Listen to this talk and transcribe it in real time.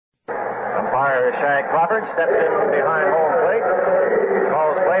umpire, Shag Crawford, steps in from behind home plate,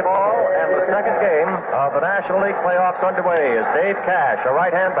 calls play ball, and the second game of the National League playoffs underway as Dave Cash, a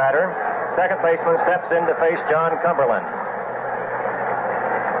right-hand batter, second baseman, steps in to face John Cumberland.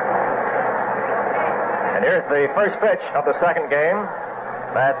 And here's the first pitch of the second game.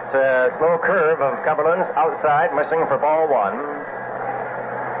 That slow curve of Cumberland's outside, missing for ball one.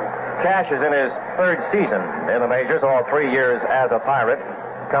 Cash is in his third season in the majors, all 3 years as a Pirate.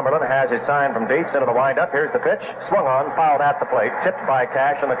 Cumberland has his sign from Dietz into the windup. Here's the pitch. Swung on, fouled at the plate, tipped by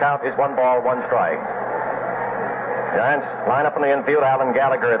Cash, and the count is 1 ball, 1 strike. Giants line up in the infield. Alan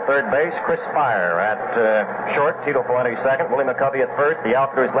Gallagher at third base. Chris Fire at short. Tito Fuente second. Willie McCovey at first. The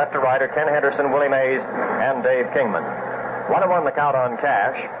outfielders left to right are Ken Henderson, Willie Mays, and Dave Kingman. 1-1 the count on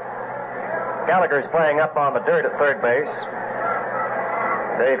Cash. Gallagher's playing up on the dirt at third base.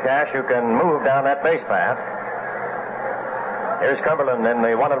 Dave Cash, who can move down that base path. Here's Cumberland in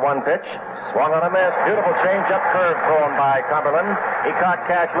the 1-1 pitch. Swung on a miss. Beautiful change-up curve thrown by Cumberland. He caught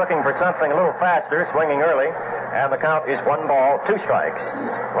Cash looking for something a little faster, swinging early. And the count is 1 ball, 2 strikes.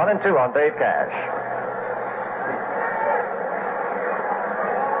 1-2 on Dave Cash.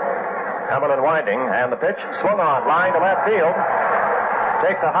 Cumberland winding, and the pitch swung on, line to left field.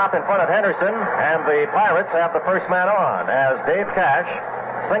 Takes a hop in front of Henderson, and the Pirates have the first man on as Dave Cash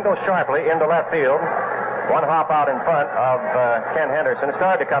singles sharply into left field. 1 hop out in front of Ken Henderson.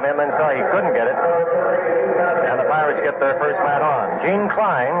 Started to come in, then saw he couldn't get it. And the Pirates get their first man on. Gene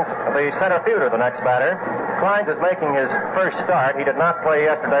Kleins, the center fielder, the next batter. Kleins is making his first start. He did not play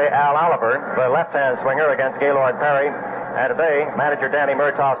yesterday. Al Oliver, the left-hand swinger, against Gaylord Perry. And today, manager Danny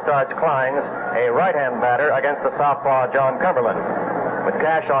Murtaugh starts Kleins, a right-hand batter, against the southpaw John Cumberland. With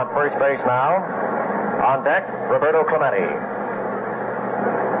Cash on first base now. On deck, Roberto Clemente.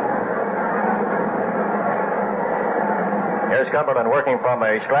 Here's Cumberland working from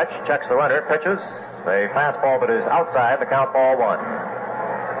a stretch, checks the runner, pitches. A fastball that is outside, the count ball 1.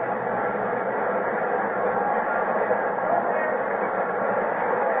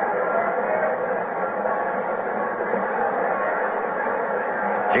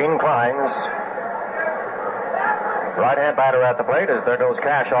 Gene Kleins, right-hand batter at the plate as there goes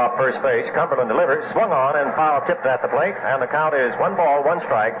Cash off first base. Cumberland delivers, swung on, and foul tipped at the plate, and the count is 1 ball, 1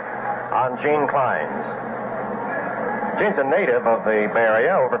 strike on Gene Kleins. Gene's a native of the Bay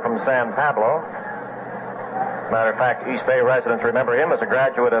Area, over from San Pablo. Matter of fact, East Bay residents remember him as a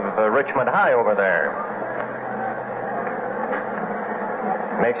graduate of Richmond High over there.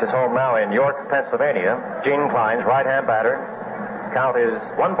 Makes his home now in York, Pennsylvania. Gene Kleins, right-hand batter. Count is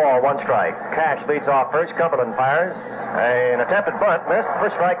 1 ball, 1 strike. Cash leads off first. Cumberland fires. An attempted bunt missed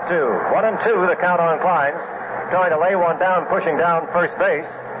for strike 2. 1-2 the count on Kleins. Trying to lay one down, pushing down first base.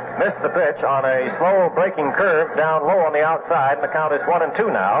 Missed the pitch on a slow breaking curve down low on the outside. And the count is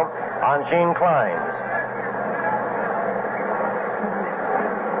 1-2 now on Gene Kleins.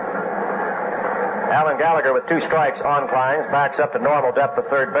 Alan Gallagher with 2 strikes on Kleins backs up to normal depth of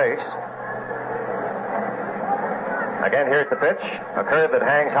third base. Again, here's the pitch. A curve that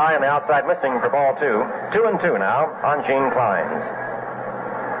hangs high on the outside, missing for ball 2. 2-2 now on Gene Kleins.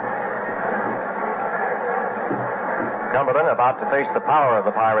 Cumberland about to face the power of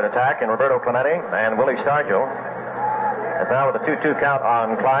the Pirate attack in Roberto Clemente and Willie Stargell. As now with a 2-2 count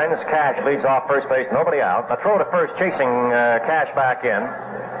on Kleins, Cash leads off first base, nobody out. A throw to first, chasing Cash back in.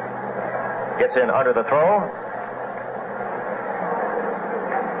 Gets in under the throw.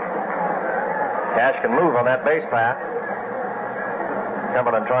 Cash can move on that base path.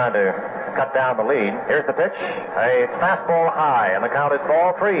 Cumberland trying to cut down the lead. Here's the pitch. A fastball high, and the count is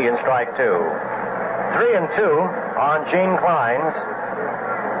ball 3 in strike 2. 3-2 on Gene Kleins.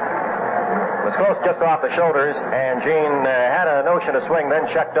 Was close just off the shoulders, and Gene had a notion to swing,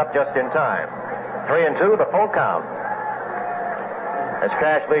 then checked up just in time. 3-2, the full count. As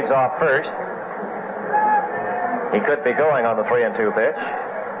Cash leads off first, he could be going on the 3-2 pitch.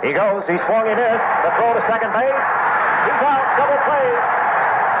 He goes, he swung, he missed. The throw to second base. He's out, double play.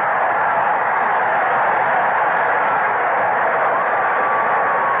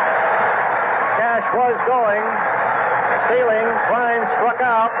 Cash was going, stealing, Kleins struck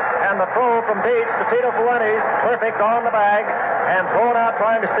out, and the throw from Dietz to Tito Fuentes, perfect on the bag, and thrown out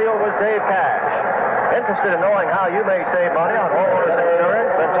trying to steal was Dave Cash. Interested in knowing how you may save money on homeowners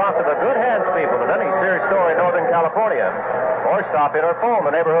insurance? Then talk to the Good Hands people at any Sears store in Northern California. Or stop in or phone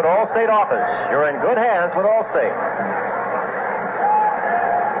the neighborhood Allstate office. You're in good hands with Allstate.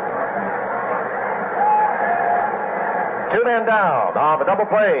 2 men down on the double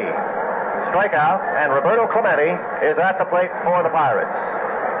play. Strikeout, and Roberto Clemente is at the plate for the Pirates.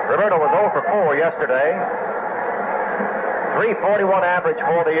 Roberto was 0 for 4 yesterday. 3 341 average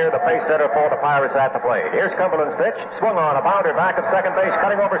for the year, the pace setter for the Pirates at the plate. Here's Cumberland's pitch. Swung on, a bounder back at second base,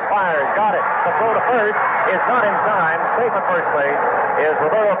 cutting over Spires. Got it. The throw to first is not in time. Safe at first base is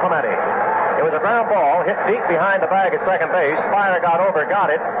Roberto Clemente. It was a ground ball hit deep behind the bag at second base. Spire got over, got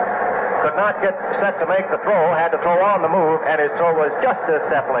it. Could not get set to make the throw, had to throw on the move, and his throw was just a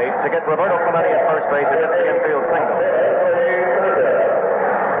step late to get Roberto Clemente at first base and hit the infield single.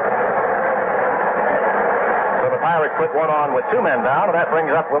 So the Pirates put one on with two men down, and that brings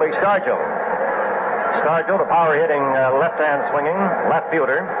up Willie Stargell. Stargell, the power-hitting left-hand swinging left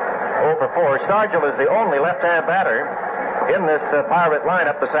fielder, 0 for 4. Stargell is the only left-hand batter in this Pirate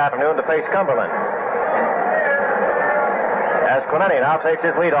lineup this afternoon to face Cumberland. As Clemente now takes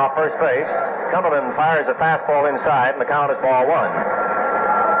his lead off first base, Cumberland fires a fastball inside, and the count is ball 1.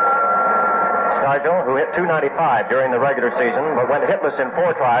 Stargell, who hit .295 during the regular season, but went hitless in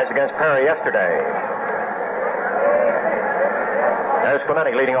 4 tries against Perry yesterday. There's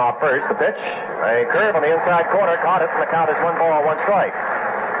Clemente leading off first. The pitch, a curve on the inside corner, caught it, and the count is 1 ball, 1 strike.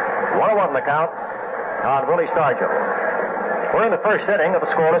 1-1 the count on Willie Stargell. We're in the first inning of a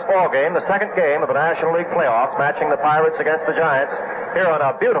scoreless ball game, the second game of the National League playoffs, matching the Pirates against the Giants here on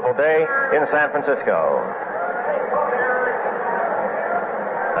a beautiful day in San Francisco.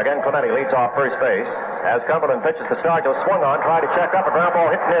 Again, Clemente leads off first base. As Cumberland pitches to Stargell, swung on, tried to check up, a ground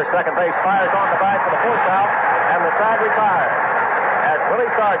ball hit near second base, fires on the bag for the force out, and the side retires. As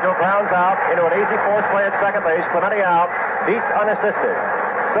Willie Stargell grounds out into an easy force play at second base, Clemente out, beats unassisted.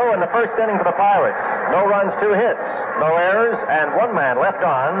 So in the first inning for the Pirates, no runs, 2 hits, no errors, and 1 man left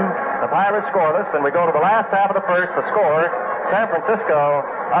on. The Pirates scoreless, and we go to the last half of the first. The score, San Francisco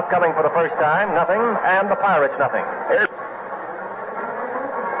upcoming for the first time, nothing, and the Pirates nothing.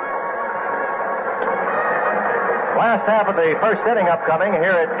 Last half of the first inning upcoming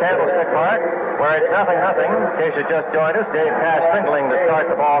here at Candlestick Park, where it's 0-0. In case you just joined us, Dave Cash singling to start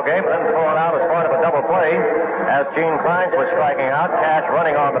the ball game, and then throwing out as part of a double play as Gene Kleins was striking out. Cash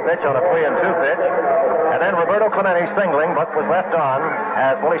running on the pitch on a 3-2 pitch, and then Roberto Clemente singling, but was left on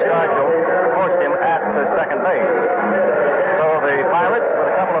as Willie Stargell forced him at the second base. So the Pirates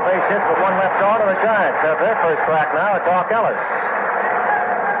with a couple of base hits with 1 left on, and the Giants have their first crack now at Doc Ellis.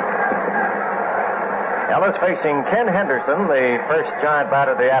 Ellis facing Ken Henderson, the first Giant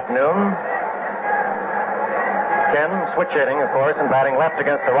batter of the afternoon. Ken switch hitting, of course, and batting left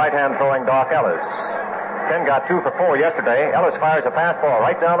against the right-hand throwing Doc Ellis. Ken got 2 for 4 yesterday. Ellis fires a fastball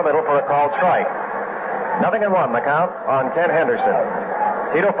right down the middle for a called strike. 0-1 the count on Ken Henderson.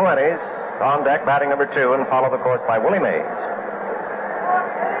 Tito Fuentes on deck, batting number 2, and followed, of course, by Willie Mays.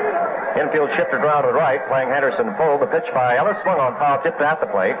 Infield shifted around to the right, playing Henderson full. The pitch by Ellis swung on, foul tipped at the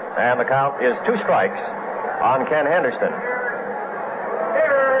plate, and the count is 2 strikes on Ken Henderson.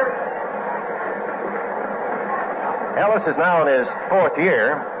 Ellis is now in his 4th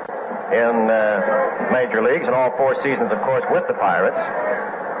year in Major Leagues, and all 4 seasons, of course, with the Pirates.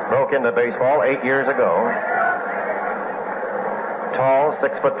 Broke into baseball 8 years ago. Tall,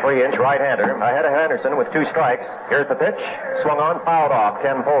 6'3" right-hander. Ahead of Henderson with 2 strikes. Here's the pitch. Swung on, fouled off.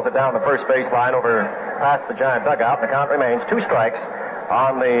 Ken pulls it down the first base line over past the Giant dugout. The count remains 2 strikes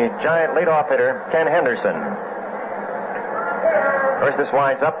on the Giant leadoff hitter, Ken Henderson. First, this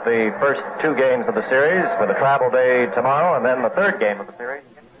winds up the first 2 games of the series with a travel day tomorrow, and then the 3rd game of the series.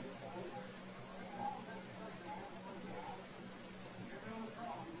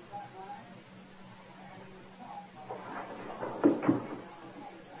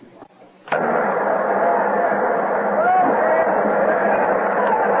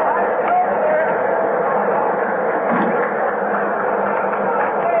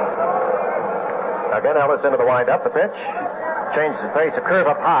 Again, Ellis into the windup. The pitch changes the pace, a curve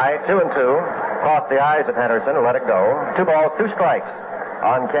up high, 2-2. Crossed the eyes of Henderson and let it go. 2 balls, 2 strikes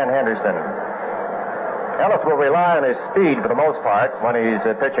on Ken Henderson. Ellis will rely on his speed for the most part when he's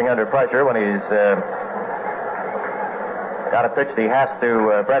pitching under pressure, when he's got a pitch that he has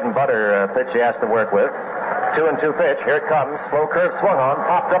to, bread and butter pitch he has to work with. 2-2 pitch. Here it comes. Slow curve swung on,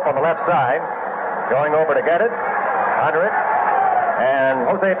 popped up on the left side. Going over to get it. Under it. And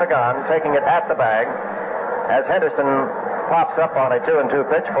Jose Pagan taking it at the bag as Henderson pops up on a 2-2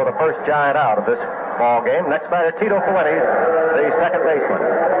 pitch for the first Giant out of this ball game. Next batter, Tito Fuentes, the second baseman.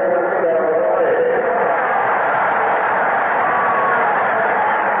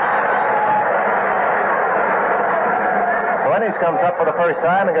 Fuentes comes up for the first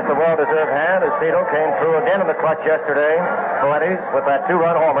time and gets a well-deserved hand as Tito came through again in the clutch yesterday. Fuentes with that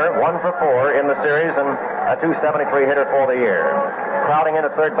 2-run homer, 1 for 4 in the series, and a .273 hitter for the year. Crowding in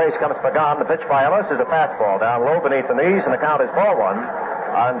at third base comes Pagan. The pitch by Ellis is a fastball down low beneath the knees, and the count is ball 1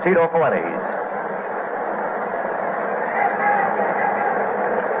 on Tito Fuentes.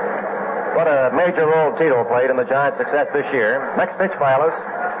 What a major role Tito played in the Giants' success this year. Next pitch by Ellis.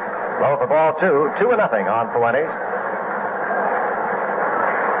 Low for ball 2. 2-0 on Fuentes.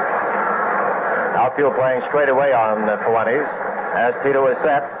 Outfield playing straight away on Fuentes as Tito is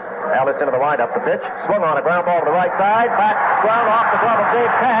set. Ellis into the windup. The pitch swung on a ground ball to the right side. Back ground off the glove of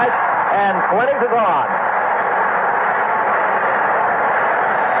Dave Cash, and Fuentes is on.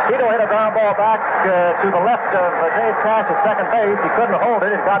 Tito hit a ground ball back to the left of Dave Cash at second base. He couldn't hold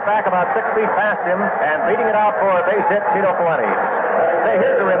it. It got back about 6 feet past him, and beating it out for a base hit, Tito Fuentes. Say,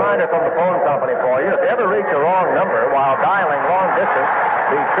 here's a reminder from the phone company for you. If you ever reach a wrong number while dialing long distance,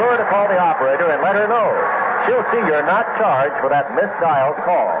 be sure to call the operator and let her know. She'll see you're not charged for that misdialed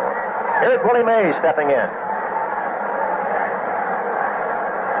call. Here's Willie Mays stepping in.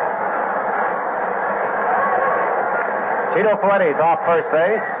 Tito Fuentes off first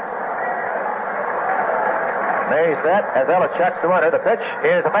base. Mays set as Ellis checks the runner. The pitch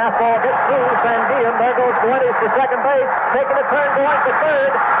is a fastball, gets through Sandian. There goes Fuentes to second base, taking a turn going to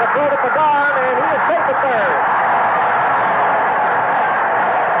third. The throw to Pagan, and he is safe at third.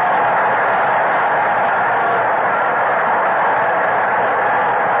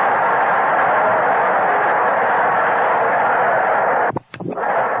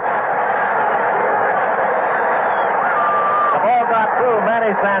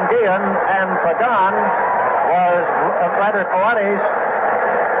 Sandian, and Pagan was rather Fuentes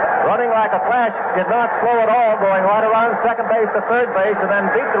running like a flash, did not slow at all, going right around second base to third base, and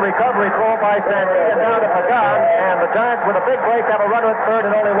then beat the recovery throw by Sandian down to Pagan, and the Giants with a big break have a runner at third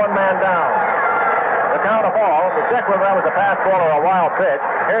and only one man down. The count of ball. The check whether that was a fastball or a wild pitch.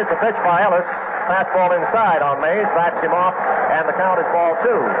 Here's the pitch by Ellis. Fastball inside on Mays, backs him off, and the count is ball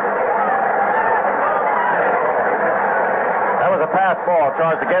 2. A pass ball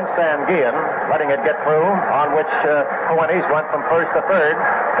charged against Sandian, letting it get through, on which Fuentes went from first to third.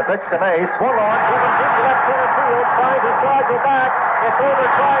 The pitch to Mays, swung on, driven deep to left center field, finds his driver back. It's over,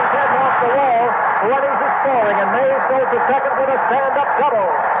 trying heading off the wall. Fuentes is scoring, and Mays goes to second with a stand-up double.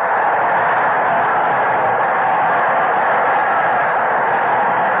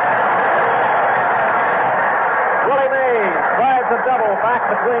 A double back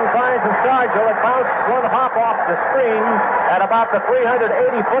between Fines and Stargell. It bounced one hop off the screen at about the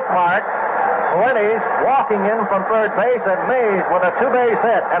 380-foot mark. Fuentes walking in from third base, and Mays with a two-base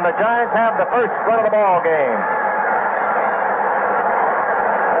hit, and the Giants have the first run of the ball game.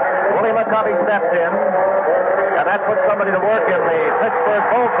 Willie McCovey steps in, and that puts somebody to work in the Pittsburgh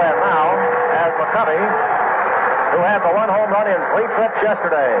bullpen now, as McCovey, who had the one home run in 3 trips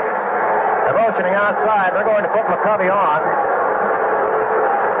yesterday. They're motioning outside. They're going to put McCovey on.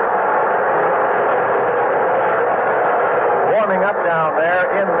 Warming up down there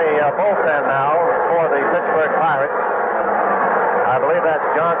in the bullpen now for the Pittsburgh Pirates. I believe that's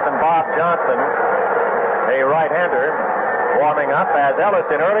Bob Johnson, a right-hander, warming up as Ellis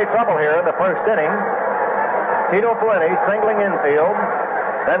in early trouble here in the first inning. Tito Fuentes singling infield,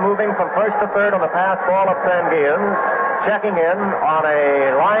 then moving from first to third on the pass ball of Sandian's, checking in on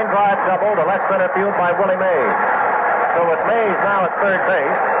a line drive double to left center field by Willie Mays. So with Mays now at third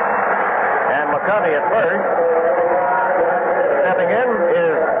base and McCovey at first, stepping in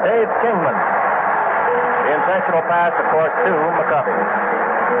is Dave Kingman. The intentional pass, of course, to McCovey.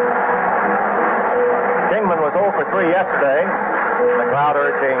 Kingman was 0 for 3 yesterday. The crowd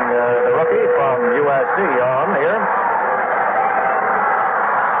urging the rookie from USC on here.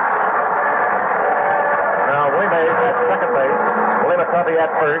 Now Willie Mays at second base. Willie McCovey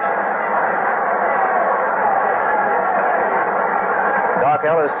at first. Doc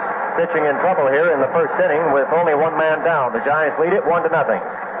Ellis pitching in trouble here in the first inning with only one man down. The Giants lead it 1-0.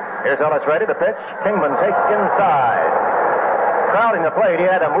 Here's Ellis ready to pitch. Kingman takes inside. Crowding the plate, he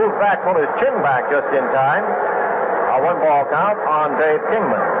had to move back, pull his chin back just in time. A 1-ball count on Dave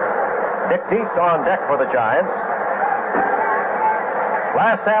Kingman. Dick Dietz on deck for the Giants.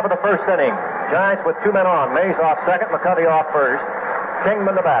 Last half of the first inning. Giants with 2 men on. Mays off second, McCovey off first.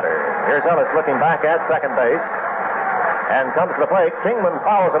 Kingman the batter. Here's Ellis looking back at second base. And comes to the plate. Kingman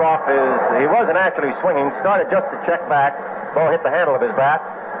fouls it off he wasn't actually swinging, started just to check back. Ball hit the handle of his bat,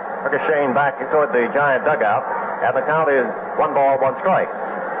 ricocheting back toward the Giant dugout. And the count is 1 ball, 1 strike.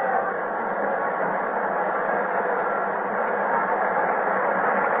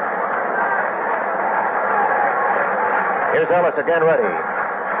 Here's Ellis again ready.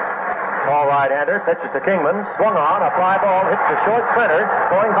 Tall right-hander, pitches to Kingman, swung on, a fly ball, hits to short center,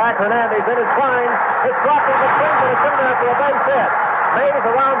 going back, Hernandez in his line, it's dropped in the swing, but it's in there for a base hit. Mays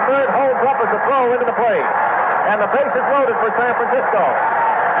around third, holds up as a throw into the plate. And the base is loaded for San Francisco.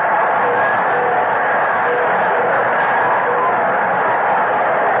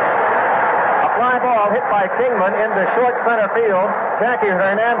 hit by Kingman into short center field. Jackie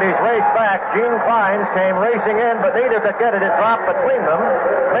Hernandez raced back. Gene Kleins came racing in, but neither could get it. It dropped between them.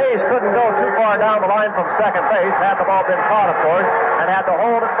 Mays couldn't go too far down the line from second base. Had the ball been caught, of course, and had to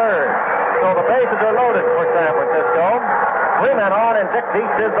hold at third. So the bases are loaded for San Francisco. 3 men on, and Dick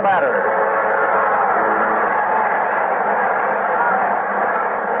Dietz is the batter.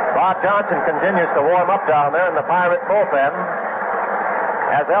 Bob Johnson continues to warm up down there in the Pirate bullpen.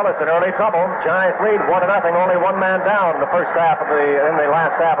 As Ellis in early trouble, Giants lead 1-0, only 1 man down in the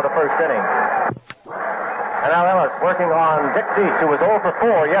last half of the first inning. And now Ellis working on Dick Dietz, who was 0 for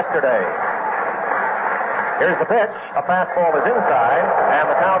 4 yesterday. Here's the pitch. A fastball is inside, and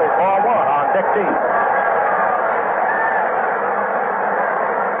the count is ball 1 on Dick Dietz.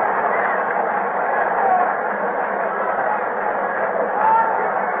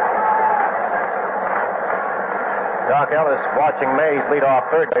 Doc Ellis watching Mays lead off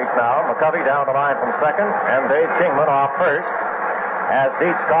third base now. McCovey down the line from second, and Dave Kingman off first. As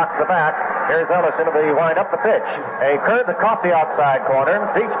Dietz cocks the bat, here's Ellis into the wind-up the pitch. A curve that caught the outside corner.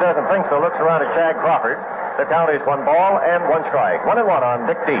 Dietz doesn't think so, looks around at Shag Crawford. The count is 1 ball and 1 strike. 1-1 on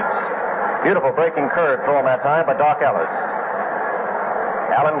Dick Dietz. Beautiful breaking curve thrown that time by Doc Ellis.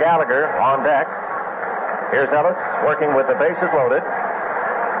 Alan Gallagher on deck. Here's Ellis working with the bases loaded.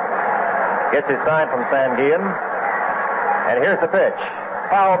 Gets his sign from Sanguillen. And here's the pitch.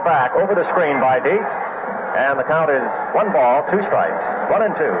 Fouled back over the screen by Dietz. And the count is 1 ball, 2 strikes.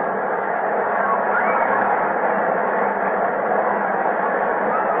 1-2.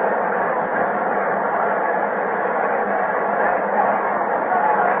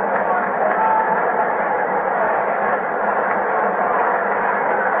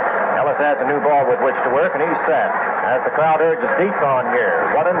 Ellis has a new ball with which to work, and he's set. As the crowd urges Dietz on here.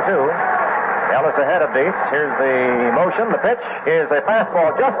 1-2. Ellis ahead of Dietz. Here's the motion. The pitch is a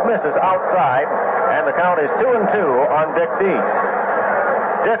fastball, just misses outside, and the count is 2-2 on Dick Dietz.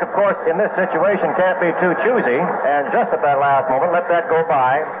 Dick, of course, in this situation can't be too choosy, and just at that last moment, let that go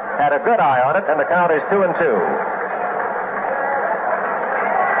by. Had a good eye on it, and the count is 2-2.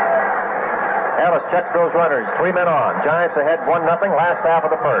 Ellis checks those runners. 3 men on. Giants ahead 1-0, last half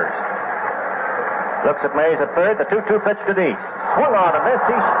of the first. Looks at Mays at third. The 2-2 pitch to Dietz. Swung on and missed.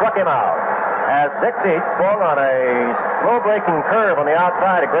 He struck him out. As Dick Dietz swung on a slow-breaking curve on the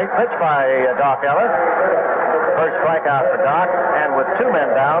outside. A great pitch by Doc Ellis. First strikeout for Doc. And with 2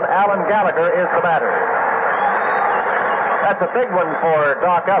 men down, Alan Gallagher is the batter. That's a big one for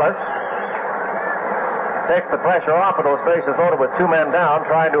Doc Ellis. Takes the pressure off of those bases loaded with 2 men down,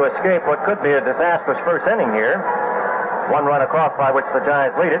 trying to escape what could be a disastrous first inning here. 1 run across by which the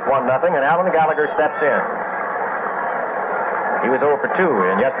Giants lead it, 1-0, and Alan Gallagher steps in. He was 0 for 2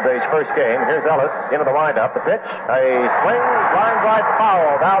 in yesterday's first game. Here's Ellis into the windup. The pitch, a swing, line drive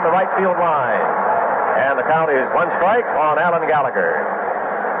foul down the right field line. And the count is 1 strike on Alan Gallagher.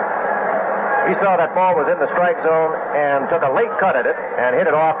 He saw that ball was in the strike zone and took a late cut at it and hit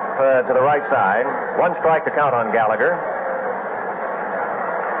it off to the right side. 1 strike to count on Gallagher.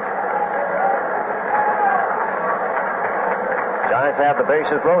 Giants have the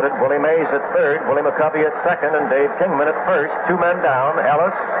bases loaded. Willie Mays at third, Willie McCovey at second, and Dave Kingman at first. 2 men down.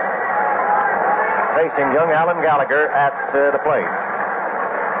 Ellis facing young Alan Gallagher at the plate.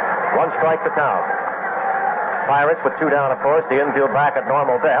 1 strike to count. Pirates with 2 down, of course. The infield back at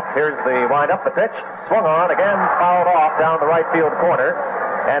normal depth. Here's the wind-up, the pitch. Swung on, again fouled off down the right field corner.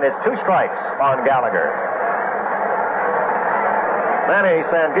 And it's 2 strikes on Gallagher. Manny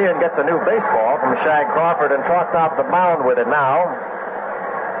Sanguillen gets a new baseball from Shag Crawford and trots out the mound with it now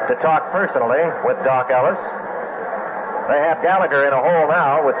to talk personally with Doc Ellis. They have Gallagher in a hole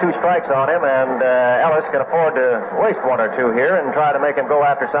now with 2 strikes on him, and Ellis can afford to waste 1 or 2 here and try to make him go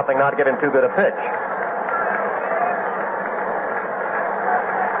after something, not get him too good a pitch.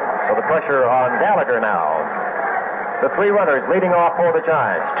 So the pressure on Gallagher now. The 3 runners leading off for the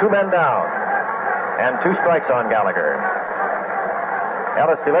Giants. 2 men down and 2 strikes on Gallagher.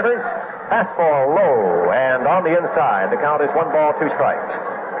 Ellis delivers. Fastball low and on the inside. The count is 1 ball, 2 strikes.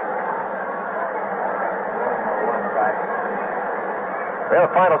 We have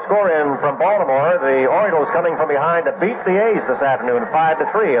a final score in from Baltimore. The Orioles coming from behind to beat the A's this afternoon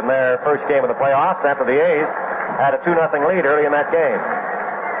 5-3 in their first game of the playoffs after the A's had a 2-0 lead early in that game.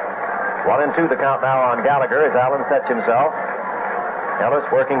 1-2 the count now on Gallagher as Allen sets himself. Ellis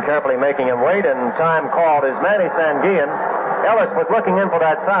working carefully, making him wait, and time called is Manny Sanguillen. Ellis was looking in for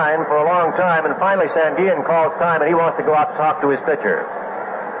that sign for a long time, and finally Sanguillen calls time, and he wants to go out to talk to his pitcher.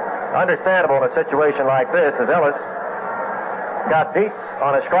 Understandable in a situation like this, as Ellis got Dietz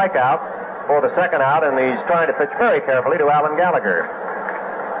on a strikeout for the second out, and he's trying to pitch very carefully to Alan Gallagher.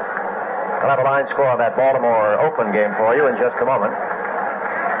 We'll have a line score on that Baltimore Oakland game for you in just a moment.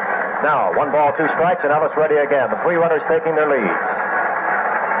 Now, 1 ball, 2 strikes, and Ellis ready again. The 3 runners taking their leads.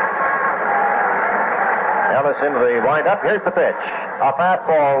 Ellis into the windup. Here's the pitch. A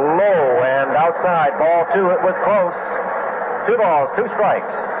fastball low and outside. Ball 2. It was close. 2 balls, 2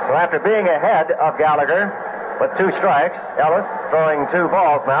 strikes. So after being ahead of Gallagher with 2 strikes, Ellis throwing 2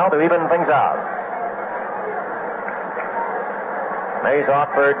 balls now to even things out. Mays off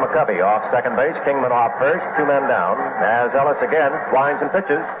third, McCovey off second base, Kingman off first, 2 men down. As Ellis again winds and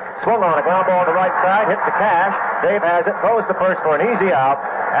pitches. Swung on a ground ball to right side, hit to Cash. Dave has it, throws to first for an easy out,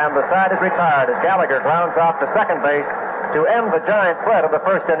 and the side is retired as Gallagher grounds off to second base to end the Giant threat of the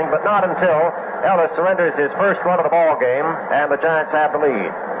first inning, but not until Ellis surrenders his first run of the ball game, and the Giants have the lead.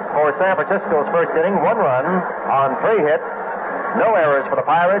 For San Francisco's first inning, 1 run on 3 hits. No errors for the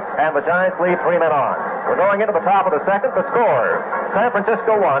Pirates, and the Giants lead 3 men on. We're going into the top of the second. The score, San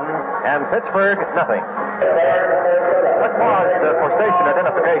Francisco 1 and Pittsburgh nothing. Let's pause for station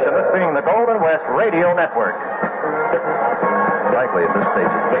identification, this being the Golden West Radio Network. Frankly, at this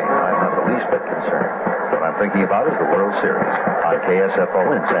stage of the game, I'm not the least bit concerned. What I'm thinking about is the World Series on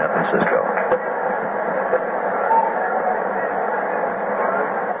KSFO in San Francisco.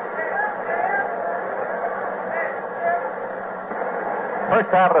 First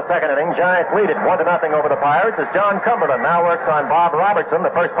half of the second inning, Giants lead it 1-0 over the Pirates as John Cumberland now works on Bob Robertson,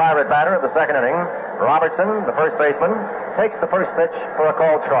 the first Pirate batter of the second inning. Robertson, the first baseman, takes the first pitch for a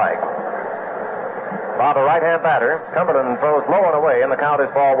called strike. Bob, a right-hand batter. Cumberland throws low and away, and the count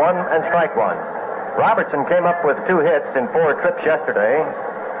is ball 1 and strike 1. Robertson came up with 2 hits in 4 trips yesterday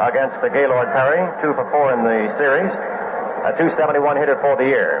against the Gaylord Perry, 2 for 4 in the series, a .271 hitter for the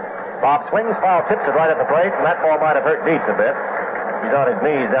year. Bob swings, foul tips it right at the plate, and that ball might have hurt Dietz a bit. He's on his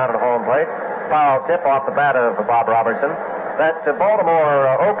knees down at home plate. Foul tip off the bat of Bob Robertson. That Baltimore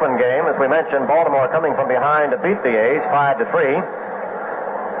Oakland game, as we mentioned, Baltimore coming from behind to beat the A's 5-3.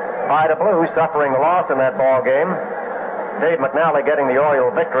 Ida Blue suffering the loss in that ball game. Dave McNally getting the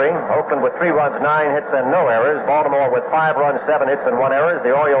Oriole victory. Oakland with 3 runs, 9 hits, and no errors. Baltimore with 5 runs, 7 hits, and 1 error. The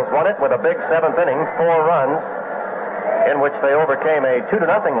Orioles won it with a big 7th inning, 4 runs, in which they overcame a 2-0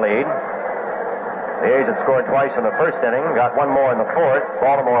 lead. The A's had scored twice in the first inning, got 1 more in the 4th.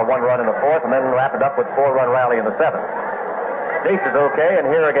 Baltimore 1 run in the 4th, and then wrapped it up with 4-run rally in the 7th. Dietz is okay, and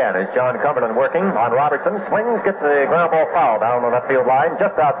here again is John Cumberland working on Robertson. Swings, gets the ground ball foul down on that field line,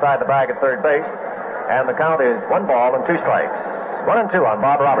 just outside the bag at third base. And the count is 1 ball and 2 strikes. 1-2 on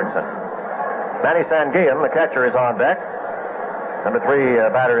Bob Robertson. Manny Sanguillen, the catcher, is on deck. Number 3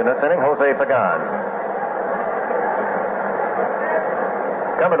 batter in this inning, Jose Pagan.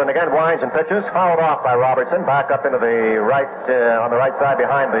 Cumberland again winds and pitches, fouled off by Robertson, back up into the right, on the right side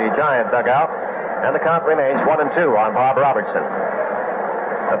behind the Giant dugout, and the count remains 1-2 on Bob Robertson.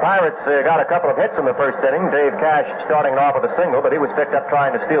 The Pirates got a couple of hits in the first inning. Dave Cash starting off with a single, but he was picked up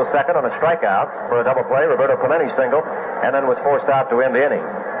trying to steal second on a strikeout for a double play. Roberto Clemente single, and then was forced out to end the inning.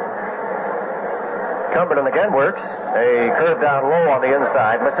 Cumberland again works a curve down low on the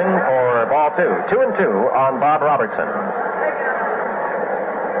inside, missing for ball 2. 2-2 on Bob Robertson.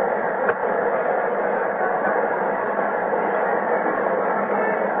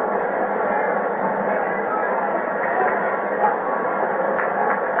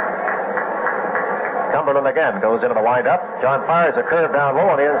 Cumberland again goes into the windup. John fires a curve down low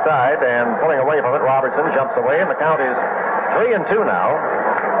on the inside, and pulling away from it, Robertson jumps away, and the count is 3-2 now.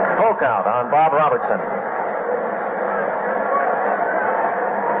 Full count on Bob Robertson.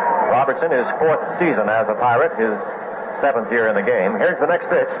 Robertson, his 4th season as a Pirate, his 7th year in the game. Here's the next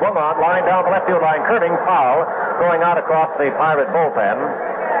pitch. Swung on, line down the left field line, curving foul, going out across the Pirate bullpen.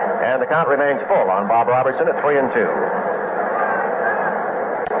 And the count remains full on Bob Robertson at 3-2.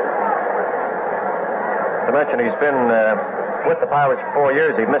 To mention, he's been with the Pirates for 4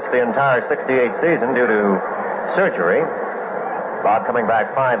 years. He missed the entire 68 season due to surgery. Bob coming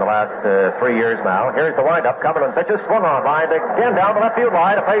back fine the last 3 years now. Here's the windup. Cumberland pitches, swung on, lined again down the left field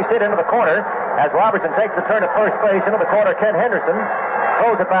line. A base hit into the corner as Robertson takes the turn at first base. Into the corner, Ken Henderson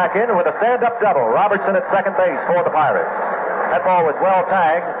throws it back in with a stand-up double. Robertson at second base for the Pirates. That ball was well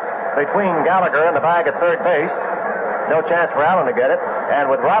tagged between Gallagher and the bag at third base. No chance for Allen to get it.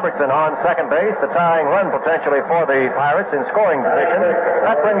 And with Robertson on second base, the tying run potentially for the Pirates in scoring position,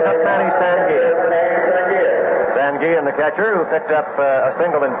 that brings up Manny Sanguillen. Sanguillen, the catcher, who picked up a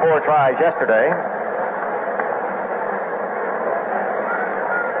single in 4 tries yesterday.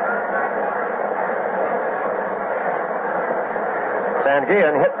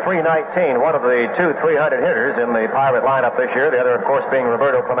 Sanguillen hit .319, one of the 2 300 hitters in the Pirate lineup this year. The other, of course, being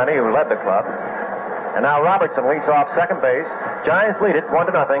Roberto Clemente, who led the club. And now Robertson leads off second base. Giants lead it 1-0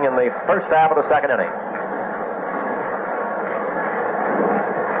 in the first half of the second inning.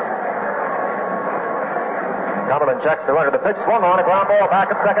 Cumberland checks the runner. The pitch swung on, a ground ball back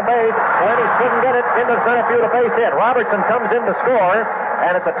at second base. Fuentes couldn't get it into the center field, a base hit. Robertson comes in to score,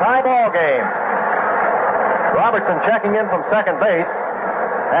 and it's a tie ball game. Robertson checking in from second base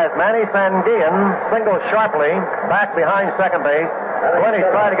as Manny Sanguillen singles sharply back behind second base.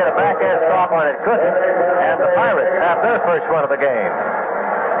 Fuentes tried to get a backhand stop on it, couldn't, and the Pirates have their first run of the game.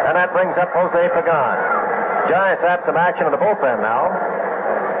 And that brings up Jose Pagan. Giants have some action in the bullpen now.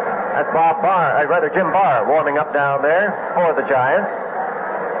 That's Jim Barr warming up down there for the Giants.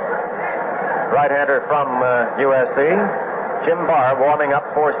 Right-hander from USC. Jim Barr warming up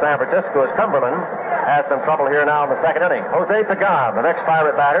for San Francisco as Cumberland has some trouble here now in the second inning. Jose Pagan, the next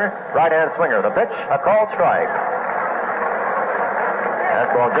Pirate batter, right-hand swinger. The pitch, a called strike.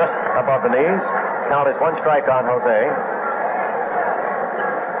 That's ball just above the knees. Count is one strike on Jose.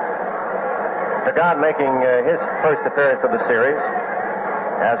 Pagan making his first appearance of the series.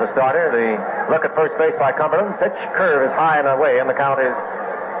 As a starter, the look at first base by Cumberland. Pitch curve is high and away, and the count is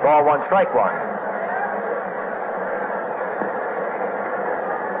ball one, strike one.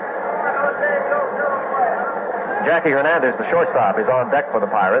 Jackie Hernandez, the shortstop, is on deck for the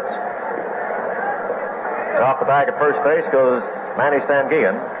Pirates. Off the bag at first base goes Manny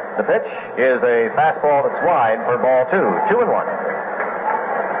Sanguillen. The pitch is a fastball that's wide for ball two. 2-1.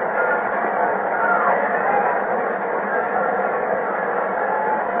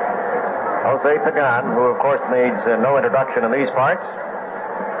 Jose Pagan, who of course needs no introduction in these parts.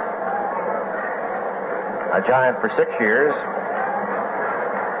 A Giant for 6 years.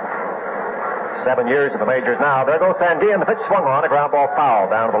 7 years in the majors now. There goes Sanguillen. The pitch swung on. A ground ball foul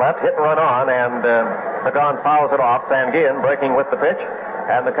down to the left. Hit and run on, and Pagan fouls it off. Sanguillen breaking with the pitch.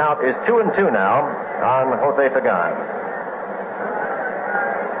 And the count is 2-2 now on Jose Pagan.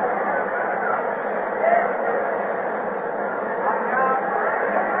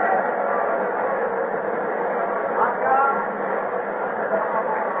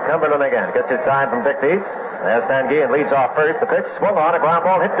 Cumberland again gets his sign from Dick Dietz as Sanguillen leads off first. The pitch swung on, a ground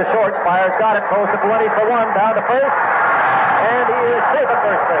ball hit to short. Spires got it, close to Fuentes for one, down to first, and he is safe at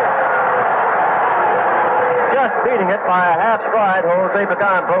first base. Just beating it by a half stride, Jose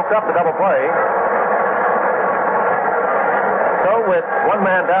Pagan broke up the double play. So with one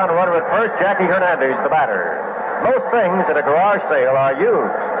man down, a runner at first, Jackie Hernandez, the batter. Most things at a garage sale are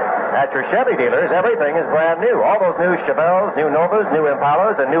used. At your Chevy dealers, everything is brand new. All those new Chevelles, new Novas, new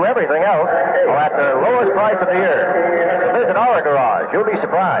Impalas, and new everything else are at the lowest price of the year. So visit our garage. You'll be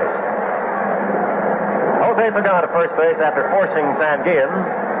surprised. Jose Pagan at first base after forcing Sanguillen.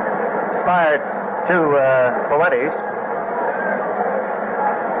 Fired to Fuentes.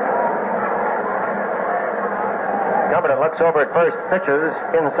 Cumberland looks over at first, pitches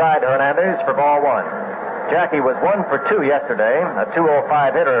inside Hernandez for ball one. Jackie was 1 for 2 yesterday, a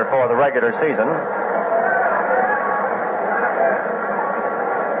 205 hitter for the regular season.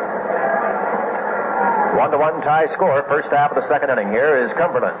 1-1 tie score, first half of the second inning. Here is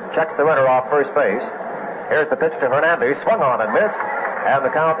Cumberland. Checks the runner off first base. Here's the pitch to Hernandez. Swung on and missed. And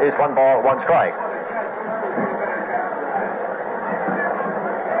the count is 1 ball, 1 strike.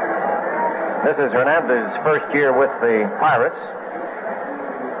 This is Hernandez's first year with the Pirates.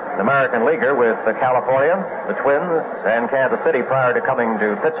 An American leaguer with California, the Twins, and Kansas City prior to coming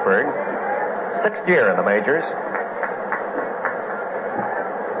to Pittsburgh. 6th year in the majors.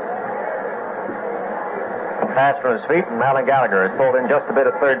 Pass from his feet, and Malin Gallagher is pulled in just a bit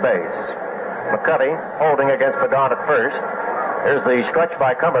at third base. McCovey holding against Pagan at first. Here's the stretch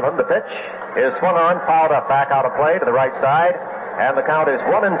by Cumberland. The pitch is swung on, fouled up back out of play to the right side, and the count is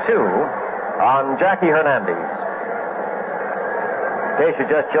 1-2 on Jackie Hernandez. In case you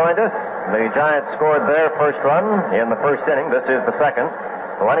just joined us, the Giants scored their first run in the first inning. This is the second.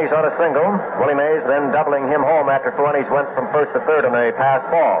 Fuentes on a single. Willie Mays then doubling him home after Fuentes went from first to third on a pass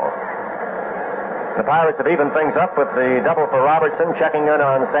ball. The Pirates have evened things up with the double for Robertson, checking in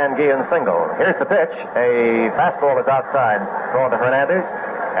on Sanguillen's single. Here's the pitch. A fastball is outside, thrown to Hernandez,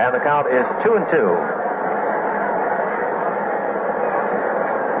 and the count is 2-2.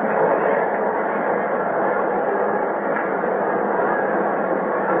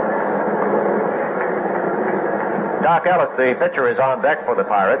 Doc Ellis, the pitcher, is on deck for the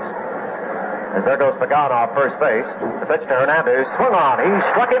Pirates. As there goes Pagan off first base. The pitch to Hernandez. Swung on. He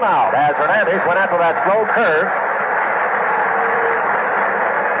struck him out as Hernandez went after that slow curve.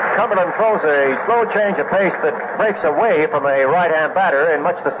 Cumberland throws a slow change of pace that breaks away from a right-hand batter in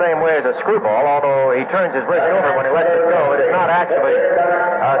much the same way as a screwball, although he turns his wrist over when he lets it go. It is not actually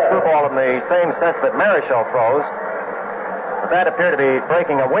a screwball in the same sense that Marichal throws. But that appeared to be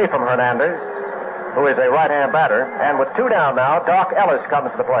breaking away from Hernandez, who is a right-hand batter. And with 2 down now, Doc Ellis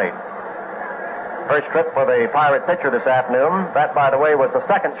comes to the plate. First trip for the Pirate pitcher this afternoon. That, by the way, was the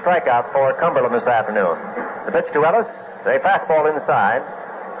second strikeout for Cumberland this afternoon. The pitch to Ellis, a fastball inside,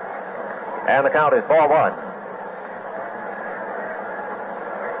 and the count is ball 1.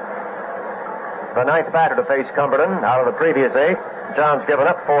 The 9th batter to face Cumberland. Out of the previous 8, John's given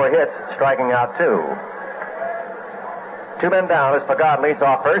up 4 hits, striking out 2. 2 men down as Pagad leads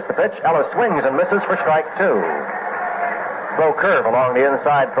off first. The pitch, Ellis swings and misses for strike 2. Slow curve along the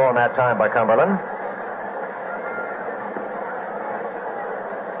inside thrown that time by Cumberland.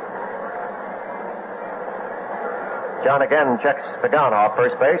 John again checks Pagan off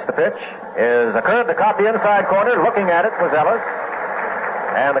first base. The pitch is a curve to caught the inside corner. Looking at it was Ellis.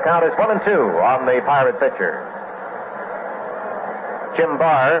 And the count is 1-2 on the Pirate pitcher. Jim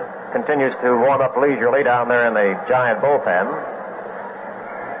Barr continues to warm up leisurely down there in the Giant bullpen.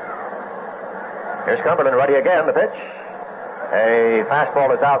 Here's Cumberland ready again. The pitch. A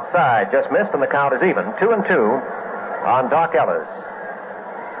fastball is outside. Just missed, and the count is even. 2-2 on Doc Ellis.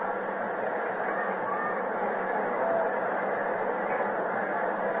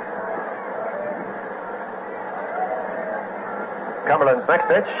 Cumberland's next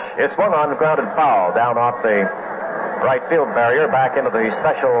pitch is swung on, grounded foul down off the right field barrier back into the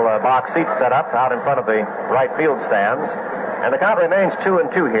special box seat set up out in front of the right field stands. And the count remains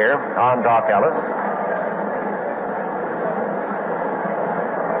 2-2 here on Doc Ellis.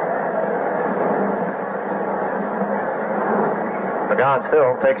 Pagan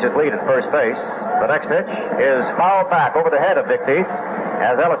still takes his lead at first base. The next pitch is fouled back over the head of Dick Dietz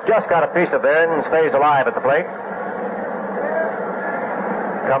as Ellis just got a piece of it and stays alive at the plate.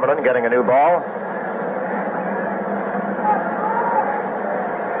 Cumberland getting a new ball.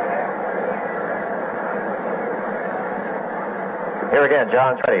 Here again,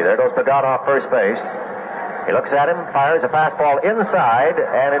 John's ready. There goes Pagan off first base. He looks at him, fires a fastball inside,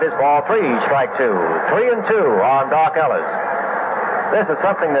 and it is ball 3, strike 2. 3-2 on Doc Ellis. This is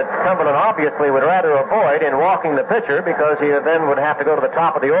something that Cumberland obviously would rather avoid in walking the pitcher because he then would have to go to the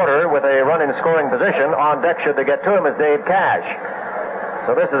top of the order with a run in scoring position. On deck should they get to him is Dave Cash.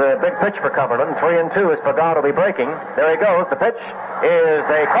 So this is a big pitch for Cumberland. 3-2 as Pagan will be breaking. There he goes. The pitch is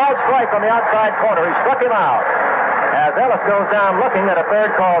a called strike on the outside corner. He struck him out. As Ellis goes down looking at a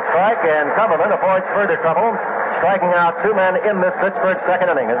third called strike, and Cumberland avoids further trouble, striking out 2 men in this Pittsburgh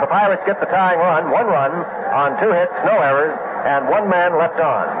second inning. As the Pirates get the tying run, 1 run on 2 hits, no errors, and 1 man left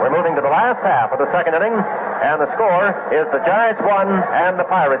on. We're moving to the last half of the second inning, and the score is the Giants 1 and the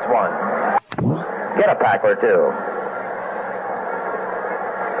Pirates 1. Get a pack or 2.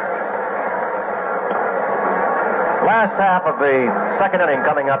 Last half of the second inning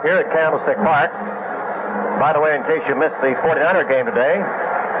coming up here at Candlestick Park. By the way, in case you missed the 49er game today,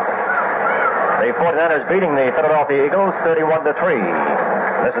 the 49ers beating the Philadelphia Eagles 31-3.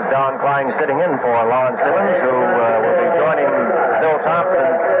 This is Don Klein sitting in for Lon Simmons, who will be joining Bill Thompson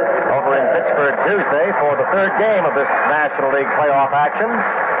over in Pittsburgh Tuesday for the 3rd game of this National League playoff action.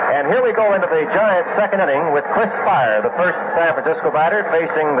 And here we go into the Giants' second inning with Chris Spire, the first San Francisco batter,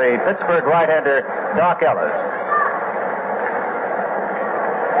 facing the Pittsburgh right-hander Doc Ellis.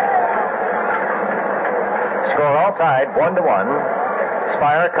 Score all tied, 1-1.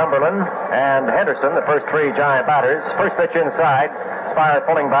 Spire, Cumberland, and Henderson, the first 3 Giant batters. First pitch inside. Spire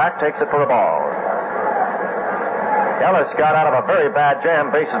pulling back, takes it for a ball. Ellis got out of a very bad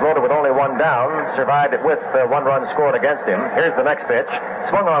jam, bases loaded with only 1 down. Survived it with 1 run scored against him. Here's the next pitch.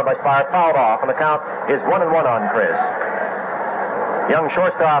 Swung on by Spire, fouled off, and the count is 1-1 on Chris. Young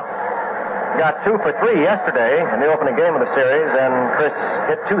shortstop got 2 for 3 yesterday in the opening game of the series, and Chris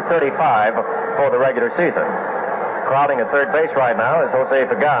hit .235 for the regular season. Crowding at third base right now is Jose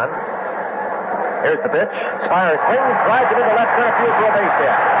Pagan. Here's the pitch. Spire swings, drives it into left center field for a base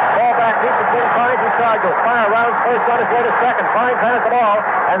hit. Ball back deep between Fines and Sargent. Spire rounds first on his way to second. Fines has the ball,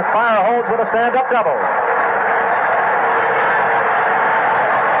 and Spire holds with a stand-up double.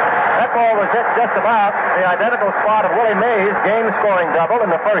 That ball was hit just about the identical spot of Willie Mays' game-scoring double in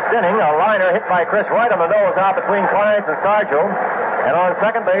the first inning. A liner hit by Chris right on the nose out between Kleins and Sargent. And on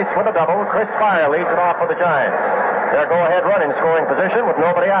second base with a double, Chris Spire leads it off for the Giants. Their go-ahead run in scoring position with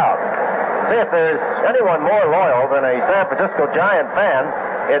nobody out. See, if there's anyone more loyal than a San Francisco Giant fan,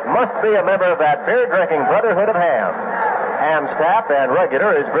 it must be a member of that beer-drinking Brotherhood of Ham. Ham's tap and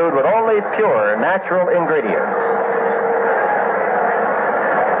regular is brewed with only pure, natural ingredients.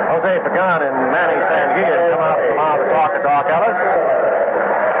 Jose Pagan and Manny Sanguillen come out from the mound to talk to Doc Ellis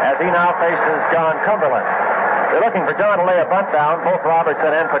as he now faces John Cumberland. They're looking for John to lay a bunt down, both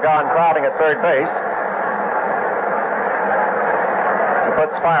Robertson and Pagan crowding at third base. To put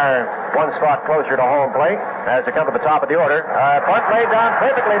Spire one spot closer to home plate as they come to the top of the order. Bunt laid down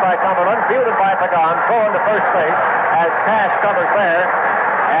perfectly by Cumberland, fielded by Pagan, thrown to first base as Cash covers there.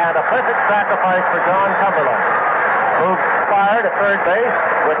 And a perfect sacrifice for John Cumberland. Moves Spire to third base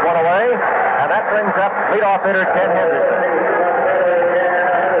with one away, and that brings up leadoff hitter Ken Henderson.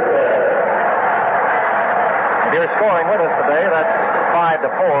 If you're scoring with us today, that's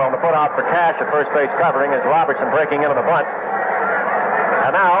 5-4 on the put out for Cash at first base covering as Robertson breaking into the bunt.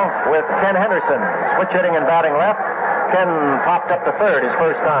 And now, with Ken Henderson switch hitting and batting left, Ken popped up to third his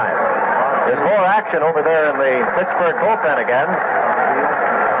first time. There's more action over there in the Pittsburgh bullpen again.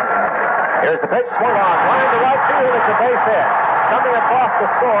 Here's the pitch, swung on, line to right field, it's a base hit. Coming across the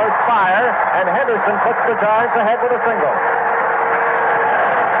score is Spire, and Henderson puts the Giants ahead with a single.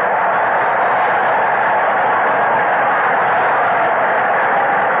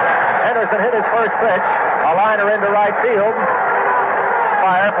 Henderson hit his first pitch, a liner into right field.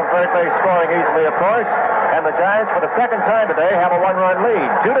 Spire from third base scoring easily, of course, and the Giants for the second time today have a one-run lead.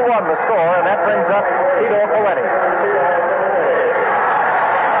 2-1 the score, and that brings up Tito Coletti.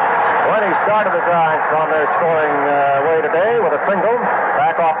 He started the Giants on their scoring way today with a single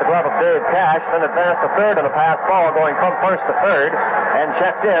back off the glove of Dave Cash, then advanced to third in a pass ball going from first to third and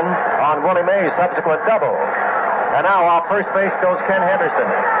checked in on Willie Mays' subsequent double. And now off first base goes Ken Henderson.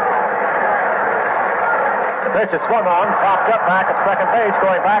 The pitch is swung on, popped up back at second base,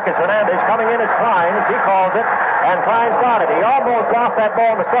 going back is Hernandez, coming in is Kleins, he calls it, and Kleins got it. He almost lost that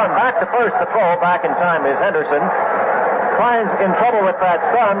ball in the sun. Back to first, the throw, back in time is Henderson. Kleins in trouble with that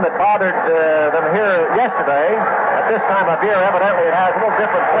sun that bothered them here yesterday. At this time of year, evidently it has a little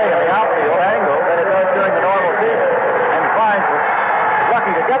different play in the outfield angle than it does during the normal season. And Kleins was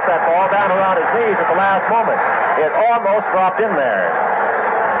lucky to get that ball down around his knees at the last moment. It almost dropped in there.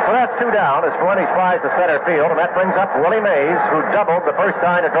 So that's 2 down as Fuentes flies to center field, and that brings up Willie Mays, who doubled the first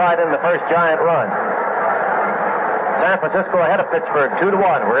time to drive in the first Giant run. San Francisco ahead of Pittsburgh,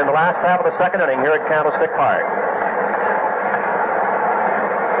 2-1. We're in the last half of the second inning here at Candlestick Park.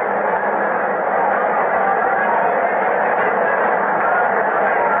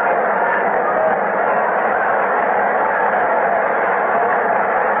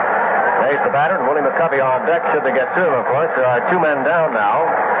 Batter and Willie McCovey on deck should they get to him, of course. There are 2 men down now.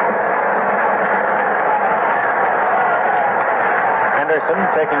 Henderson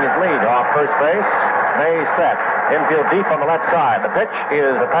taking his lead off first base. Mays set. Infield deep on the left side. The pitch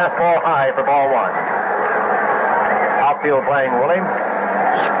is a pass ball high for ball 1. Outfield playing Willie.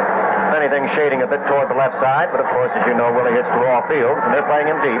 Anything shading a bit toward the left side, but of course, as you know, Willie hits through all fields, and they're playing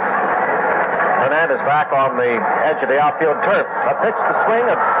him deep. Hernandez back on the edge of the outfield turf. A pitch to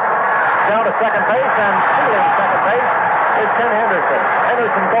swing down to second base, and stealing second base is Ken Henderson.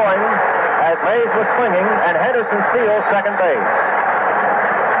 Henderson going as Mays was swinging, and Henderson steals second base.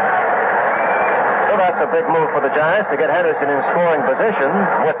 So that's a big move for the Giants to get Henderson in scoring position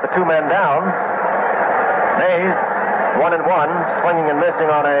with the 2 men down. Mays 1-1, swinging and missing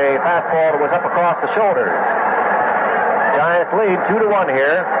on a fastball that was up across the shoulders. Giants lead 2-1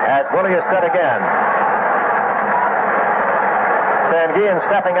 here as Willie is set again. Sanguillen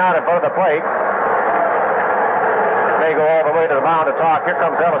stepping out in front of the plate. May go all the way to the mound to talk. Here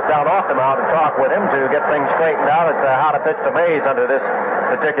comes Ellis down off the mound to talk with him to get things straightened out as to how to pitch to Mays under this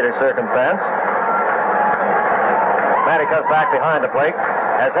particular circumstance. Matty comes back behind the plate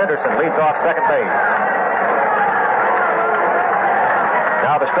as Henderson leads off second base.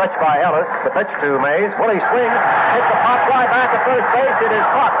 Now the stretch by Ellis. The pitch to Mays. Willie swings. Hits a pop fly back at first base. It is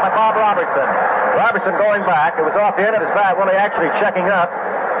caught by Bob Robertson. Robertson going back. It was off the end of his bat. Willie actually checking up.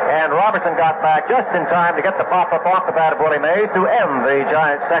 And Robertson got back just in time to get the pop-up off the bat of Willie Mays to end the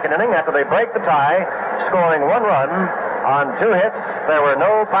Giants' second inning after they break the tie, scoring 1 run on 2 hits. There were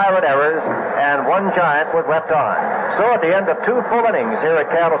no Pirate errors, and 1 Giant was left on. So at the end of 2 full innings here at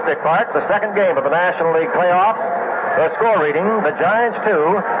Candlestick Park, the second game of the National League playoffs, the score reading, the Giants 2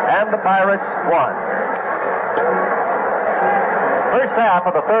 and the Pirates 1. First half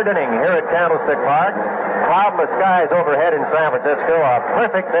of the third inning here at Candlestick Park. Cloudless skies overhead in San Francisco. A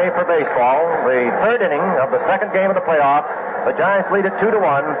perfect day for baseball. The third inning of the second game of the playoffs. The Giants lead it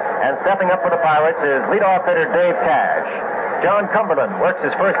 2-1, and stepping up for the Pirates is leadoff hitter Dave Cash. John Cumberland works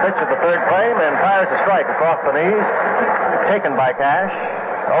his first pitch at the third frame and fires a strike across the knees. Taken by Cash.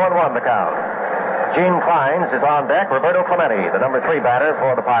 0-1 the count. Gene Kleins is on deck. Roberto Clemente, the number 3 batter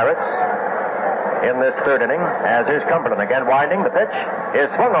for the Pirates. in this third inning. As here's Cumberland again winding. The pitch is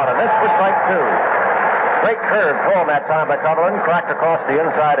swung on and missed for strike two. Great curve thrown that time by Cumberland. Cracked across the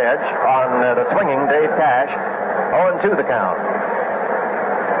inside edge on the swinging Dave Cash. 0-2 the count.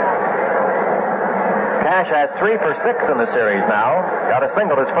 Cash has 3 for 6 in the series now. Got a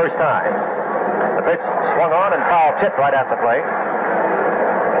single his first time. The pitch swung on and foul tipped right at the plate.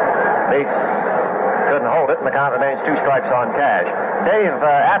 Bates couldn't hold it, and the count remains 2 strikes on Cash. Dave,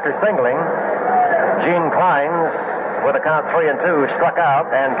 after singling, Gene Klein's, with a count 3-2, struck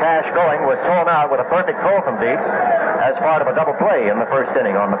out, and Cash going was thrown out with a perfect throw from Dietz as part of a double play in the first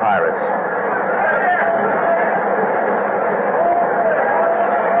inning on the Pirates.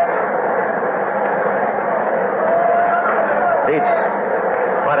 Dietz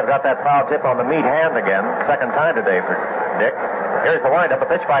might have got that foul tip on the meat hand again, second time today for Dick. Here's the windup, a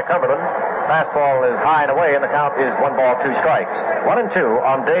pitch by Cumberland. Fastball is high and away, and the count is 1 ball, 2 strikes. 1-2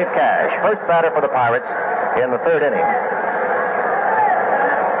 on Dave Cash, first batter for the Pirates in the third inning.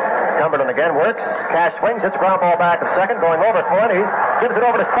 Cumberland again works. Cash swings, hits ground ball back at second, going over Fuentes. Gives it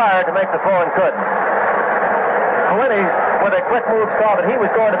over to Spire to make the throw and couldn't. Fuentes, with a quick move, saw that he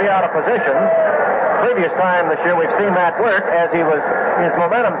was going to be out of position. Previous time this year we've seen that work as he was his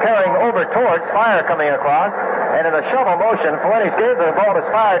momentum carrying over towards Spire coming across, and in a shovel motion Fuentes gave the ball to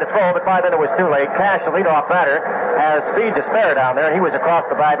Spire to throw, but by then it was too late. Cash, the leadoff batter, has speed to spare down there, and he was across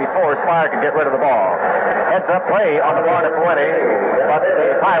the bag before Spire could get rid of the ball. Heads up play on the part of Fuentes, but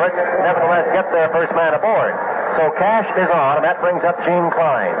the Pirates nevertheless get their first man aboard. So Cash is on, and that brings up Gene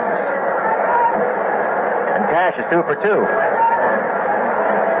Klein's. And Cash is 2 for 2.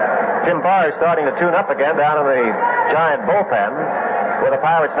 Tim Barr is starting to tune up again down in the Giant bullpen, with the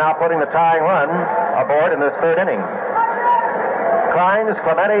Pirates now putting the tying run aboard in this third inning. Kleins,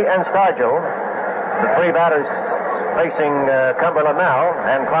 Clemente, and Stargell, the 3 batters facing Cumberland now,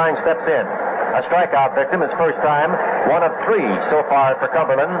 and Klein steps in. A strikeout victim, his first time, 1 of 3 so far for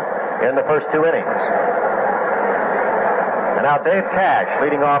Cumberland in the first 2 innings. And now Dave Cash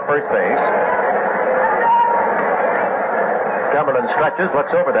leading off first base. Cumberland stretches,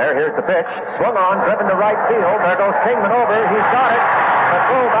 looks over there. Here's the pitch. Swung on, driven to right field. There goes Kingman over. He's got it. A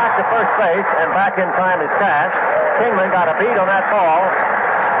throw back to first base, and back in time is Cash. Kingman got a beat on that ball,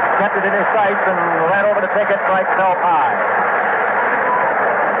 kept it in his sights, and ran over to take it. Strike fell high.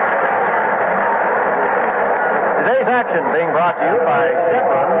 Today's action being brought to you by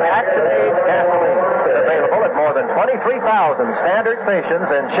Chevron Action-Aid Gasoline. Available at more than 23,000 standard stations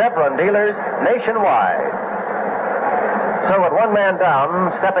and Chevron dealers nationwide. So with 1 man down,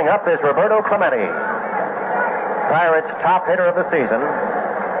 stepping up is Roberto Clemente, Pirates' top hitter of the season.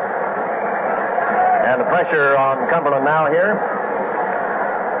 And the pressure on Cumberland now here,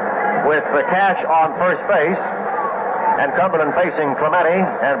 with the Cash on first base, and Cumberland facing Clemente,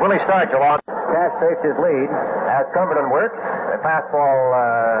 and Willie Stargell on. Cash takes his lead as Cumberland works. A fastball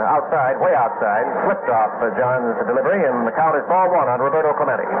outside, way outside, slipped off John's delivery, and the count is ball 1 on Roberto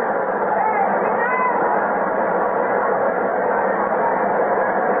Clemente.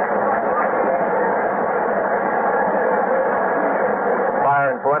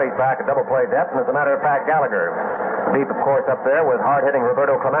 Fuentes back at double play depth, and as a matter of fact, Gallagher deep, of course, up there with hard-hitting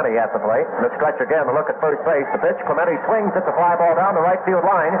Roberto Clemente at the plate. The stretch again, the look at first base. The pitch, Clemente swings, hits a fly ball down the right field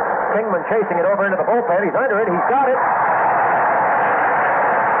line. Kingman chasing it over into the bullpen. He's under it. He's got it.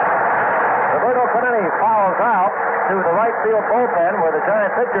 Roberto Clemente fouls out to the right field bullpen, where the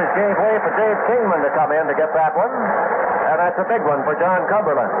Giant pitchers gave way for Dave Kingman to come in to get that one. And that's a big one for John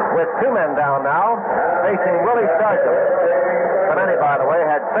Cumberland, with 2 men down now, facing Willie Stargell. Clemente, by the way,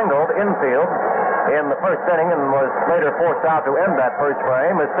 had singled infield in the first inning and was later forced out to end that first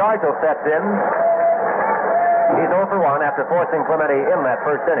frame. As Stargell steps in, he's 0 for 1 after forcing Clemente in that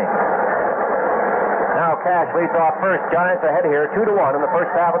first inning. Now Cash leads off first. Giants ahead here, 2-1 in the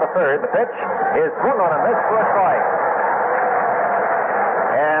first half of the third. The pitch is swung on and missed for a strike.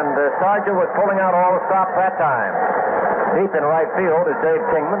 And Stargell was pulling out all the stops that time. Deep in right field is Dave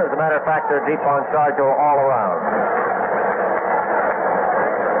Kingman. As a matter of fact, they're deep on Stargell all around.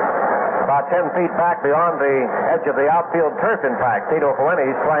 About 10 feet back beyond the edge of the outfield turf, in fact. Tito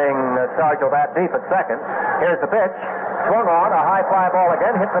Fuentes playing Stargell that deep at second. Here's the pitch. Swung on, a high fly ball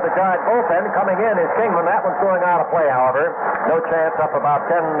again, hit to the Giant bullpen. Coming in is Kingman. That one's going out of play, however. No chance, up about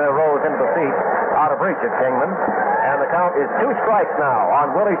 10 rows into the seat, out of reach of Kingman. And the count is 2 strikes now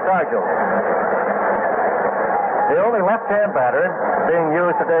on Willie Stargell. The only left-hand batter being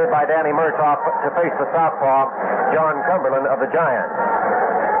used today by Danny Murtaugh to face the southpaw, John Cumberland of the Giants.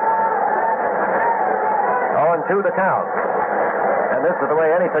 0-2 the count. And this is the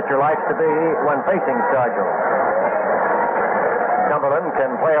way any pitcher likes to be when facing Stargell. Cumberland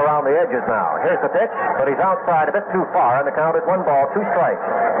can play around the edges now. Here's the pitch, but he's outside a bit too far, and the count is 1 ball, 2 strikes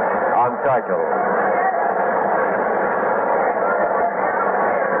on Scargill.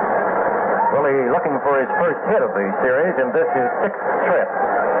 Willie looking for his first hit of the series, and this is 6th trip.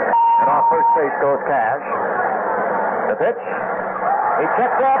 And off first base goes Cash. The pitch. He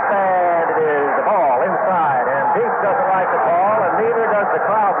checks up, and it is the ball inside. And Deep doesn't like the ball, and neither does the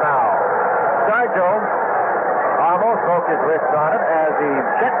crowd now. Scargill almost broke his wrist on it as he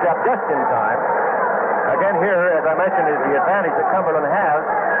checked up just in time. Again here, as I mentioned, is the advantage that Cumberland has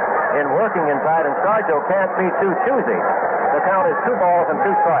in working inside, and Scargill can't be too choosy. The count is 2 balls and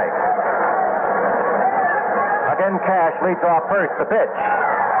 2 strikes. Again, Cash leads off first. The pitch.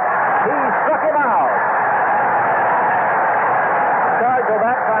 He struck him out. Scargill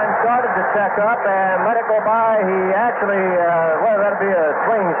that time started to check up and let it go by. He actually, that'd be a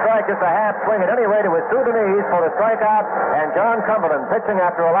swing strike, just a half swing. At any rate, it was through the knees for the strikeout. And John Cumberland, pitching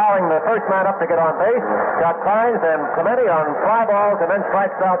after allowing the first man up to get on base, got signs and Clemente on fly balls and then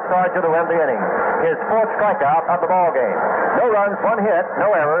strikes out Scargill to end the inning. His 4th strikeout of the ball game. No runs, 1 hit,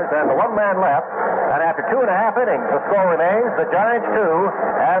 no errors, and the 1 man left. And after 2.5 innings, the score remains the Giants 2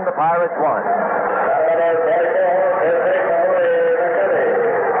 and the Pirates 1.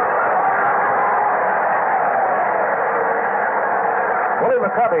 Willie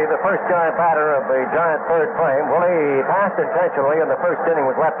McCovey, the first Giant batter of the Giant third frame. Willie passed intentionally, and the first inning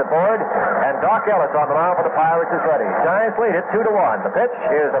was left aboard. And Doc Ellis on the mound for the Pirates is ready. Giants lead it 2-1. The pitch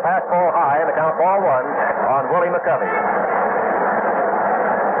is a fastball high, and the count ball 1 on Willie McCovey.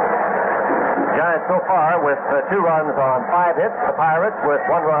 Giants so far with 2 runs on 5 hits. The Pirates with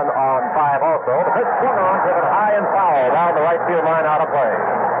 1 run on 5 also. The pitch swung on, driven high and foul down the right field line out of play.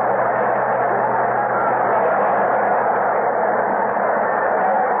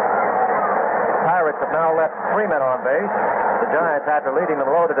 Pirates have now left 3 men on base. The Giants, after leading them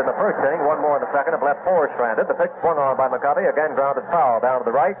loaded in the first inning, 1 more in the second, have left 4 stranded. The pitch swung on by McCovey, again grounded foul down to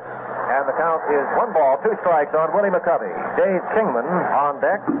the right. And the count is 1 ball, 2 strikes on Willie McCovey. Dave Kingman on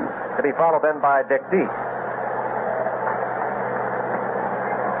deck, to be followed then by Dick Deep.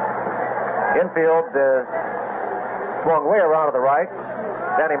 Infield swung way around to the right.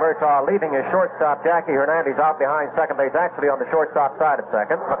 Danny Murtaugh leaving his shortstop, Jackie Hernandez, out behind second base, actually on the shortstop side of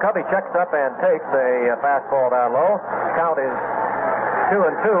second. McCovey checks up and takes a fastball down low. Count is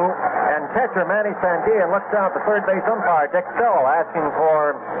 2-2. And catcher Manny Sandian looks down at the third base umpire, Dick Stello, asking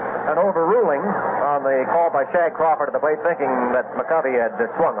for an overruling on the call by Shag Crawford at the plate, thinking that McCovey had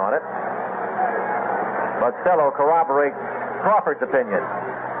swung on it. But Stello corroborates Crawford's opinion.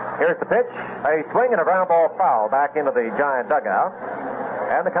 Here's the pitch. A swing and a ground ball foul back into the Giant dugout.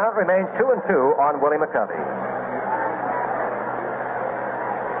 And the count remains 2-2 on Willie McCovey.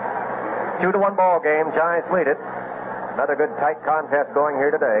 2-1 ball game. Giants lead it. Another good tight contest going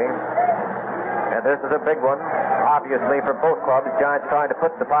here today. And this is a big one, obviously, for both clubs. Giants trying to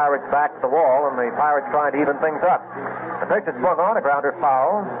put the Pirates back to the wall, and the Pirates trying to even things up. The pitch is swung on, a grounder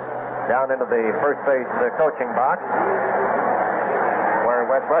foul, down into the first base coaching box, where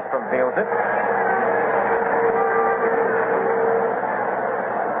Wes Westrom fields it.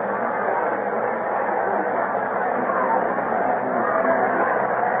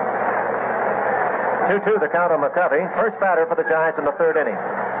 The count on McCovey. First batter for the Giants in the third inning.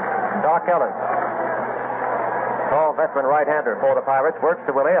 Doc Ellis. Tall veteran right-hander for the Pirates. Works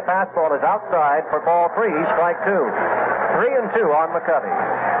to Willie. A fastball is outside for ball 3. Strike 2. 3-2 on McCovey.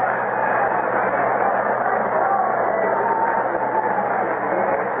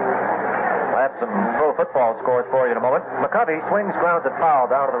 I'll have some pro football scores for you in a moment. McCovey swings, grounds it foul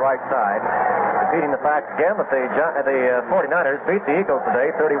down to the right side. Repeating the fact again that the 49ers beat the Eagles today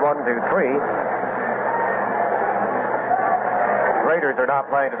 31-3. Raiders are not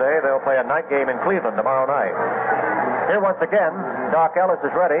playing today. They'll play a night game in Cleveland tomorrow night. Here once again, Doc Ellis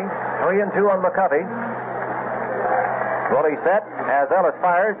is ready. 3-2 on McCovey. Willie set as Ellis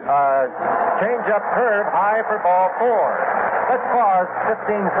fires. Change-up curve high for ball 4. Let's pause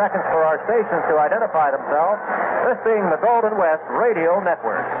 15 seconds for our stations to identify themselves. This being the Golden West Radio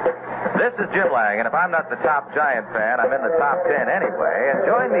Network. This is Jim Lang, and if I'm not the top Giant fan, I'm in the top 10 anyway. And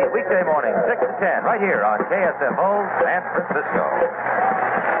join me weekday morning, 6 to 10, right here on KSFO San Francisco.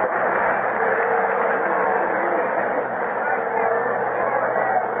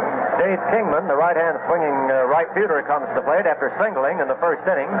 Dave Kingman, the right-hand swinging right fielder, comes to the plate after singling in the first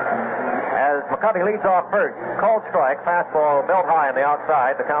inning. As McCovey leads off first, called strike, fastball belt high on the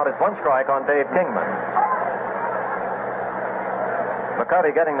outside. The count is 1 strike on Dave Kingman.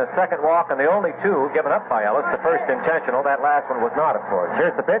 McCovey getting the second walk and the only two given up by Ellis. The first intentional. That last one was not, of course.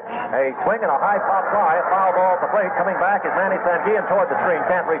 Here's the pitch. A swing and a high pop fly. A foul ball at the plate. Coming back is Manny Sanguillen toward the screen.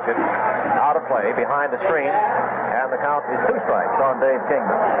 Can't reach it. Out of play behind the screen. And the count is 2 strikes on Dave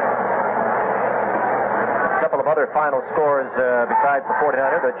Kingman. A couple of other final scores besides the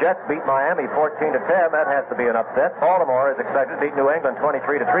 49er. The Jets beat Miami 14-10. That has to be an upset. Baltimore is expected to beat New England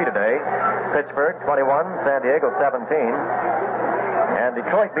 23-3 today. Pittsburgh 21, San Diego 17. And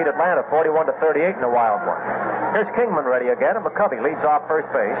Detroit beat Atlanta 41-38 in a wild one. Here's Kingman ready again, and McCovey leads off first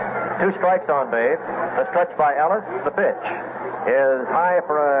base. 2 strikes on Dave. The stretch by Ellis. The pitch is high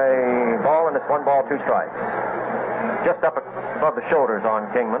for a ball, and it's 1 ball, 2 strikes. Just up above the shoulders on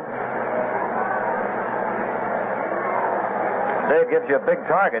Kingman. Dave gives you a big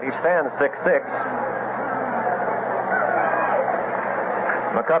target. He stands 6'6".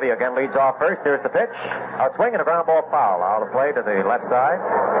 McCovey again leads off first. Here's the pitch. A swing and a ground ball foul. Out of play to the left side.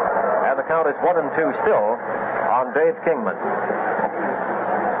 And the count is 1-2 still on Dave Kingman.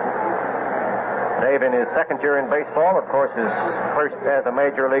 Dave in his second year in baseball, of course, is first as a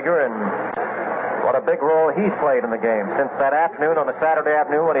major leaguer, and what a big role he's played in the game since that afternoon on a Saturday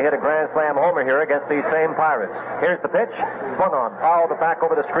afternoon when he hit a grand slam homer here against these same Pirates. Here's the pitch. Swung on. Fouled back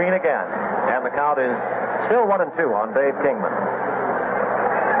over the screen again. And the count is still 1-2 on Dave Kingman.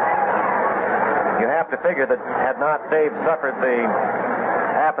 You have to figure that had not Dave suffered the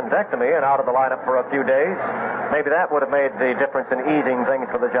appendectomy and out of the lineup for a few days, maybe that would have made the difference in easing things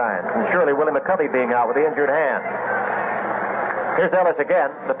for the Giants. And surely Willie McCovey being out with the injured hand. Here's Ellis again.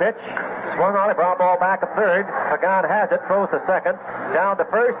 The pitch. Swung on it. Ground ball back at third. Pagan has it. Throws to second. Down to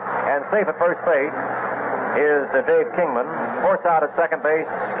first. And safe at first base is Dave Kingman. Force out at second base,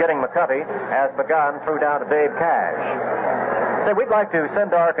 getting McCovey as Pagan threw down to Dave Cash. Say, we'd like to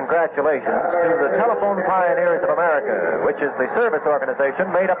send our congratulations to the Telephone Pioneers of America, which is the service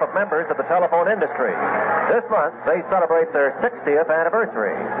organization made up of members of the telephone industry. This month, they celebrate their 60th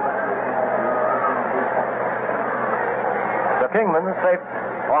anniversary. So Kingman, safe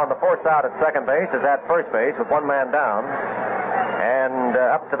on the force out at second base, is at first base with 1 man down. And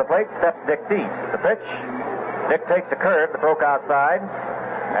up to the plate steps Dick Deese. The pitch. Dick takes a curve that broke outside,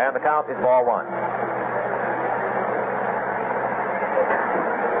 and the count is ball 1.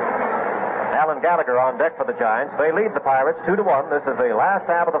 Alan Gallagher on deck for the Giants. They lead the Pirates 2-1. This is the last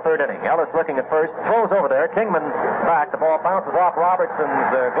half of the third inning. Ellis looking at first, throws over there. Kingman back. The ball bounces off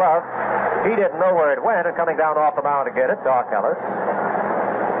Robertson's glove. He didn't know where it went, and coming down off the mound to get it, Doc Ellis.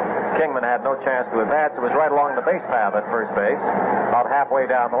 Kingman had no chance to advance. It was right along the base path at first base, about halfway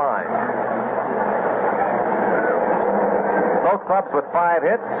down the line. Both clubs with 5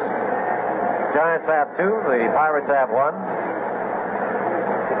 hits. Giants have 2. The Pirates have 1.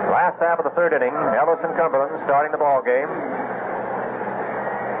 Last half of the third inning, Ellis and Cumberland starting the ball game.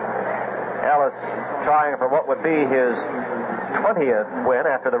 Ellis trying for what would be his 20th win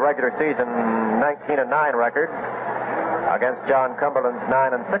after the regular season 19-9 record against John Cumberland's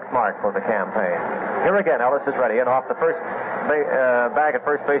 9-6 mark for the campaign. Here again, Ellis is ready, and off the first bag at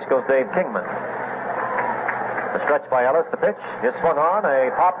first base goes Dave Kingman. The stretch by Ellis, the pitch is swung on,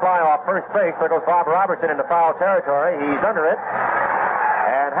 a pop fly off first base. There goes Bob Robertson into foul territory. He's under it.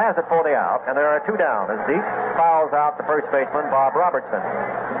 And has it for the out, and there are 2 down as Deep fouls out the first baseman, Bob Robertson.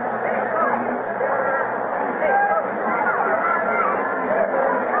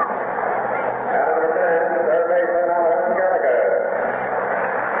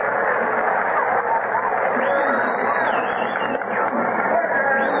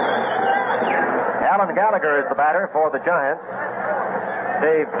 Alan Gallagher is the batter for the Giants.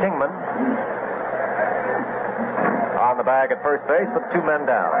 Dave Kingman on the bag at first base with 2 men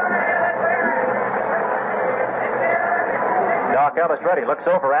down. Doc Ellis ready, looks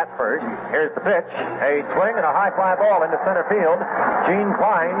over at first. Here's the pitch. A swing and a high fly ball into center field. Gene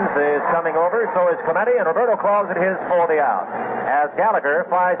Kleins is coming over, so is Clemente, and Roberto Claus at his for the out. As Gallagher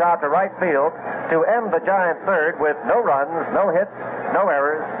flies out to right field to end the Giants' third with no runs, no hits, no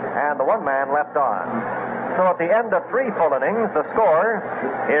errors, and the 1 man left on. So at the end of 3 full innings, the score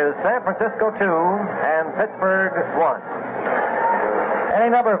is San Francisco 2 and Pittsburgh 1.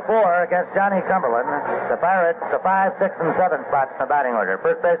 Inning number 4 against Johnny Cumberland. The Pirates, the 5, 6, and 7 spots in the batting order.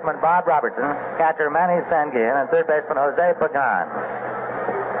 First baseman Bob Robertson, catcher Manny Sanguillen, and third baseman Jose Pagan.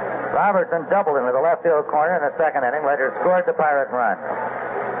 Robertson doubled into the left field corner in the second inning, later scored the Pirate run.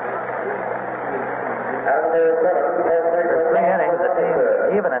 For 3 innings, the team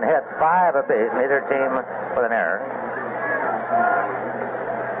even in hits, 5 apiece, neither team with an error.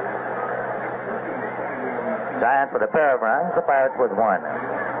 Giants with a pair of runs, the Pirates with 1.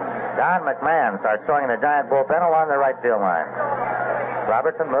 Don McMahon starts throwing in the Giant bullpen along the right field line.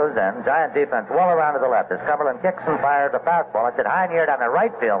 Robertson moves in. Giant defense well around to the left as Cumberland kicks and fires a fastball. It's at high near down the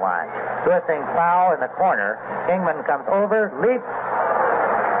right field line. Twisting foul in the corner. Kingman comes over, leaps.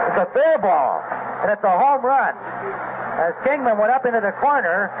 It's a fair ball, and it's a home run. As Kingman went up into the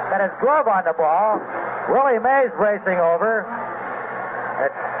corner, got his glove on the ball. Willie Mays racing over.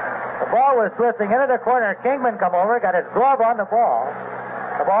 The ball was twisting into the corner. Kingman come over, got his glove on the ball.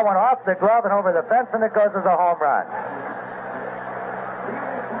 The ball went off the glove and over the fence, and it goes as a home run.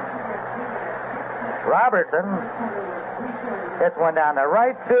 Robertson hits one down the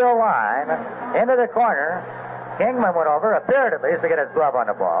right field line into the corner. Kingman went over, appeared at least, to get his glove on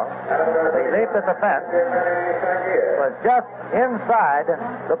the ball. He leaped at the fence. Was just inside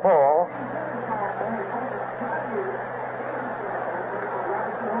the pole.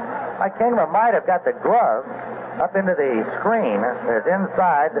 Mike Kingman might have got the glove up into the screen that's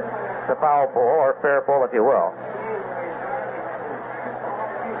inside the foul pole, or fair pole, if you will.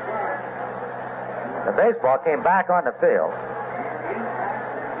 The baseball came back on the field.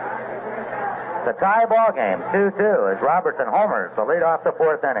 It's a tie ball game, 2-2, as Robertson homers to lead off the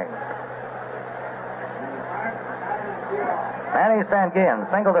fourth inning. Manny Sanguillen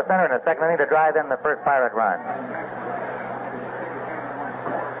singled to center in the second inning to drive in the first Pirate run.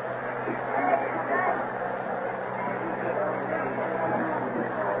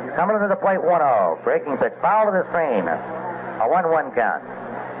 Coming to the plate, 1-0. Breaking pitch, foul to the screen. A 1-1 count.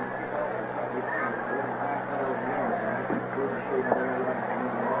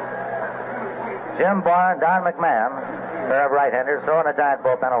 Jim Barr and Don McMahon, pair of right-handers, throwing a giant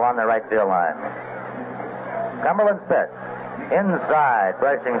bullpen along the right field line. Cumberland's pitch. Inside,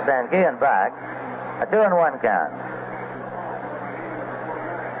 brushing Sanguillen back. A 2-1 count.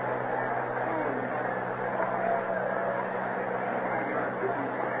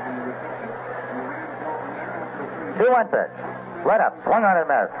 Two-one pitch. Let up. Swung on and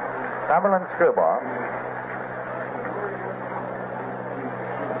missed. Cumberland screwball.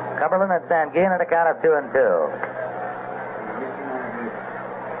 Cumberland and Sanguillen at a count of 2-2.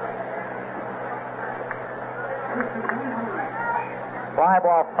 Fly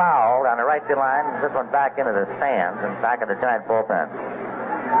ball foul on the right field line. This one back into the stands and back of the giant bullpen.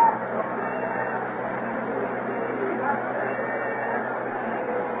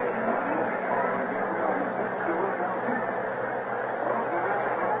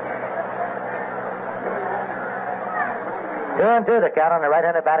 Two and two, the count on the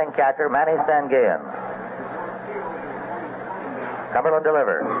right-handed batting catcher, Manny Sanguillen. Cumberland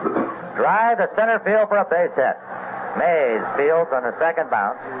delivers. Drive to center field for a base hit. Mays fields on the second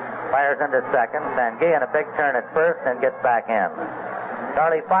bounce. Fires into second. Sanguillen a big turn at first and gets back in.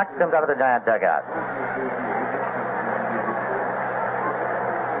 Charlie Fox comes out of the Giant dugout.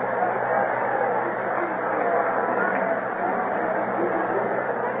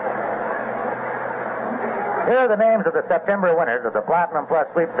 Here are the names of the September winners of the Platinum Plus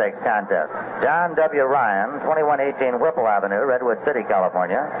Sweepstakes contest. John W. Ryan, 2118 Whipple Avenue, Redwood City,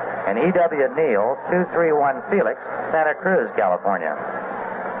 California. And E.W. Neal, 231 Felix, Santa Cruz, California.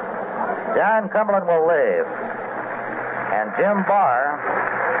 John Cumberland will leave. And Jim Barr,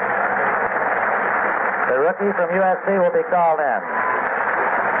 the rookie from USC, will be called in.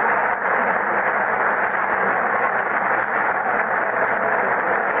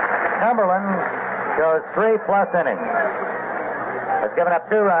 Cumberland goes 3+ innings. Has given up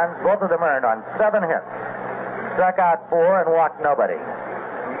 2 runs, both of them earned on 7 hits. Struck out 4 and walked nobody.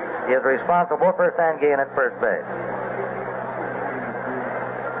 He is responsible for Sanguillen at first base.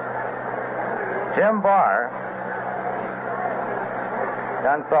 Jim Barr,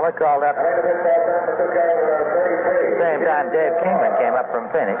 young fella called up. At the same time, Dave Kingman came up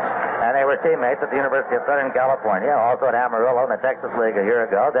from Phoenix, and they were teammates at the University of Southern California, also at Amarillo in the Texas League a year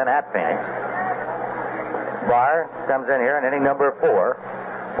ago, then at Phoenix. Barr comes in here in inning number 4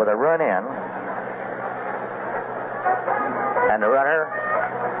 with a run in. And the runner,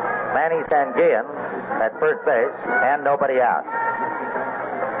 Manny Sanguillen, at first base, and nobody out.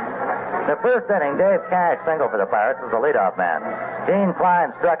 The first inning, Dave Cash singled for the Pirates as the leadoff man. Gene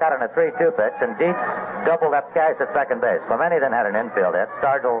Klein struck out on a 3-2 pitch, and Dietz doubled up Cash at second base. Clemente then had an infield hit,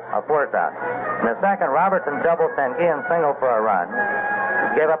 Stargell a force out. In the second, Robertson doubled Sanguillen single for a run.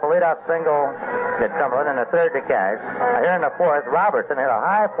 Gave up a leadoff single to Cumberland and a third to Cash. Here in the fourth, Robertson hit a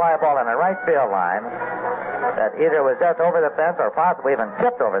high fly ball on the right field line that either was just over the fence or possibly even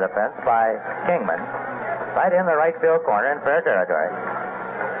tipped over the fence by Kingman. Right in the right field corner in fair territory.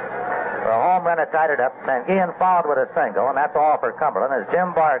 For a home run, it tied it up. Sanguillen followed with a single, and that's all for Cumberland as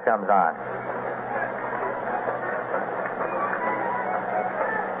Jim Barr comes on.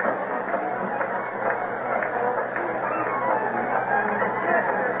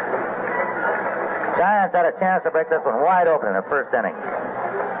 Giants had a chance to break this one wide open in the first inning.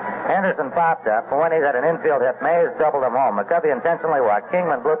 Anderson popped up. Fuentes had an infield hit. Mays doubled him home. McCovey intentionally walked.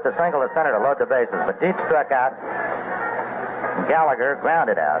 Kingman blooped the single to center to load the bases, but Dietz struck out. Gallagher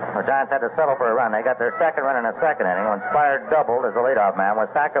grounded out. The Giants had to settle for a run. They got their second run in the second inning when Spire doubled as the leadoff man,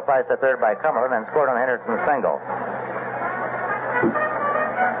 was sacrificed to third by Cumberland and scored on Henderson's single.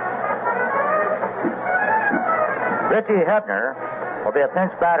 Richie Hebner will be a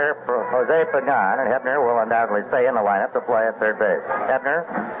pinch batter for Jose Pagan, and Hebner will undoubtedly stay in the lineup to play at third base. Hebner,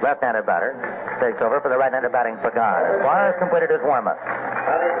 left-handed batter, takes over for the right-handed batting Pagan. As far as completed his warm-up.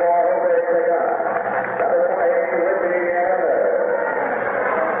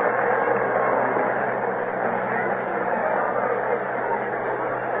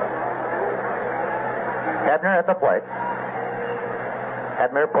 Hebner at the plate.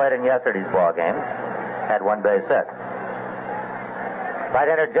 Hebner played in yesterday's ball game. Had one base hit.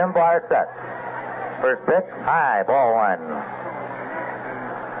 Right-hander Jim Barr set. First pitch, high, ball one.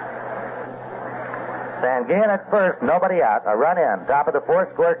 Sanguin at first, nobody out. A run in. Top of the fourth,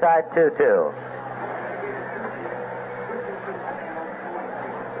 score tied 2-2.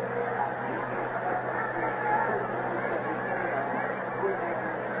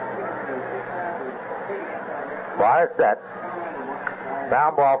 Barr sets.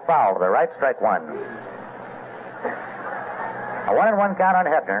 Ground ball foul to the right, strike one. A 1-1 count on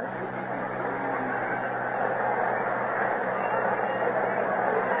Hebner.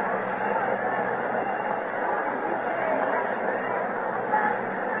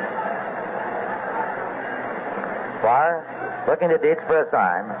 Barr looking to Dietz for a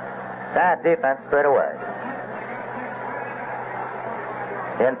sign. Bad defense straight away.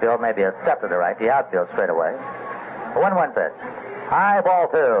 The infield may be a step to the right. The outfield straight away. A 1-1 pitch. High, ball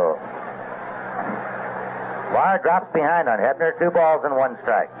two. Barr drops behind on Hebner. 2 balls and 1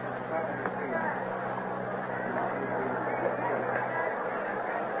 strike.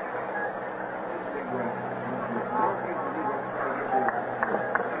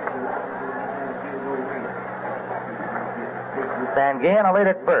 Sanguin a lead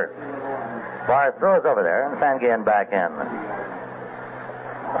at first. Barr throws over there, and Sanguin back in.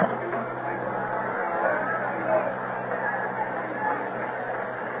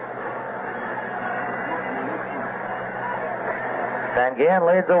 Sanguin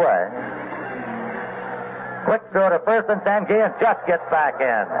leads away. Quick throw to first, and Sanguin just gets back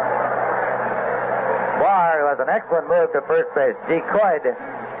in. Barr, who has an excellent move to first base, decoyed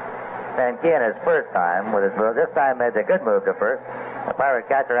Sanguin his first time with his move. This time made a good move to first. The Pirate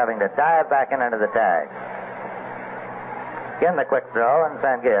catcher having to dive back in under the tag. Again the quick throw, and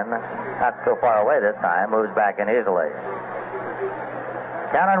Sanguin, not so far away this time, moves back in easily.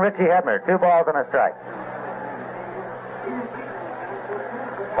 Count on Richie Hebner, 2 balls and a strike.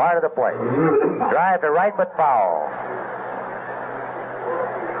 Barr to the plate. Drive to right, but foul.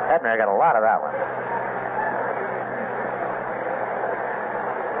 Hebner got a lot of that one.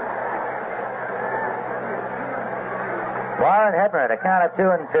 Barr and Hebner at a count of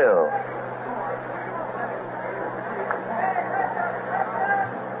 2-2.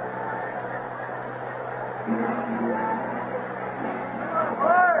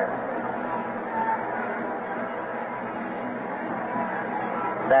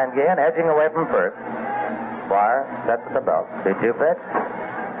 Sanguin edging away from first. Barr sets at the belt. 2-2 pitch.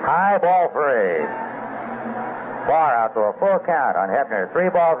 High, ball 3. Barr out to a full count on Hebner. 3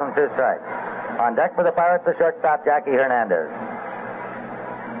 balls and 2 strikes. On deck for the Pirates, the shortstop, Jackie Hernandez.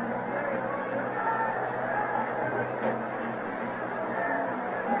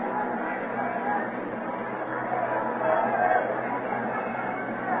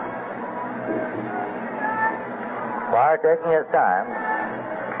 Barr taking his time.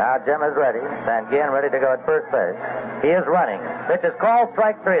 Now Jim is ready. Sanguin ready to go at first base. He is running. Pitch is called,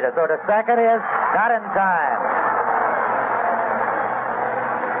 strike 3. To throw to second is not in time.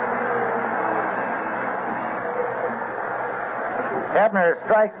 Hebner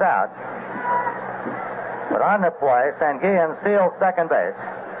strikes out. But on the play, Sanguin steals second base.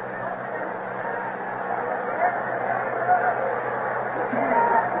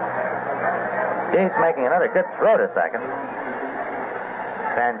 Dietz making another good throw to second.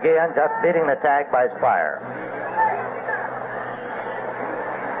 Sanguin just beating the tag by Spire.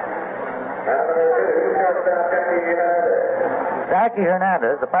 Jackie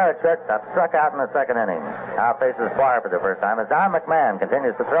Hernandez, the Pirate shortstop, struck out in the second inning. Now faces Barr for the first time as Don McMahon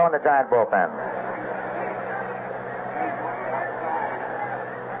continues to throw in the Giant bullpen.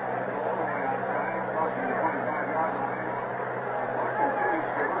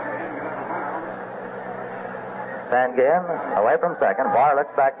 Sanguin away from second. Barr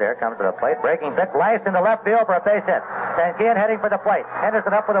looks back there, comes to the plate. Breaking pitch, lashed into left field for a base hit. Sanguin heading for the plate.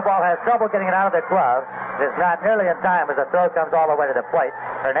 Henderson up with the ball, has trouble getting it out of the glove. It's not nearly in time as the throw comes all the way to the plate.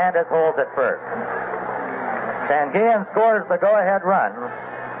 Hernandez holds it first. Sanguin scores the go-ahead run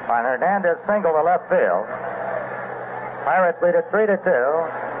on Hernandez single to left field. Pirates lead it 3-2.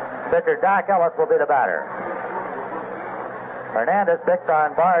 Pitcher Doc Ellis will be the batter. Hernandez picked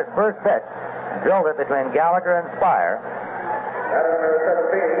on Barr's first pitch. Drilled it between Gallagher and Spire.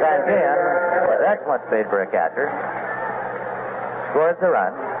 Sanguin, with excellent speed for a catcher, scores the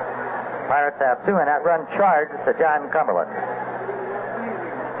run. Pirates have two, and that run charged to John Cumberland.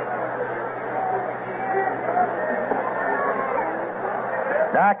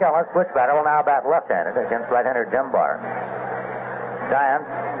 Doc Ellis, switch batter, will now bat left-handed against right-hander Jim Barr. Giants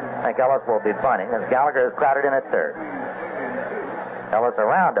think Ellis will be bunting as Gallagher is crowded in at third. Ellis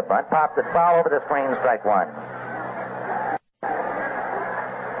around the bunt, pops it foul over the screen, strike one.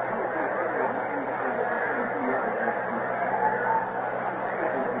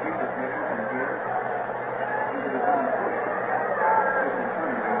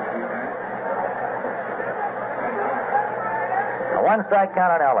 A one-strike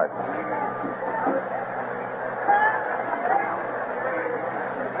count on Ellis.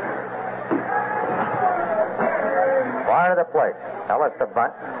 Far to the plate. Ellis to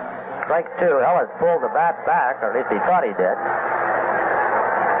bunt. Strike two. Ellis pulled the bat back, or at least he thought he did.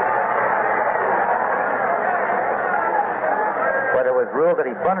 But it was ruled that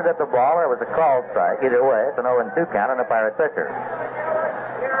he bunted at the ball, or it was a called strike. Either way, it's an 0-2 count on the Pirate pitcher.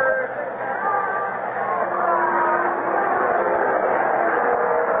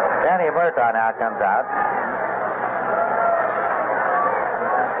 Danny Murtaugh now comes out.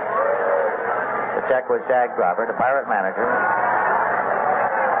 The check with Shag Crawford, the Pirate manager.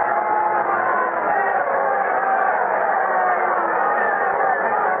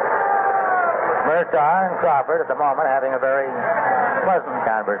 Murtaugh and Crawford at the moment having a very pleasant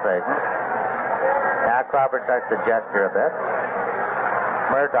conversation. Now Crawford starts to gesture a bit.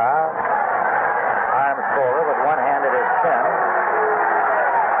 Murtaugh, arms forward with one hand at his chin.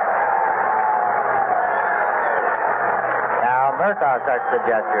 Now Murtaugh starts to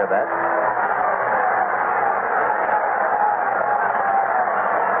gesture a bit.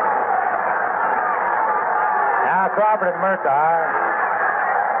 Crawford and Murtaugh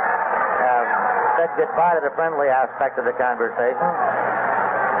have said goodbye to the friendly aspect of the conversation.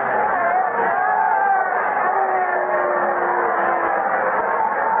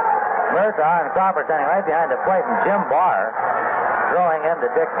 Murtaugh and Crawford standing right behind the plate, and Jim Barr throwing in to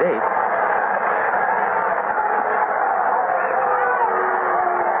Dick Deep.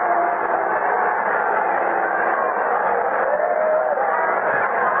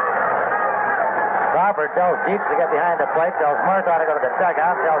 Crawford tells Deeps to get behind the plate, tells Murtaugh to go to the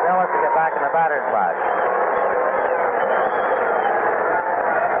dugout, tells Ellis to get back in the batter's box.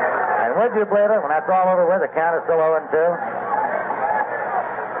 And would you believe it, when that's all over with, the count is still 0-2?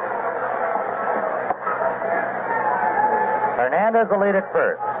 Hernandez will lead at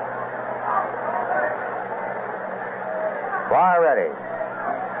first. Barr ready.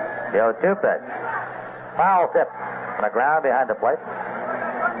 The 0-2 pitch. Foul tip on the ground behind the plate.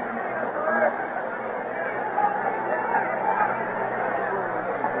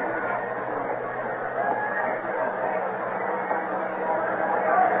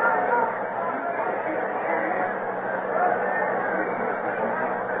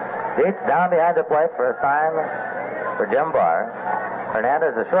 Deep down behind the plate for a sign for Jim Barr.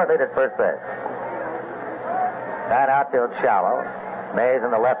 Hernandez is short lead at first base. That outfield shallow. Mays in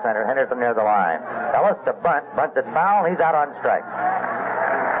the left center. Henderson near the line. Ellis to bunt. Bunted foul. He's out on strike.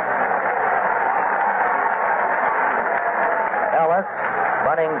 Ellis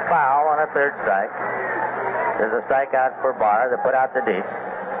bunting foul on a third strike. There's a strikeout for Barr to put out the Deep.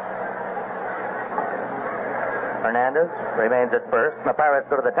 Hernandez remains at first. And the Pirates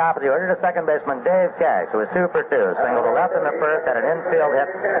go to the top of the order to second baseman Dave Cash, who is 2 for 2. Single to left in the first, had an infield hit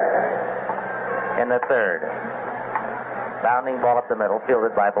in the third. Bounding ball up the middle,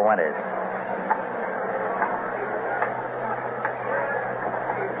 fielded by Fuentes.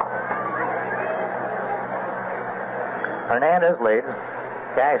 Hernandez leads.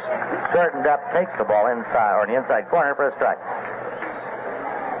 Cash shortened up, takes the ball inside, or in the inside corner for a strike.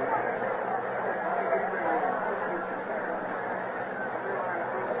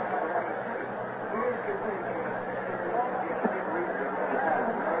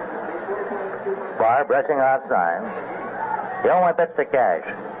 Barr brushing outside. The only pitch to Cash.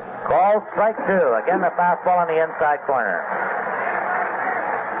 Called strike two. Again, the fastball on the inside corner.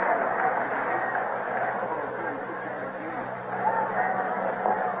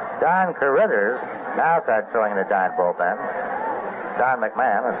 Don Carruthers now starts throwing in the Giant bullpen. Don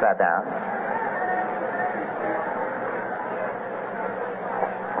McMahon has sat down.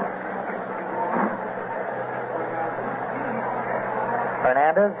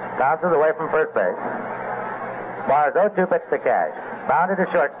 Hernandez bounces away from first base. Barr's 0-2 pitch to Cash. Bounded to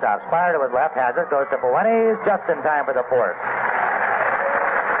shortstop. Spire to his left. Has it. Goes to Fuentes. Just in time for the fourth.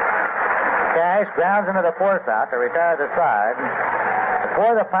 Cash grounds into the fourth out to retire the side.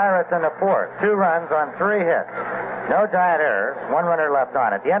 For the Pirates in the fourth. 2 runs on 3 hits. No Giant errors. 1 runner left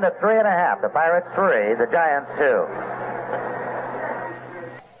on. At the end of 3 1/2, the Pirates 3, the Giants 2.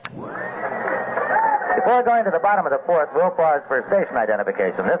 Before going to the bottom of the fourth, we'll pause for station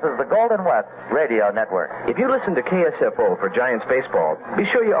identification. This is the Golden West Radio Network. If you listen to KSFO for Giants baseball, be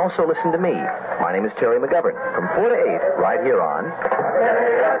sure you also listen to me. My name is Terry McGovern. From 4 to 8, right here on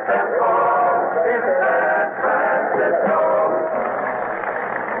KSFO in San Francisco.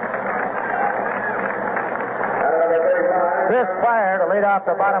 Chris Spire to lead off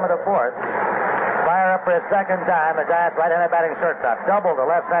the bottom of the fourth. Spire up for his second time. The Giants right-handed batting shortstop. Doubled to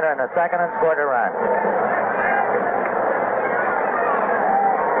left center in the second and scored a run.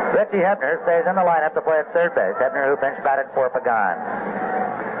 Richie Hebner stays in the lineup to play at third base. Hebner, who pinch batted for Pagan.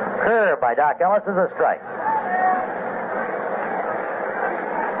 Curve by Doc Ellis is a strike.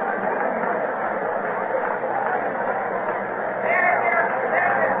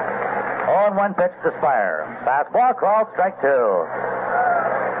 On 1 pitch to Spire. Fastball called, strike 2.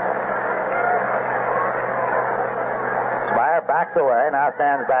 Spire backs away, now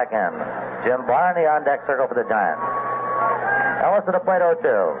stands back in. Jim Barr in the on-deck circle for the Giants. Ellis to the plate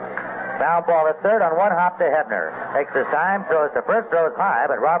 0-2. Down ball at third on 1 hop to Hebner. Takes his time, throws to first, throws high,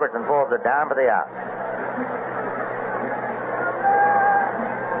 but Robertson pulls it down for the out.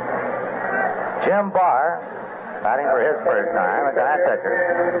 Jim Barr batting for his first time, a Giant pitcher.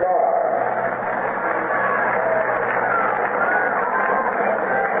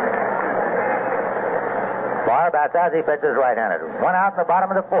 Barr bats as he pitches right-handed. 1 out in the bottom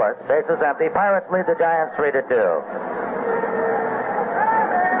of the fourth. Base is empty. Pirates lead the Giants 3-2.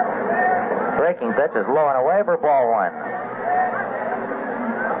 Breaking pitch is low and away for ball 1.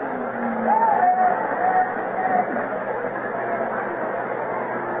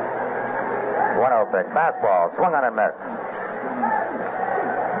 Pitch. Fastball. Swung on and missed.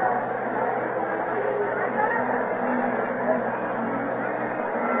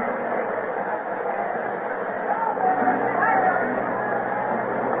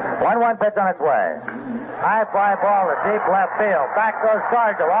 One pitch on its way. High fly ball to deep left field. Back goes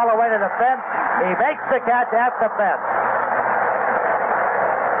Sargent all the way to the fence. He makes the catch at the fence.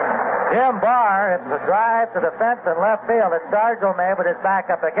 Jim Barr hits the drive to the fence in left field that Sargent made with his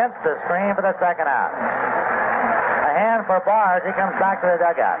back up against the screen for the second out. A hand for Barr as he comes back to the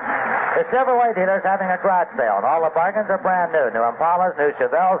dugout. The Chevrolet dealer's having a garage sale, and all the bargains are brand new. New Impalas, new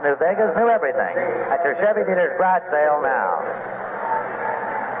Chevelles, new Vegas, new everything. At your Chevy dealer's garage sale now.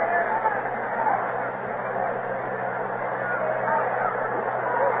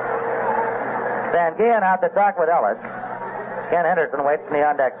 Sanguillen out to talk with Ellis. Ken Henderson waits in the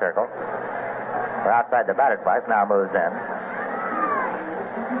on-deck circle. We're outside the batter's box, now moves in.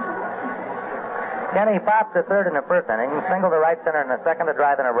 Kenny pops to third in the first inning, single to right center in the second to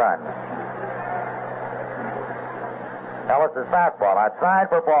drive in a run. Ellis' fastball outside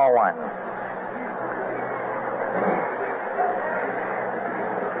for ball 1.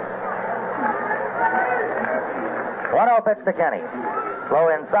 One-oh pitch to Kenny. Low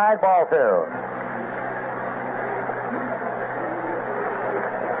inside, ball 2.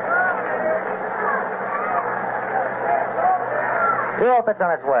 Two-oh pitch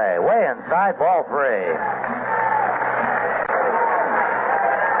on its way. Way inside, ball 3.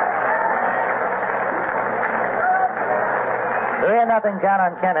 3-0 count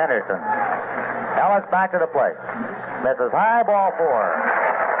on Ken Henderson. Ellis back to the plate. Misses high, ball 4.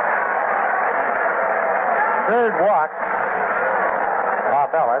 Third walk off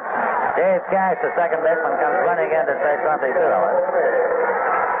Ellis. Dave Cash, the second baseman, comes running in to say something to Ellis.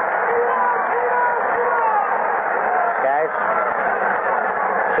 Cash,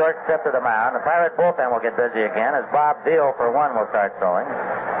 short step to the mound. The Pirate bullpen will get busy again as Bob Veal, for one, will start throwing.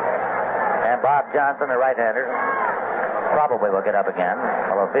 And Bob Johnson, the right-hander, probably will get up again,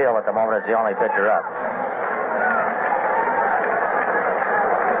 although Veal at the moment is the only pitcher up.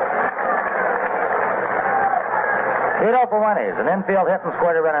 Tito Fuentes, an infield hit and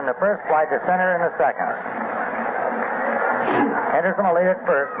scored a run in the first, fly to center in the second. Henderson will lead at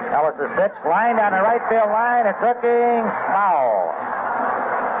first. Ellis' pitch, line down the right field line. It's hooking, foul.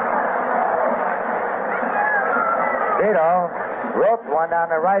 Tito roped one down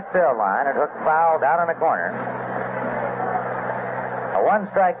the right field line and hooked foul down in the corner. A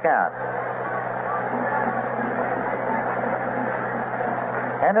one-strike count.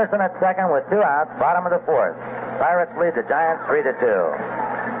 Henderson at second with 2 outs, bottom of the fourth. Pirates lead the Giants 3-2.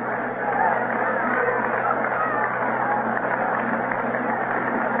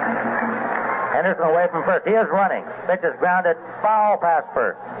 Henderson away from first. He is running. Pitch is grounded, foul past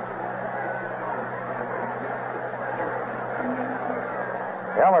first.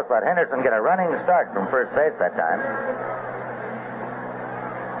 Ellis let Henderson get a running start from first base that time.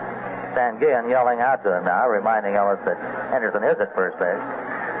 Sanguillen yelling out to him now, reminding Ellis that Henderson is at first base.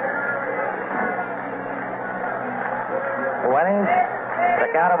 20s, the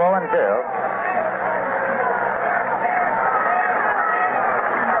count of 0-2.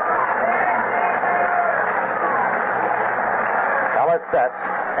 Ellis sets.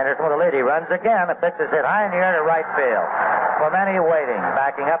 Henderson with a lead. He runs again. The pitch is hit high in the air to right field. Clemente waiting,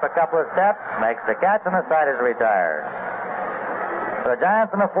 backing up a couple of steps, makes the catch, and the side is retired. For the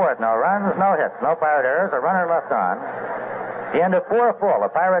Giants in the fourth, no runs, no hits, no Pirate errors, a runner left on. The end of 4 full. The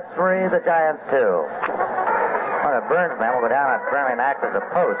Pirates 3, the Giants 2. One of Burns' men will go down on friendly and act as a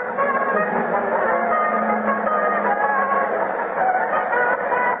post.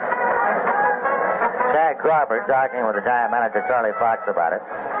 Jack Crawford talking with the Giant manager Charlie Fox about it.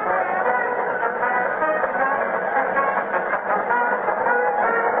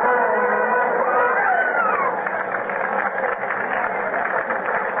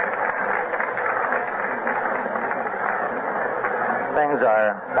 Things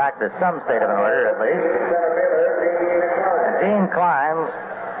are back to some state of an order, at least. Gene Clines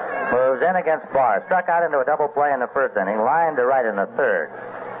moves in against Barr. Struck out into a double play in the first inning. Lined to right in the third.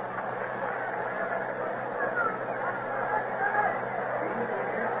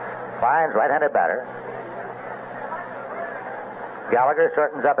 Clines, right-handed batter. Gallagher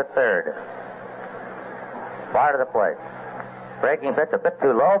shortens up at third. Barr to the plate. Breaking pitch, a bit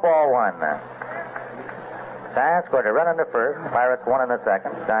too low, ball 1. Giants scored a run in the first. Pirates 1 in the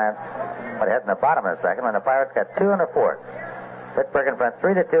second. Giants went ahead in the bottom of the second, and the Pirates got 2 in the fourth. Pittsburgh in front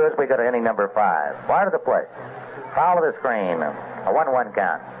 3-2 as we go to inning number 5. Barr to the plate. Foul of the screen. A 1-1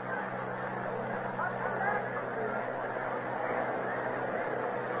 count.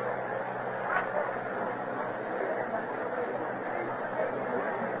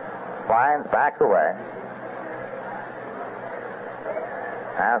 Clines backs away.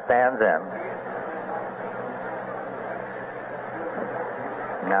 Now stands in.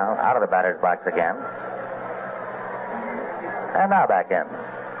 Now out of the batter's box again. And now back in.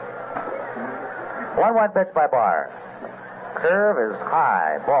 1-1 pitch by Barr. Curve is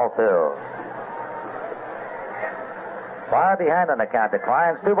high. Ball 2. Barr behind on the count.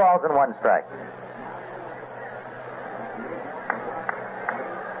 Declines. 2 balls and 1 strike.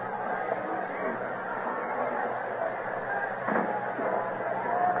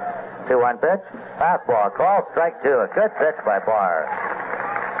 One pitch. Fastball. Call. Strike 2. A good pitch by Barr.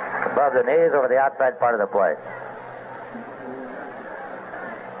 Above the knees over the outside part of the plate.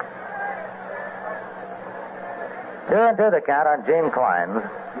 Two and two the count on Gene Clines.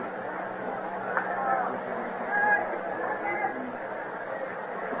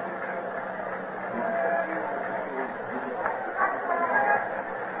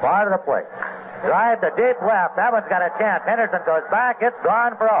 Barr to the plate. Drive to deep left. That one's got a chance. Henderson goes back. It's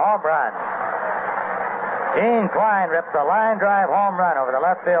gone for a home run. Gene Kline rips a line drive home run over the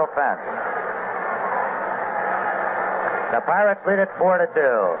left field fence. The Pirates lead it 4-2.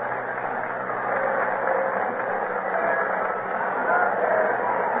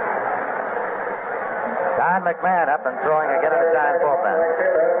 Don McMahon up and throwing again in the Giant bullpen.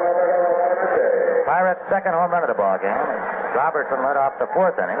 Pirates' second home run of the ball game. Robertson led off the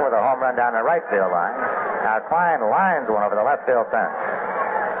fourth inning with a home run down the right field line. Now Klein lines one over the left field fence.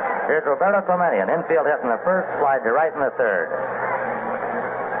 Here's Roberto Clemente, an infield hit in the first, slide to right in the third.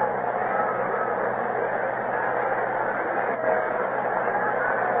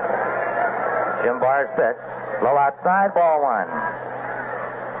 Jim Barr's pitch. Low outside, ball 1.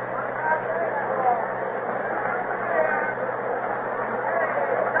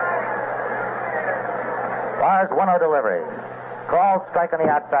 Barr's 1-0 delivery. Called strike on the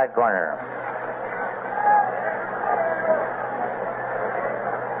outside corner.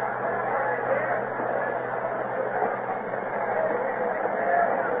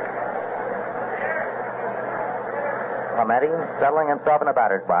 Clemente settling himself in the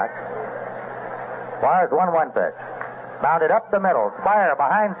batter's box. Barr's 1-1 pitch. Mounted up the middle. Spire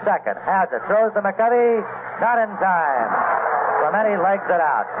behind second. Has it. Throws to McCovey. Not in time. Clemente legs it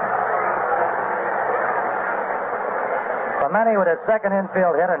out. Clemente with his second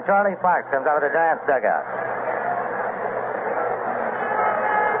infield hit, and Charlie Fox comes out of the Giants dugout.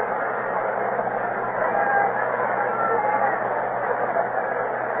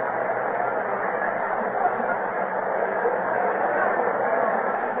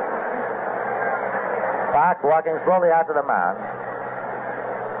 Fox walking slowly out to the mound.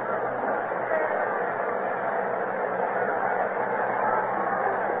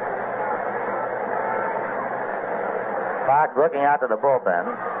 Fox looking out to the bullpen.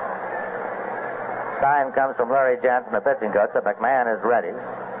 Sign comes from Larry Jansen, the pitching coach, that McMahon is ready.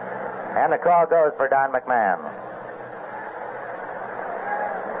 And the call goes for Don McMahon.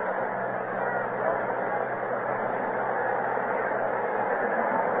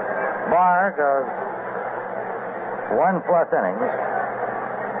 Barr goes 1+ innings.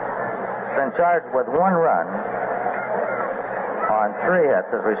 Been charged with 1 run on 3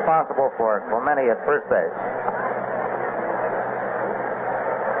 hits. Is responsible for Clemente at first base.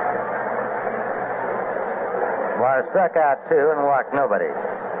 Barr struck out 2 and walked nobody. Don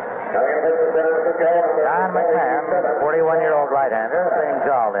McMahon, 41-year-old right-hander, being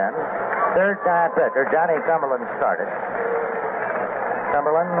called in. Third time pitcher, Johnny Cumberland started.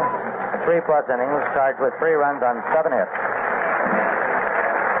 Cumberland, 3+ innings, charged with 3 runs on 7 hits.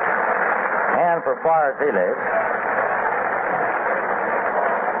 And for far as he leads.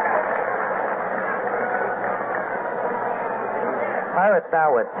 Pirates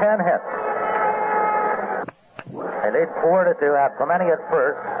now with 10 hits. They lead 4-2, have Clemente at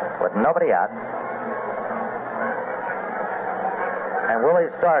first with nobody out. And Willie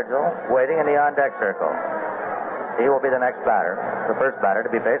Stargell waiting in the on-deck circle. He will be the next batter, the first batter to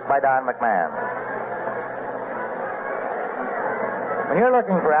be faced by Don McMahon. When you're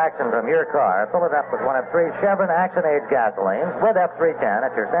looking for action from your car, fill it up with one of 3 Chevron Action Age gasolines with F310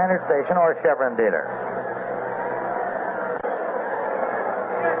 at your standard station or Chevron dealer.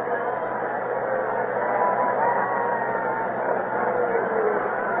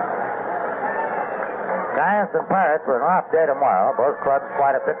 Giants and Pirates with an off day tomorrow. Both clubs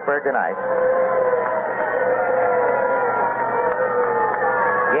fly to Pittsburgh tonight.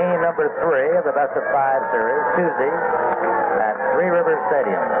 Game number 3 of the best of 5 series, Tuesday at Three Rivers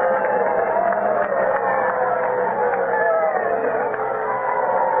Stadium.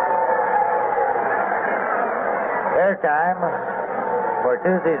 Airtime for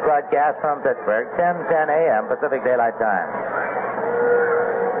Tuesday's broadcast from Pittsburgh, 10:10 a.m. Pacific Daylight Time.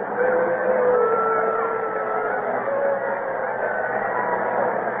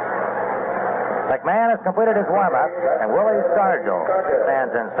 McMahon has completed his warm-up, and Willie Stargell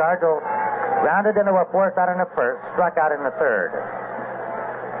stands in. Stargell grounded into a force out in the first, struck out in the third.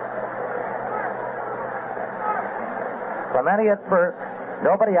 Clemente at first,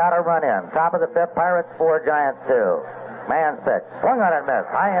 nobody out, a run in. Top of the 5th, Pirates 4, Giants 2. Man's pitch, swung on and missed,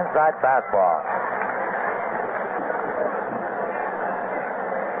 high inside fastball.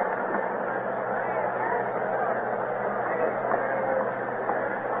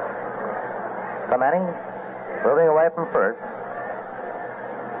 Clemente moving away from first.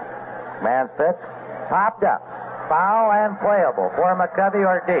 Man's pitch, popped up, foul and playable for McCovey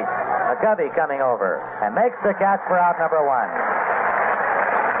or Deep. McCovey coming over and makes the catch for out number 1.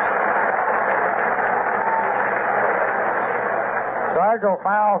 Stargell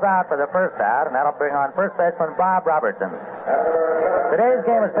fouls out for the first out, and that'll bring on first baseman Bob Robertson. Today's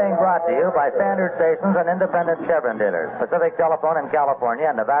game is being brought to you by standard stations and independent Chevron dealers, Pacific Telephone in California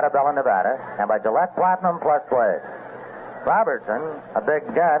and Nevada Bell in Nevada, and by Gillette Platinum Plus Blades. Robertson, a big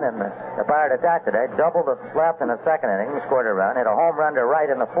gun in the Pirate attack today, doubled the left in the second inning, scored a run, hit a home run to right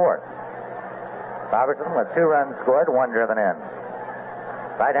in the 4th. Robertson with 2 runs scored, 1 driven in.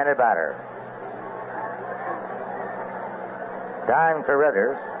 Right-handed batter. Time to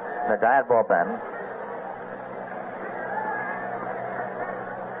Ritters, the Giant bullpen.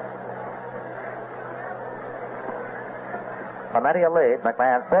 Clemente a lead.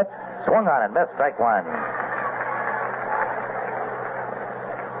 McMahon's pitch, swung on and missed, strike 1.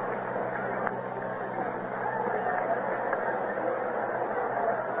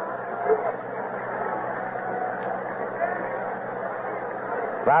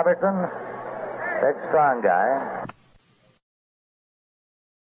 Robertson, big strong guy.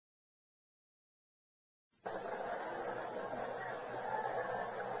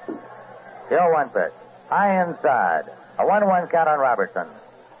 The 0-1 pitch. High inside. A 1-1 count on Robertson.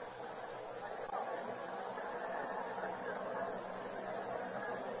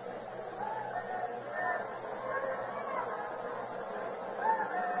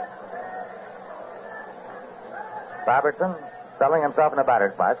 Robertson settling himself in the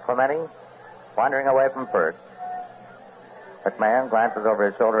batter's box. Clemente wandering away from first. McMahon glances over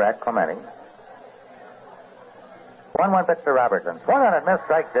his shoulder at Clemente. 1-1 pitch to Robertson. Swung on it, missed,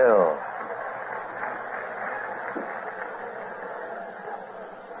 strike two.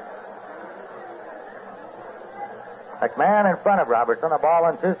 McMahon in front of Robertson, a ball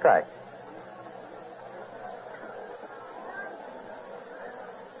and 2 strikes.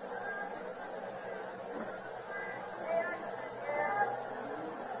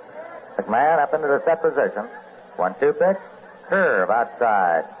 McMahon up into the set position. 1-2 pitch. Curve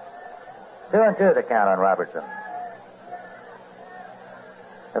outside. 2-2 the count on Robertson.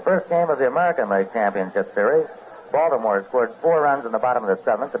 The first game of the American League Championship Series, Baltimore scored 4 runs in the bottom of the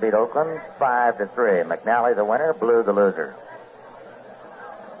 7th to beat Oakland 5-3. McNally the winner, Blue the loser.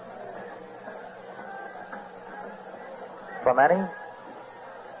 Clemente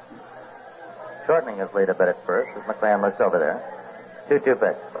shortening his lead a bit at first as McMahon looks over there. 2-2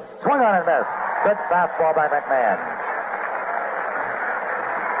 pitch. Swung on and missed. Good fastball by McMahon.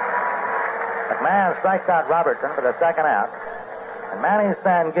 McMahon strikes out Robertson for the second out. And Manny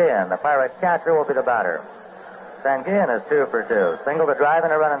Sanguillen, the Pirate catcher, will be the batter. Sanguillen is 2 for 2. Singled a drive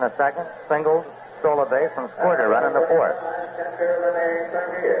and a run in the second. Singled, stole a base, and scored a run in the fourth.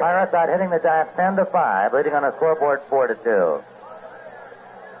 Pirates out hitting the Giants 10-5, leading on the scoreboard 4-2.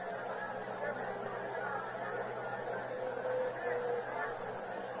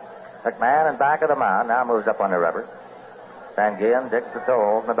 McMahon in back of the mound now moves up on the rubber. Sanguillen digs the toe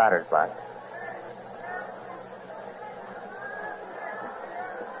hold in the batter's box.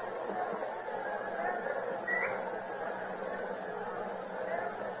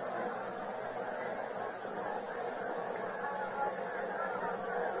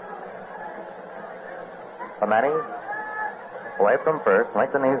 Clemente away from first,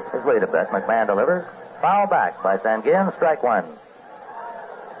 lengthening his lead a bit. McMahon delivers. Foul back by Sanguillen, strike one.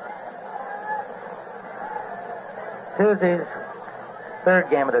 Tuesday's third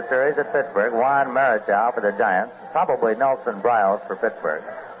game of the series at Pittsburgh. Juan Marichal for the Giants. Probably Nelson Bryles for Pittsburgh.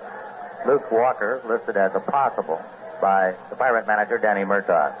 Luke Walker listed as a possible by the Pirate manager, Danny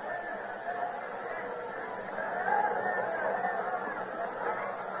Murtaugh.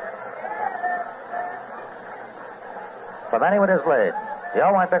 Clemente with his lead. The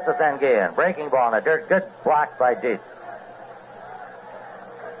 0-1 pitch to Sanguillen. Breaking ball in the dirt. Good block by Dietz.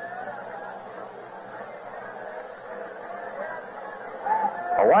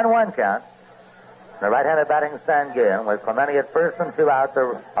 A 1-1 count. The right-handed batting Sanguillen with Clemente at first and 2 outs,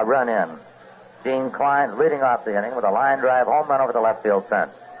 a run in. Gene Klein's leading off the inning with a line drive home run over the left field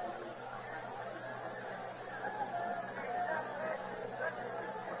fence.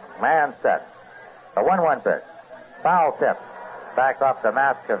 Man set. A 1-1 pitch. Foul tip. Back off the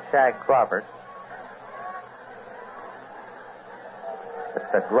mask of Shag Crawford.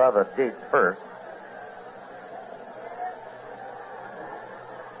 It's the glove of Dietz first.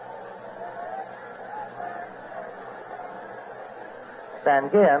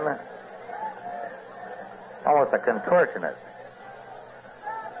 Sanguillen, almost a contortionist.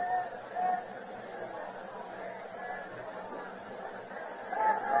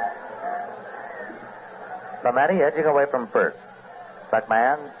 Clemente edging away from first.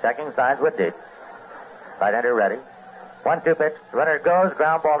 McMahon checking signs with Dietz. Right-hander ready. 1-2 pitch. Runner goes.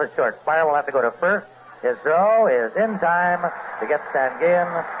 Ground ball to short. Spire will have to go to first. His throw is in time to get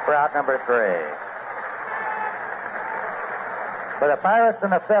Sanguillen for out number 3. For the Pirates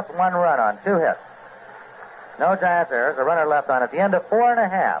in the 5th, 1 run on 2 hits. No Giants errors. A runner left on at the end of 4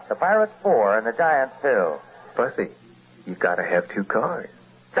 1/2. The Pirates 4 and the Giants 2. Bussy, you've got to have 2 cars.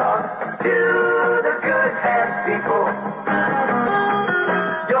 Talk to the good hands people.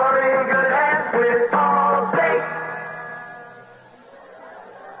 You're in good hands with Allstate.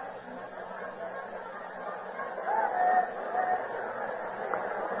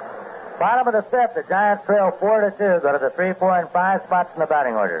 Bottom of the 5th, the Giants trail 4-2. Go to the 3, 4, and 5 spots in the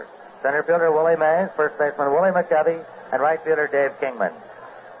batting order. Center fielder Willie Mays, first baseman Willie McCovey, and right fielder Dave Kingman.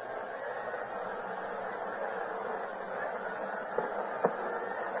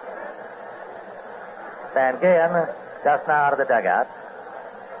 Sanguillen just now out of the dugout.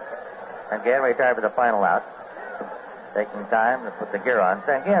 Sanguillen retired for the final out. Taking time to put the gear on.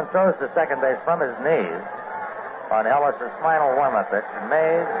 Sanguillen throws to second base from his knees on Ellis's final warm-up pitch. And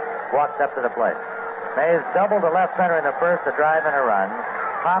Mays walks up to the plate. Mays doubled to left center in the first to drive in a run.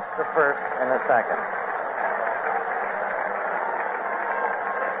 Pops to first in the second.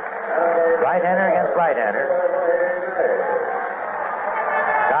 Right-hander against right-hander.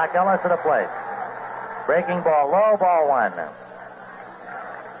 Doc Ellis to the plate. Breaking ball, low, ball 1.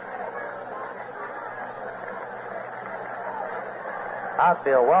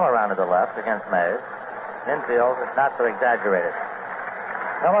 Outfield well around to the left against Mays. Infield, not so exaggerated.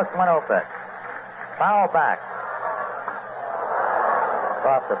 Ellis 1-0 pitch. Foul back.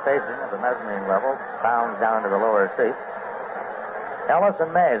 Off the facing of the mezzanine level, bounds down to the lower seat. Ellis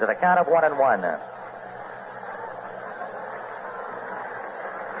and Mays at a count of 1-1 now.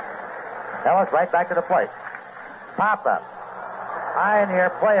 Ellis right back to the plate. Pop up. High in the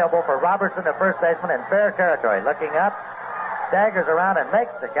air, playable for Robertson, the first baseman, in fair territory. Looking up, staggers around and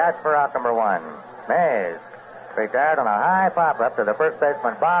makes the catch for out number 1. Mays retired on a high pop-up to the first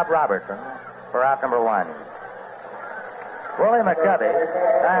baseman, Bob Robertson, for out number 1. Willie McCovey,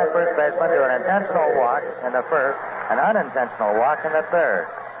 Giants first baseman, to an intentional walk in the first, an unintentional walk in the third.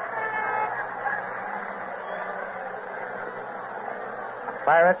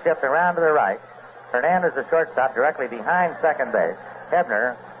 Pirates shift around to the right. Hernandez, the shortstop, directly behind second base.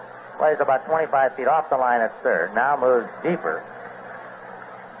 Hebner plays about 25 feet off the line at third. Now moves deeper.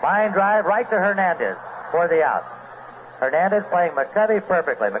 Fine drive right to Hernandez for the out. Hernandez playing McCovey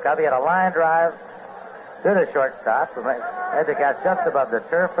perfectly. McCovey had a line drive to the shortstop. Made the catch just above the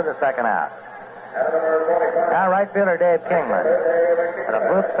turf for the second out. Now right fielder Dave Kingman had a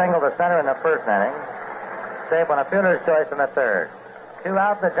fluke single to center in the first inning. Save on a fielder's choice in the third. 2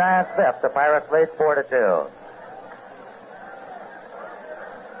 out, the Giants fifth. The Pirates lead 4-2.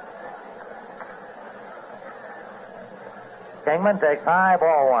 Kingman takes high,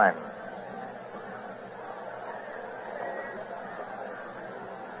 ball 1.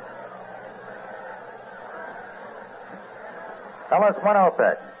 Ellis 1-0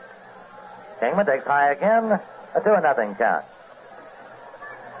 pitch. Kingman takes high again. A 2-0 count.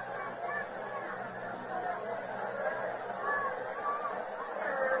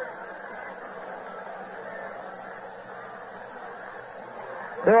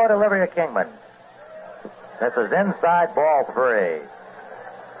 Two-0 delivery of Kingman. This is inside, ball 3.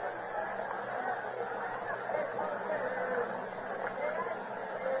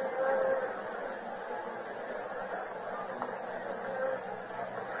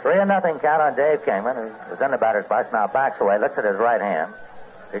 Three and nothing count on Dave Kingman, who was in the batter's box, now backs away, looks at his right hand,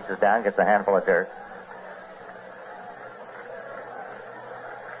 reaches down, gets a handful of dirt.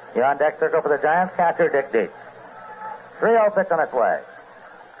 The on-deck circle for the Giants, catcher Dick Dietz. 3-0 pitch on its way.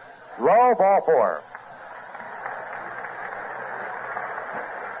 Low, ball 4.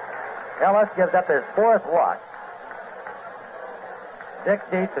 Ellis gives up his 4th walk. Dick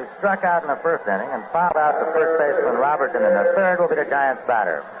Dietz, who struck out in the first inning and fouled out the first baseman Robertson in the third, will be the Giants'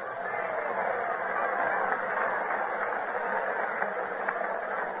 batter.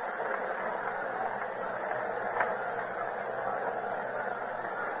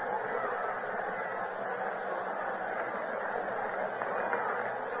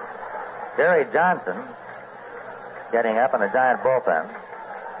 Jerry Johnson getting up in the Giant bullpen.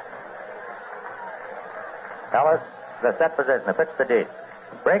 Ellis, the set position, the pitch to Dietz.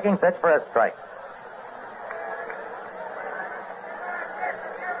 Breaking pitch for a strike.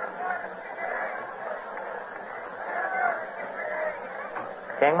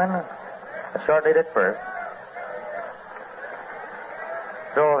 Kingman, a short lead at first.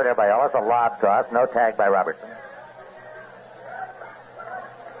 Throw over there by Ellis, a lob toss, no tag by Robertson.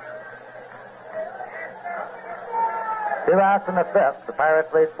 Two outs in the fifth. The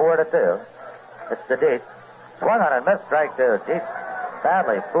Pirates lead 4-2. It's to Dietz. Swung on and missed, strike 2. Dietz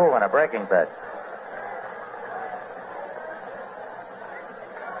badly fooling a breaking pitch.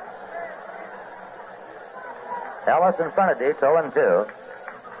 Ellis in front of Dietz, 0-2.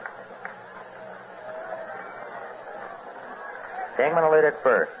 Kingman will lead at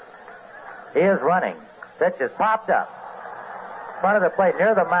first. He is running. Pitch is popped up. Front of the plate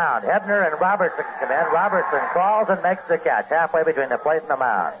near the mound. Hebner and Robertson come in. Robertson crawls and makes the catch halfway between the plate and the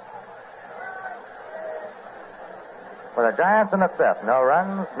mound. For the Giants in the fifth, no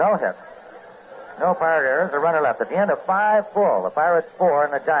runs, no hits. No Pirate errors, a runner left. At the end of 5 full, the Pirates 4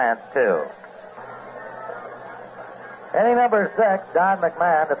 and the Giants 2. Inning number 6, Don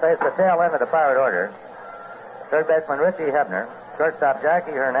McMahon to face the tail end of the Pirate order. Third baseman Richie Hebner, shortstop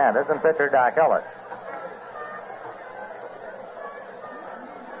Jackie Hernandez, and pitcher Doc Ellis.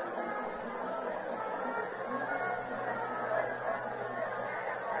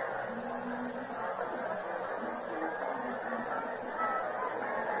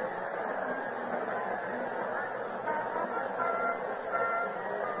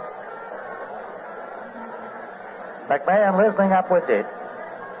 McMahon listening up with Dietz.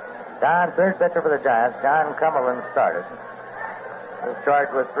 Don, third pitcher for the Giants. John Cumberland started. Was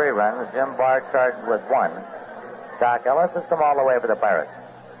charged with 3 runs. Jim Barr charged with 1. Doc Ellis has come all the way for the Pirates.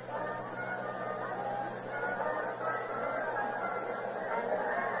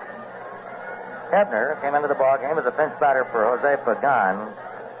 Hebner came into the ball game as a pinch batter for Jose Pagan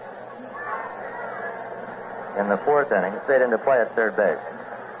in the fourth inning. Stayed into play at third base.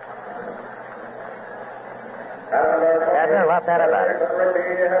 Hebner, left-handed batter.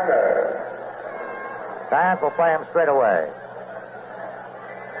 Giants will play him straight away.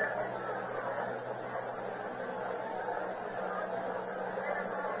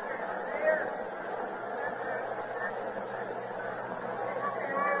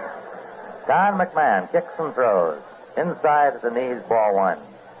 Don McMahon kicks and throws. Inside at the knees, ball one.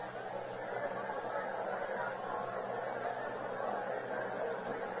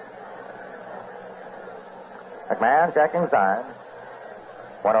 McMahon checking sign.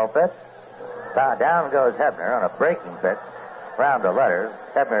 1-0 pitch. Down goes Hebner on a breaking pitch. Round to letters.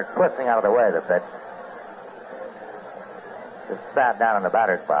 Hebner twisting out of the way of the pitch. Just sat down in the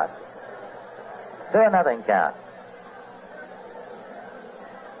batter's box. 2-0 count.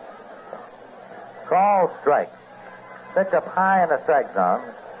 Call strike. Pitch up high in the strike zone.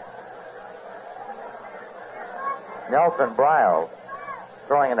 Nelson Briles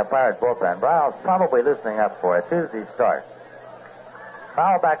throwing in the Pirates bullpen. Briles probably loosening up for a Tuesday start.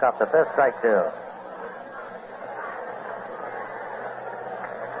 Foul back off the fifth, strike two.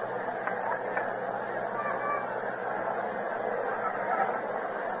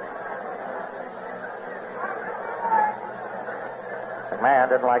 McMahon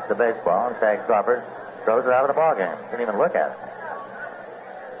didn't like the baseball, and Shag Crawford throws it out of the ballgame. Didn't even look at it.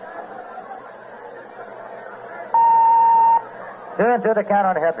 Two and two the count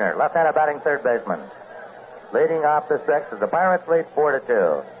on Hebner, left-handed batting third baseman. Leading off the sixth as the Pirates lead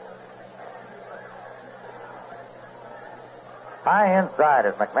 4-2. High inside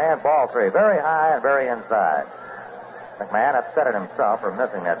is McMahon, ball three. Very high and very inside. McMahon upset it himself for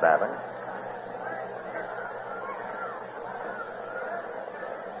missing that badly.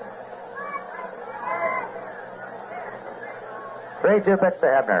 Three-two pitch to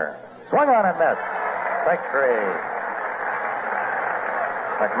Hebner. Swung on and missed. Strike three.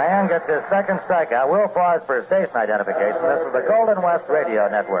 McMahon gets his second strikeout. We'll pause for station identification. This is the Golden West Radio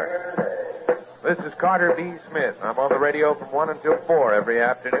Network. This is Carter B. Smith. I'm on the radio from 1 until 4 every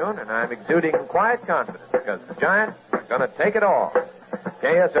afternoon, and I'm exuding quiet confidence because the Giants are going to take it all.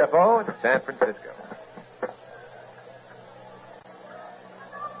 KSFO in San Francisco.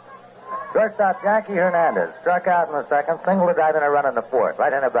 Shortstop Jackie Hernandez struck out in the second, single to dive in a run in the fourth.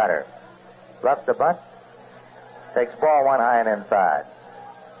 Right-handed batter. Left the bunt. Takes ball one high and inside.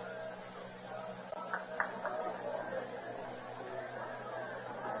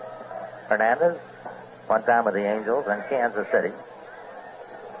 Hernandez, one time with the Angels and Kansas City.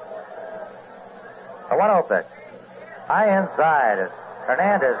 A 1-0 pitch. High inside as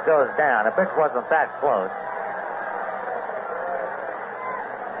Hernandez goes down. The pitch wasn't that close.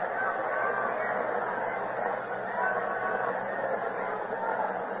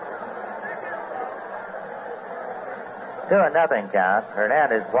 Two and nothing count.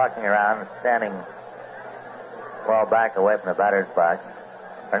 Hernandez walking around, standing well back away from the batter's box.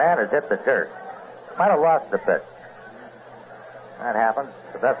 Hernandez hit the dirt. Might have lost the pitch. That happens.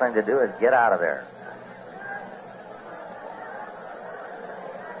 The best thing to do is get out of there.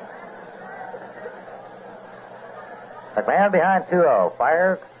 McMahon behind 2-0.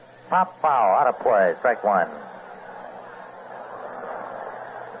 Fires. Pop foul. Out of play. Strike one.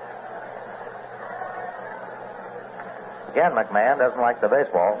 Again, McMahon doesn't like the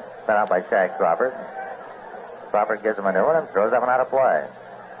baseball sent out by Shag Crawford. Crawford gives him a new one and throws that one out of play.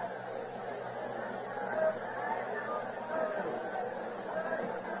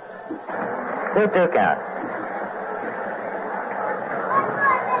 2-2 count.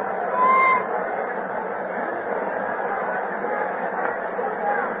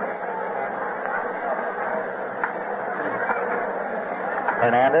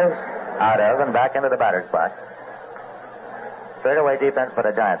 Hernandez out of and back into the batter's box. Straightaway defense for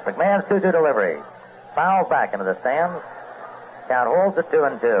the Giants. McMahon's 2-2 delivery. Foul back into the stands. Count holds at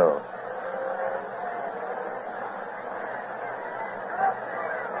 2-2.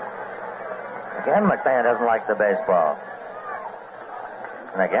 Again, McMahon doesn't like the baseball.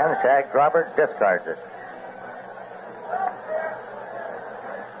 And again, Shag Crawford discards it.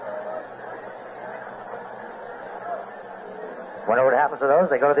 Wonder what happens to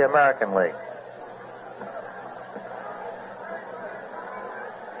those? They go to the American League.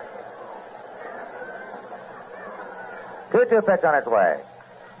 Two-two pitch on its way.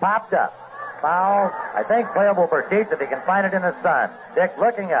 Popped up. Foul, I think playable for Dietz if he can find it in the sun. Dick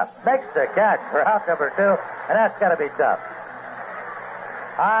looking up. Makes the catch for out number two, and that's got to be tough.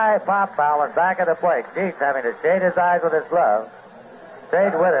 High pop foul and back of the plate. Dietz having to shade his eyes with his glove.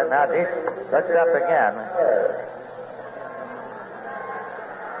 stayed with it. Now Dietz looks up again.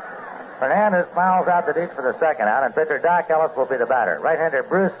 Hernandez fouls out the Dietz for the second out, and pitcher Doc Ellis will be the batter. Right-hander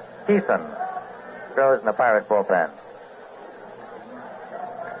Bruce Keeson throws in the Pirate bullpen.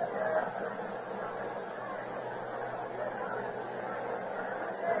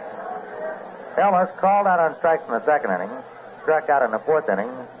 Ellis called out on strikes in the second inning, struck out in the fourth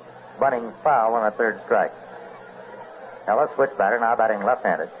inning, bunting foul on a third strike. Ellis switch batter, now batting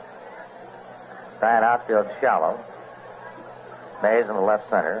left-handed. Trying outfield shallow. Mays in the left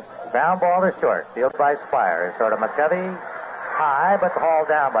center. Ground ball to short. Field by Spire. Short of McCovey. High, but hauled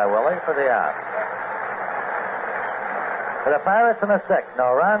down by Willie for the out. For the Pirates in the sixth.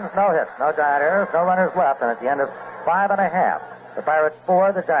 No runs, no hits, no Giant errors, no runners left, and at the end of 5.5, the Pirates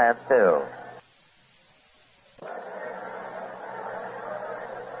 4, the Giants 2.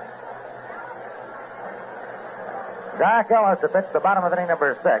 Doc Ellis to pitch the bottom of inning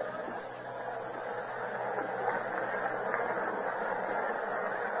number 6.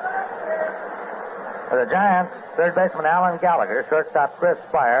 For the Giants, third baseman Alan Gallagher, shortstop Chris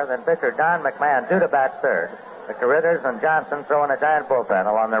Spire, then pitcher Don McMahon due to bat third. The Carruthers and Johnson throw in the Giant bullpen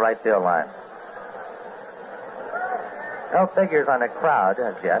along the right field line. No figures on the crowd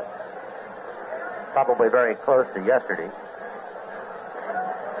as yet. Probably very close to yesterday.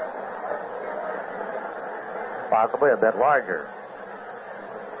 Possibly a bit larger.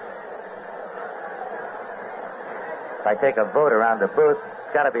 If I take a vote around the booth,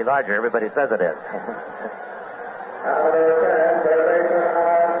 it's got to be larger. Everybody says it is.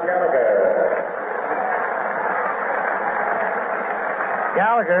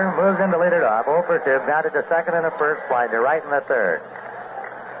 Gallagher moves in to lead it off. 0 for 2, grounded to second in the first, flied to right in the third.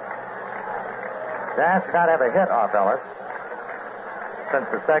 Giants did not have a hit off Ellis since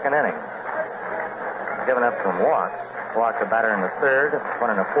the second inning. Given up some walks. Walked a batter in the third, one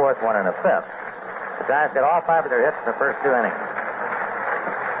in the fourth, one in the fifth. The Giants got all 5 of their hits in the first 2 innings.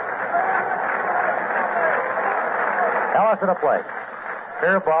 Ellis at the plate.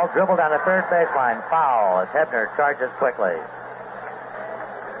 Curveball dribbled down the third baseline. Foul as Hebner charges quickly.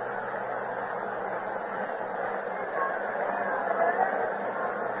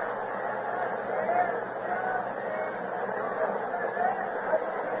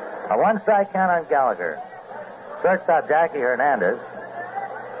 A 1-strike count on Gallagher. Shortstop Jackie Hernandez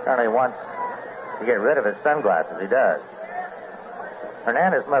apparently wants to get rid of his sunglasses. He does.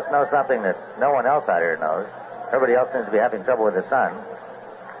 Hernandez must know something that no one else out here knows. Everybody else seems to be having trouble with the sun.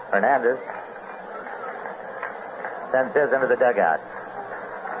 Hernandez sends his into the dugout.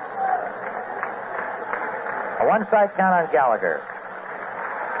 A 1-strike count on Gallagher.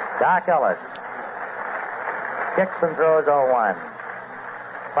 Doc Ellis kicks and throws 0-1.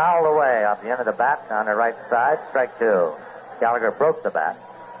 Fouled away off the end of the bat on the right side. Strike 2. Gallagher broke the bat.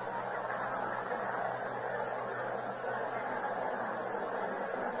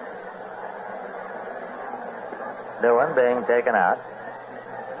 Newman being taken out.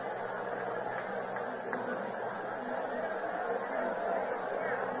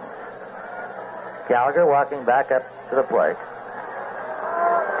 Gallagher walking back up to the plate.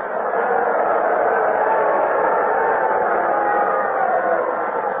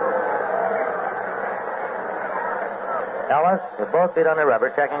 Ellis, with both feet on the rubber,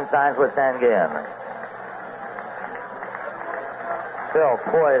 checking signs with Sanguin. Still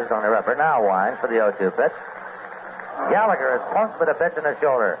poised on the rubber, now winds for the 0-2 pitch. Gallagher is punked with a pitch in the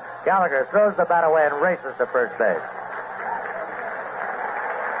shoulder. Gallagher throws the bat away and races to first base.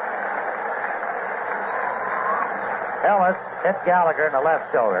 Ellis hit Gallagher in the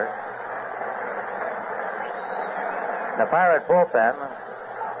left shoulder. The Pirate bullpen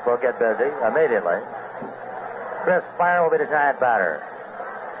will get busy immediately. Chris Spire will be the Giant batter.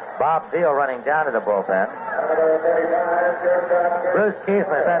 Bob Veal running down to the bullpen. Bruce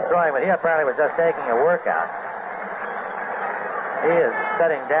Keeson has been throwing, but he apparently was just taking a workout. He is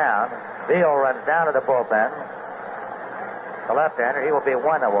sitting down. Veal runs down to the bullpen. The left-hander, he will be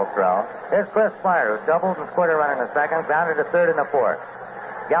one that will throw. Here's Chris Spire, who doubled and squirted running the second, grounded to third in the fourth.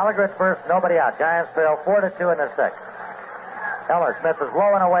 Gallagher at first, nobody out. Giants trail 4-2 in the sixth. Ellis misses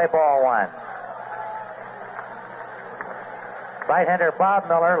low and away, ball 1. Right-hander Bob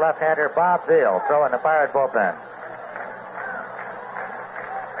Miller, left-hander Bob Veal throw in the Pirate bullpen.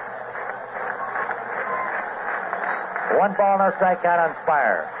 One ball, no strike count on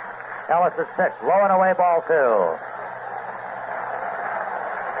Spire. Ellis is 6, low and away, ball 2.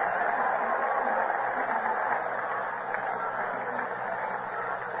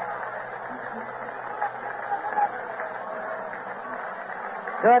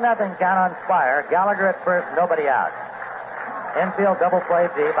 Good nothing count on Spire. Gallagher at first, nobody out. Infield double play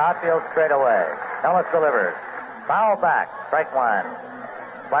deep. Outfield straight away. Ellis delivers. Foul back. Strike one.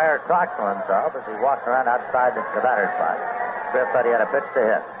 Spire talks to himself as he walks around outside the batter's box. Chris thought he had a pitch to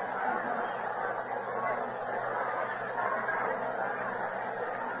hit.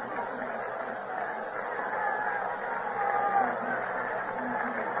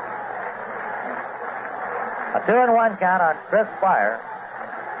 A 2-1 count on Chris Spire.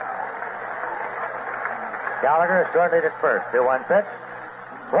 Gallagher is short lead at first. 2-1 pitch.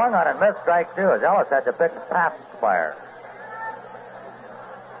 Swung on and missed strike two as Ellis had to pitch past Spire.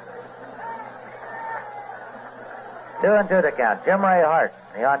 2-2 to count. Jim Ray Hart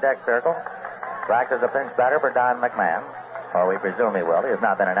in the on-deck circle. Back as a pinch batter for Don McMahon. Or we presume he will. He has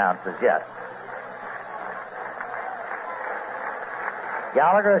not been announced as yet.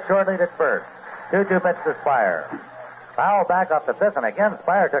 Gallagher is short lead at first. 2-2 pitch to Spire. Foul back off the fifth, and again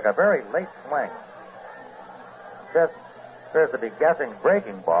Spire took a very late swing. Just appears to be guessing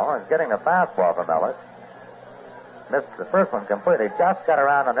breaking ball and is getting the fastball from Ellis. Missed the first one completely. Just got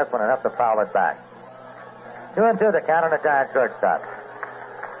around on this one enough to foul it back. 2-2 the count on the Giant shortstop.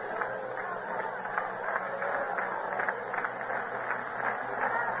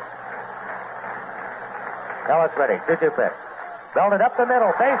 Ellis ready. 2-2 pitch. Belted up the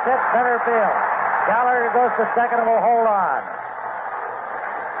middle. Base hit center field. Gallagher goes to second and will hold on.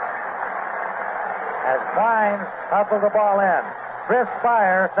 As Klein hustles the ball in. Chris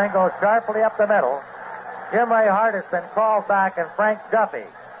Spire singles sharply up the middle. Jim Ray Hart has been called back, and Frank Duffy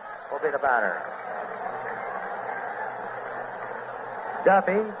will be the batter.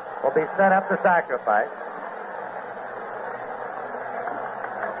 Duffy will be set up to sacrifice.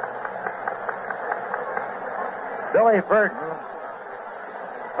 Billy Burton,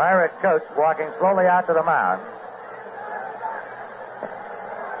 Pirate coach, walking slowly out to the mound.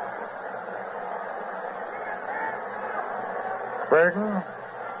 Burton,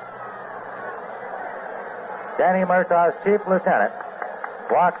 Danny Murtaugh's chief lieutenant,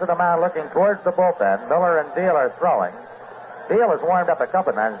 walks to the mound looking towards the bullpen. Miller and Beal are throwing. Beal has warmed up a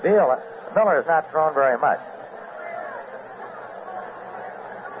couple times. Miller has not thrown very much.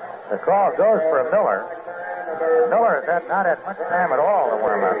 The call goes for Miller. Miller has not had much time at all to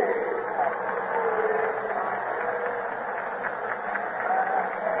warm up.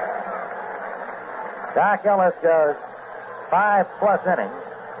 Doc Ellis goes 5+ innings.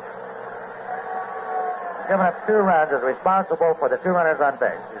 He's given up 2 runs, is responsible for the 2 runners on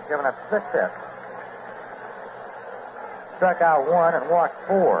base. He's given up 6 hits. Struck out 1 and walked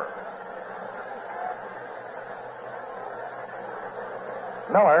 4.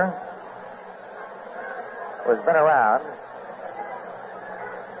 Miller, who has been around,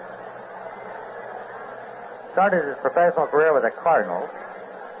 started his professional career with the Cardinals.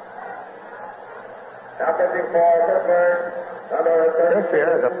 This year,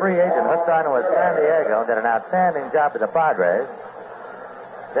 as a free agent, hooked on with San Diego, did an outstanding job with the Padres.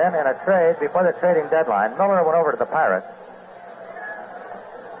 Then, in a trade, before the trading deadline, Miller went over to the Pirates.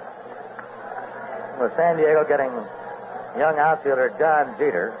 With San Diego getting young outfielder John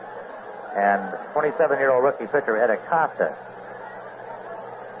Jeter and 27-year-old rookie pitcher Ed Acosta.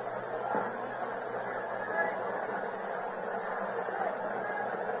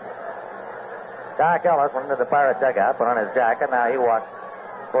 Doc Ellis went into the Pirate dugout, put on his jacket. Now he walks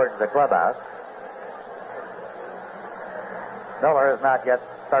towards the clubhouse. Miller has not yet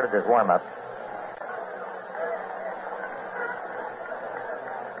started his warm-up.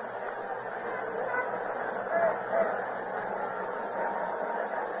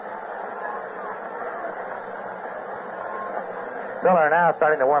 Miller now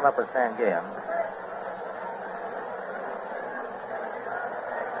starting to warm up with Sanguillen.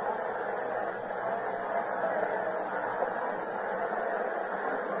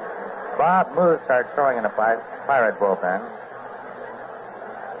 Bob Moose starts throwing in the Pirate bullpen.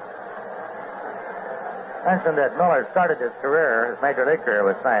 Mentioned that Miller started his career, his major league career,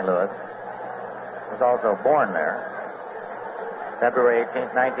 with St. Louis. He was also born there. February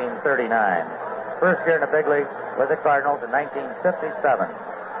 18th, 1939. First year in the big league with the Cardinals in 1957.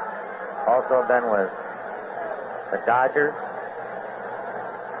 Also been with the Dodgers,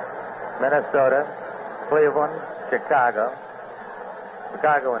 Minnesota, Cleveland, Chicago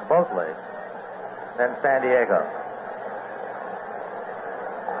in both leagues, then San Diego.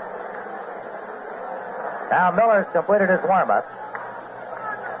 Now Miller's completed his warm-up.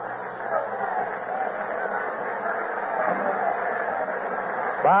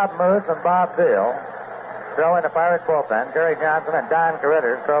 Bob Moose and Bob Beal throw in the Pirate bullpen. Jerry Johnson and Don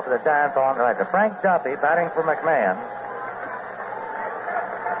Carruthers throw for the Giants along the right. Frank Duffy batting for McMahon.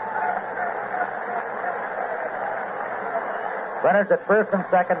 Runners at first and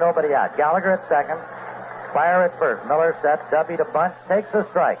second, nobody out. Gallagher at second. Fire at first. Miller sets. Duffy to bunt. Takes a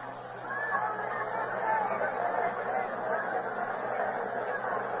strike.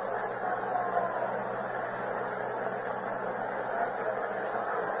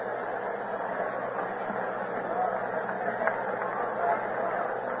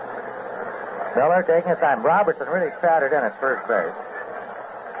 Miller taking his time. Robertson really crowded in at first base.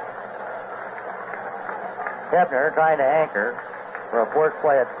 Hebner trying to anchor for a forced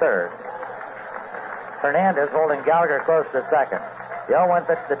play at third. Hernandez holding Gallagher close to second. The 0-1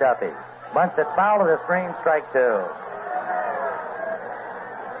 pitch to Duffy. Bunts it foul to the screen, strike two.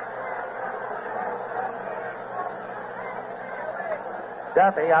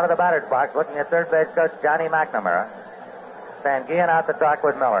 Duffy out of the batter's box looking at third base coach Johnny McNamara. Sanguillen out to talk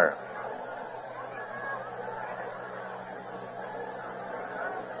with Miller.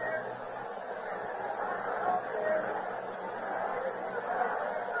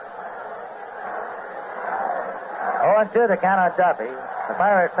 Two the count on Duffy. The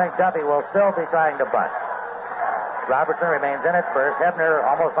Pirates think Duffy will still be trying to bunt. Robertson remains in at first. Hebner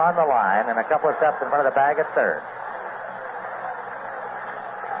almost on the line and a couple of steps in front of the bag at third.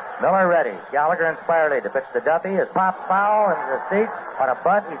 Miller ready. Gallagher and Spire lead to pitch to Duffy. His pop foul into the seats. On a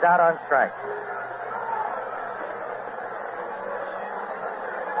bunt, he's out on strike.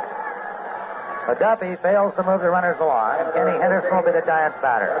 But Duffy fails to move the runners along, and Kenny Henderson will be the Giants'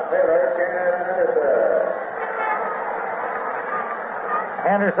 batter.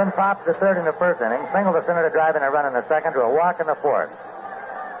 Henderson pops the third in the first inning, singled to center to drive in a run in the second to a walk in the fourth.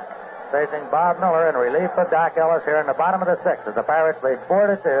 Facing Bob Miller in relief of Doc Ellis here in the bottom of the sixth. As the Pirates lead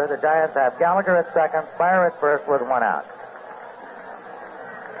 4-2, the Giants have Gallagher at second, Spire at first with one out.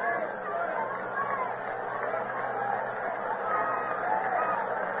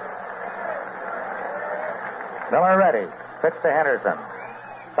 Miller ready. Pitch to Henderson.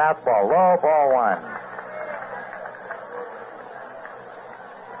 Fastball, low, ball one.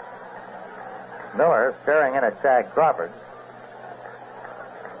 Miller staring in at Shag Crawford.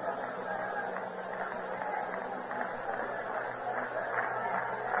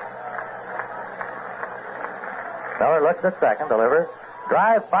 Miller looks at second, delivers.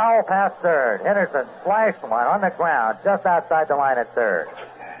 Drive foul past third. Henderson slashed one on the ground just outside the line at third.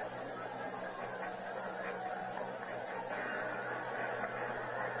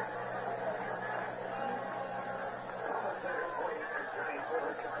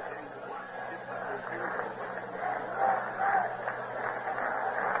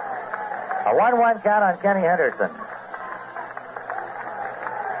 A 1-1 count on Kenny Henderson.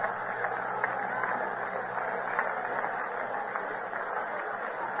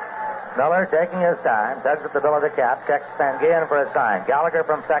 Miller taking his time, tugs at the bill of the cap, checks Sanguillen for a sign. Gallagher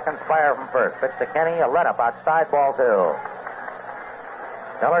from second, Spire from first. Pitch to Kenny, a let-up outside, ball two.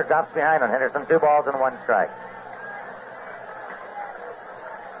 Miller drops behind on Henderson, 2 balls and 1 strike.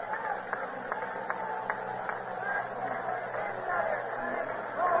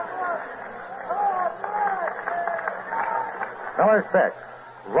 Miller's pitch.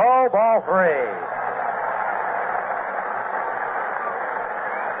 Low, ball 3.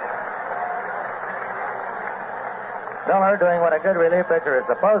 Miller doing what a good relief pitcher is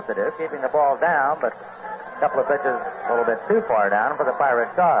supposed to do, keeping the ball down, but a couple of pitches a little bit too far down for the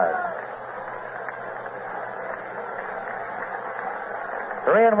Pirate cause.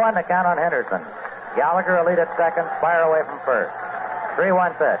 3-1 to count on Henderson. Gallagher a lead at second, Spire away from first.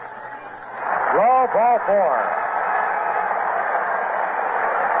 3-1 pitch. Low, ball 4.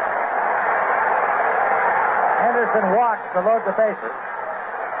 Henderson walks to load the bases.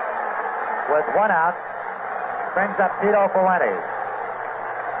 With 1 out, brings up Tito Fuentes.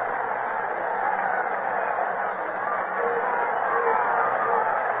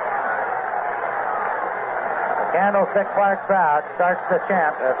 The Candlestick Park crowd starts the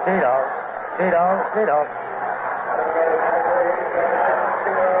chant of Tito, Tito, Tito.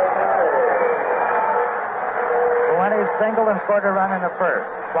 Fuentes singled and scored a run in the first.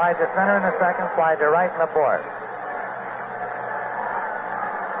 Slide to center in the second, slide to right in the fourth.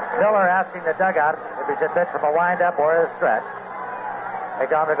 Miller asking the dugout if he should pitch from a windup or a stretch. They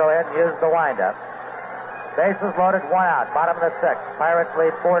tell him to go ahead and use the windup. Bases loaded, 1 out. Bottom of the 6th. Pirates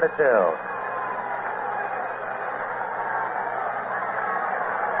lead 4-2.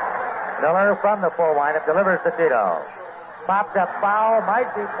 Miller from the full windup delivers to Tito. Popped up foul,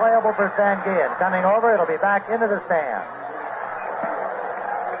 might be playable for Sanguillen. Coming over, it'll be back into the stand.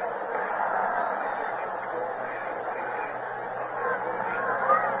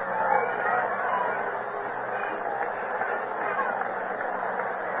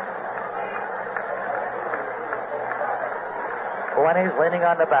 Fuentes leaning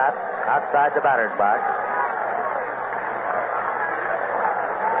on the bat outside the batter's box.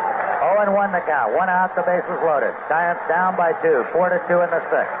 0-1 the count. 1 out, the bases loaded. Giants down by 2. 4-2 in the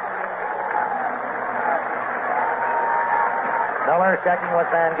sixth. Miller checking with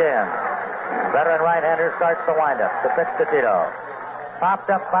Van Gien. Veteran right-hander starts the windup. The pitch to Tito. Popped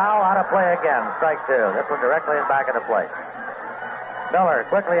up foul, out of play again. Strike 2. This one directly in back of the plate. Miller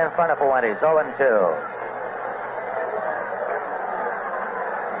quickly in front of Fuentes. 0-2.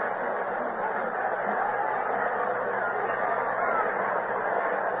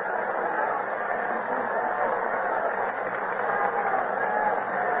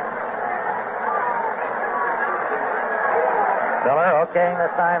 Miller okaying the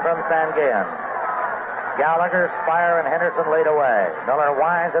sign from Van Gien. Gallagher, Spire, and Henderson lead away. Miller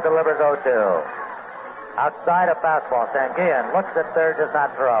winds and delivers 0-2. Outside a fastball. Van Gien looks at third, does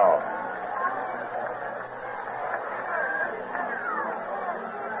not throw.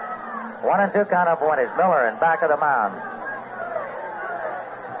 One and two count up one is Miller in back of the mound.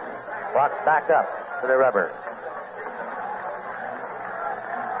 Walks back up to the rubber.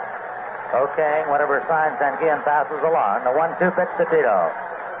 Okaying whatever sign Van Gien passes along. The 1-2 pitch to Tito.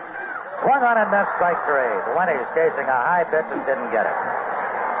 Swung on and missed, strike 3. Fuentes chasing a high pitch and didn't get it.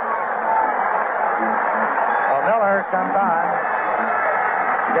 Well, Miller comes on.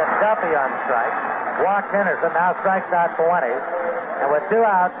 Gets Duffy on strike. Walks Henderson, now strikes out Fuentes. And with 2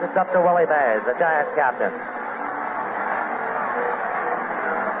 outs, it's up to Willie Mays, the Giants captain.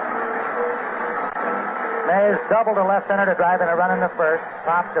 Mays doubled to left center to drive in a run in the first.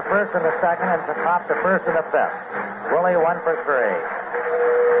 Popped to first in the second, and popped to first in the fifth. Willie 1 for 3.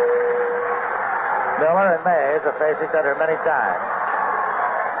 Miller and Mays have faced each other many times.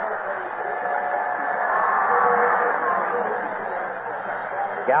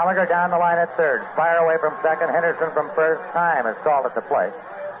 Gallagher down the line at third. Spire away from second. Henderson from first. Time is called at the plate.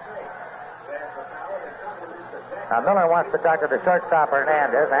 Now Miller wants to talk to the shortstop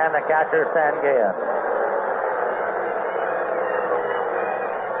Hernandez and the catcher Van Gien.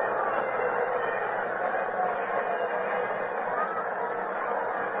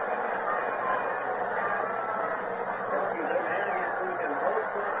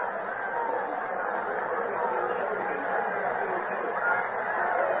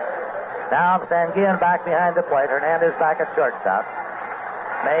 Now Van Gien back behind the plate. Hernandez back at shortstop.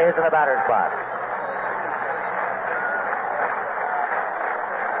 Mays in the batter's box.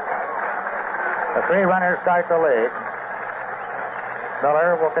 The 3 runners start the lead.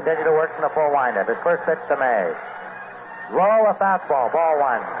 Miller will continue to work from the full windup. His first pitch to Mays. Low, a fastball. Ball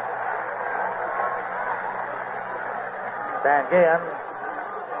 1. Van Gien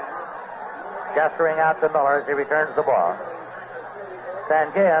gesturing out to Miller as he returns the ball. Van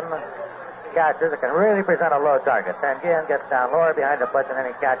Gien, catcher that can really present a low target. Van Gien gets down lower behind the plate than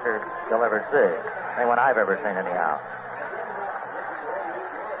any catcher you'll ever see. Anyone I've ever seen, anyhow.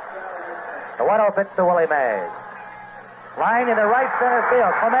 The 1-0 pitch to Willie Mays. Line into right center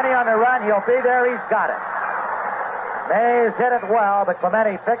field. Clemente on the run. He'll be there. He's got it. Mays hit it well, but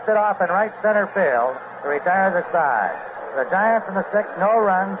Clemente picked it off in right center field to retire the side. The Giants in the sixth, no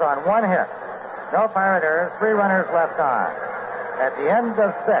runs on 1 hit. No Pirate errors. 3 runners left on. At the end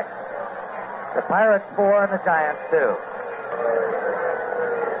of 6, the Pirates 4 and the Giants 2.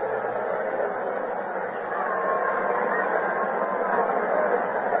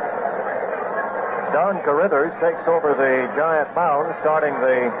 Don Carruthers takes over the Giant mound, starting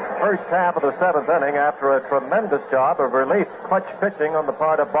the first half of the 7th inning after a tremendous job of relief clutch pitching on the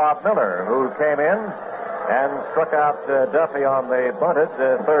part of Bob Miller, who came in and struck out Duffy on the bunted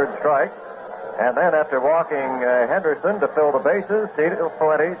third strike. And then after walking Henderson to fill the bases, Tito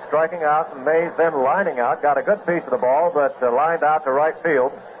Fuentes striking out, and Mays then lining out, got a good piece of the ball, but lined out to right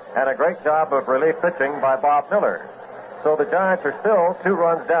field, and a great job of relief pitching by Bob Miller. So the Giants are still 2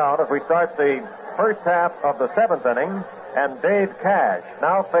 runs down as we start the first half of the 7th inning, and Dave Cash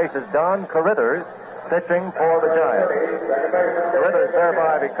now faces Don Carruthers pitching for the Giants. Carruthers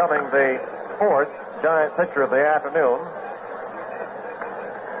thereby becoming the 4th Giant pitcher of the afternoon.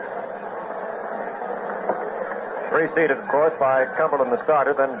 Preceded, of course, by Cumberland, the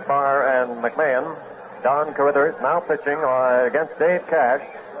starter, then Barr and McMahon. Don Carruthers now pitching against Dave Cash,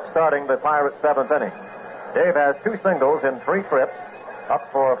 starting the Pirates' 7th inning. Dave has 2 singles in 3 trips.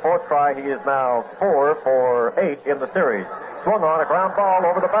 Up for a 4th try, he is now 4 for 8 in the series. Swung on a ground ball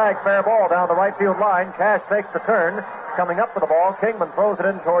over the bag, fair ball down the right field line. Cash takes the turn, coming up for the ball. Kingman throws it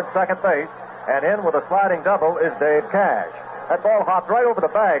in towards second base, and in with a sliding double is Dave Cash. That ball hopped right over the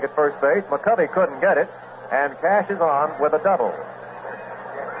bag at first base. McCovey couldn't get it, and Cash is on with a double.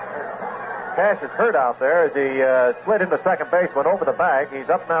 Cash is hurt out there as he slid into second base, went over the bag. He's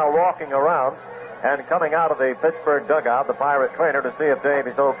up now walking around and coming out of the Pittsburgh dugout, the Pirate trainer, to see if Dave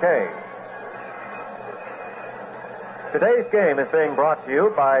is okay. Today's game is being brought to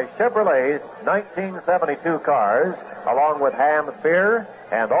you by Chevrolet's 1972 cars, along with Ham's Beer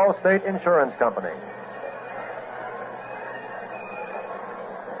and Allstate Insurance Company.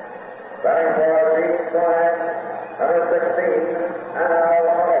 Batting for Dean Flag, number 16, Al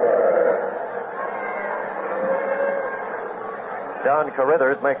Oliver. John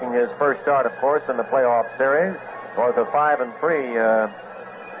Carruthers making his first start, of course, in the playoff series. Was a 5-3.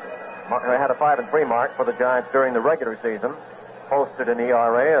 They had a 5-3 mark for the Giants during the regular season. Posted an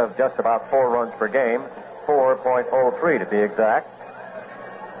ERA of just about 4 runs per game, 4.03 to be exact.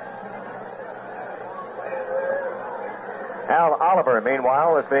 Al Oliver,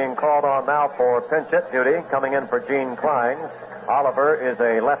 meanwhile, is being called on now for pinch hit duty, coming in for Gene Klein. Oliver is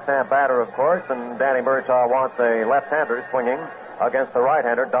a left-hand batter, of course, and Danny Murtaugh wants a left-hander swinging against the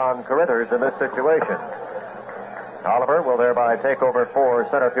right-hander, Don Carruthers, in this situation. Oliver will thereby take over for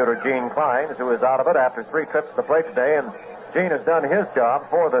center fielder Gene Klein, who is out of it after 3 trips to the plate today, and Gene has done his job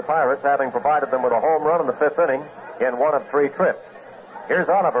for the Pirates, having provided them with a home run in the 5th inning in 1 of 3 trips. Here's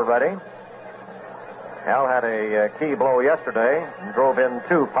Oliver ready. Al had a key blow yesterday and drove in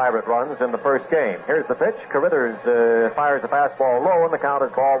 2 Pirate runs in the first game. Here's the pitch. Carruthers fires a fastball low, and the count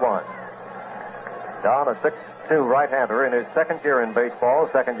is ball 1. Don, a 6'2" right-hander in his 2nd year in baseball,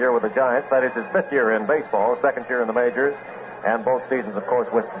 2nd year with the Giants. That is his 5th year in baseball, 2nd year in the majors, and both seasons, of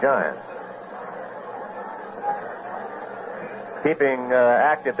course, with the Giants. Keeping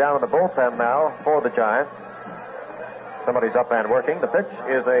active down in the bullpen now for the Giants. Somebody's up and working. The pitch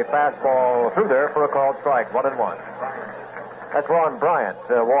is a fastball through there for a called strike, 1-1. That's Ron Bryant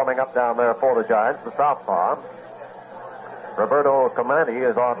warming up down there for the Giants, the southpaw. Roberto Clemente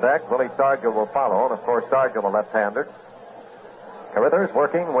is on deck. Willie Stargell will follow, and of course Stargell, a left-hander. Carruthers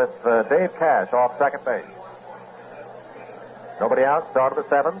working with Dave Cash off second base. Nobody out. Start of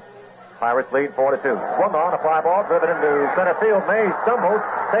the 7th. Pirates lead 4-2. Swung on, a fly ball driven into center field. Mays stumbles,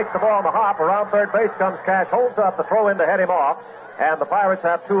 takes the ball on the hop. Around third base comes Cash, holds up the throw in to head him off, and the Pirates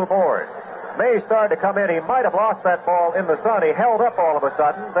have 2 aboard. Mays started to come in. He might have lost that ball in the sun. He held up all of a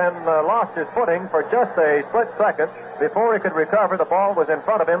sudden, then lost his footing for just a split second. Before he could recover, the ball was in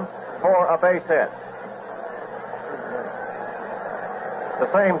front of him for a base hit. At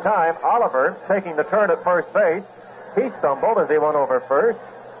the same time, Oliver, taking the turn at first base, he stumbled as he went over first.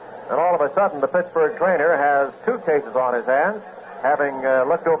 And all of a sudden, the Pittsburgh trainer has 2 cases on his hands, having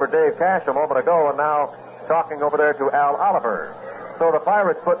looked over Dave Cash a moment ago and now talking over there to Al Oliver. So the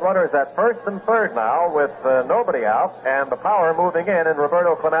Pirates put runners at first and third now with nobody out, and the power moving in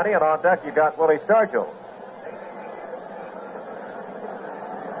Roberto Clemente, and on deck you got Willie Stargell.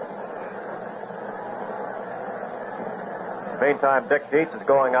 Meantime, Dick Dietz is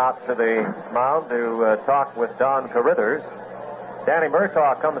going out to the mound to talk with Don Carruthers. Danny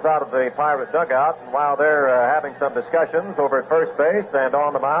Murtaugh comes out of the Pirate dugout, and while they're having some discussions over at first base and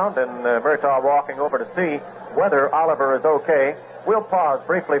on the mound, and Murtaugh walking over to see whether Oliver is okay, we'll pause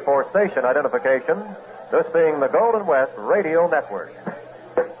briefly for station identification, this being the Golden West Radio Network.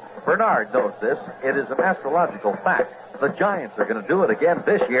 Bernard knows this. It is an astrological fact. The Giants are going to do it again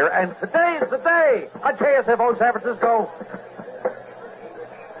this year, and today is the day on KSFO San Francisco.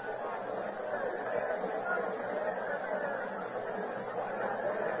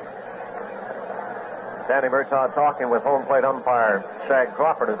 Danny Murtaugh talking with home plate umpire Shag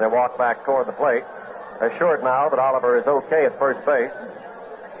Crawford as they walk back toward the plate. Assured now that Oliver is okay at first base.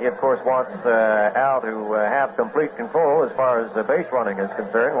 He, of course, wants Al to have complete control as far as base running is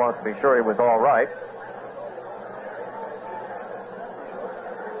concerned. Wants to be sure he was all right.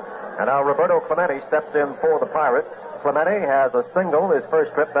 And now Roberto Clemente steps in for the Pirates. Clemente has a single his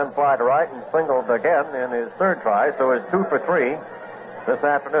first trip, then fly to right, and singled again in his 3rd try, so is 2 for 3 this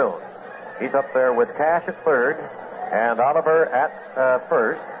afternoon. He's up there with Cash at 3rd and Oliver at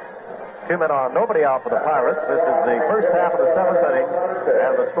 1st. 2 men on, nobody out for the Pirates. This is the first half of the 7th inning,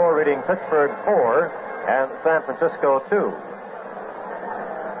 and the score reading Pittsburgh 4 and San Francisco 2.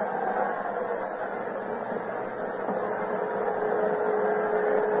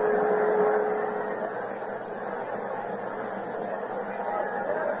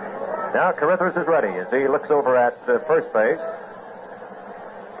 Now Carruthers is ready as he looks over at first base.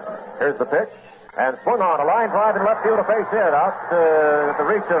 Here's the pitch, and swung on a line drive in left field, a base hit out the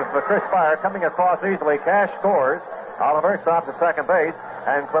reach of Chris Fire, coming across easily. Cash scores. Oliver stops at second base,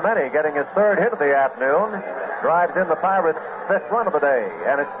 and Clemente getting his 3rd hit of the afternoon drives in the Pirates' 5th run of the day,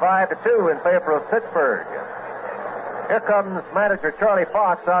 and it's 5-2 in favor of Pittsburgh. Here comes manager Charlie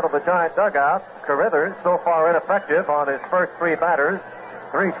Fox out of the Giant dugout. Carruthers, so far ineffective on his first three batters.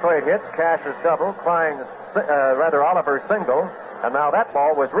 3 straight hits, Cash's double, Oliver's single. And now that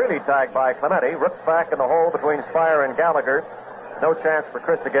ball was really tagged by Clemente. Ripped back in the hole between Spire and Gallagher. No chance for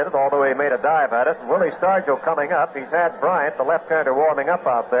Chris to get it, although he made a dive at it. And Willie Stargell coming up. He's had Bryant, the left-hander, warming up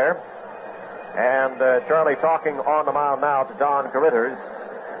out there. And Charlie talking on the mound now to Don Carruthers,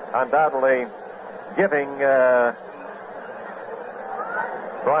 undoubtedly giving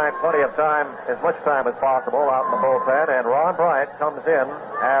Bryant plenty of time, as much time as possible out in the bullpen. And Ron Bryant comes in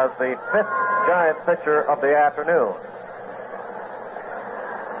as the 5th Giant pitcher of the afternoon.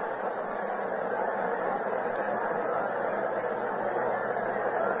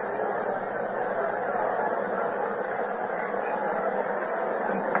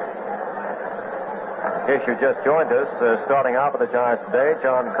 In case you just joined us, starting out with the Giants today,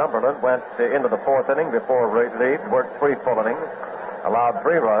 John Cumberland went into the 4th inning before relief, worked 3 full innings, allowed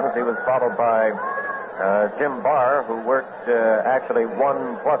 3 runs. He was followed by Jim Barr, who worked actually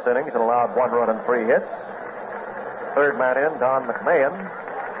 1+ innings and allowed 1 run and 3 hits. Third man in, Don McMahon.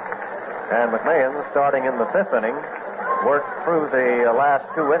 And McMahon, starting in the 5th inning, worked through the last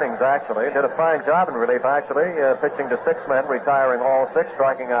 2 innings, actually. Did a fine job in relief, actually, pitching to 6 men, retiring all 6,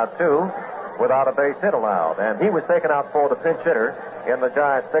 striking out 2. Without a base hit allowed. And he was taken out for the pinch hitter in the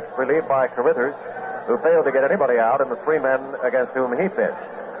Giants' 6th relief by Carruthers, who failed to get anybody out in the 3 men against whom he pitched.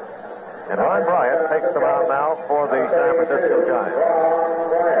 And Ron Bryant takes the mound now for the San Francisco Giants.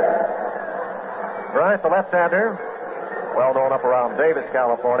 Bryant, the left-hander, well known up around Davis,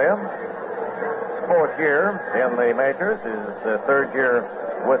 California. 4th year in the majors, his 3rd year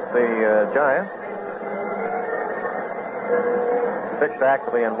with the Giants. Pitched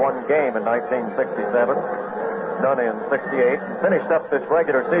actually in 1 game in 1967, done in 68, and finished up this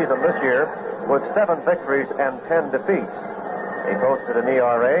regular season this year with 7 victories and 10 defeats. He posted an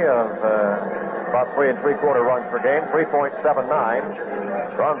ERA of about 3 3/4 runs per game, 3.79.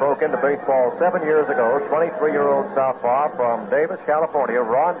 Ron broke into baseball 7 years ago. 23-year-old southpaw from Davis, California,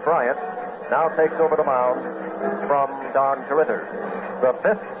 Ron Bryant, now takes over the mound from Don Carruthers, the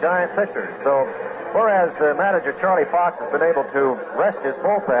 5th Giant pitcher. So, whereas manager Charlie Fox has been able to rest his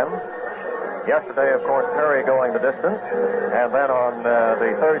bullpen, yesterday, of course, Perry going the distance, and then on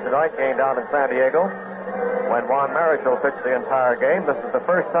the Thursday night game down in San Diego, when Juan Marichal pitched the entire game, this is the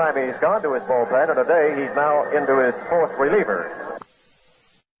first time he's gone to his bullpen, and today he's now into his 4th reliever.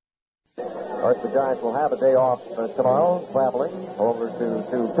 Of course, the Giants will have a day off tomorrow, traveling over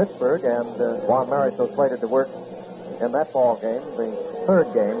to Pittsburgh, and Juan Marichal slated to work in that ball game, the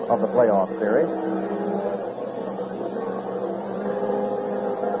 3rd game of the playoff series.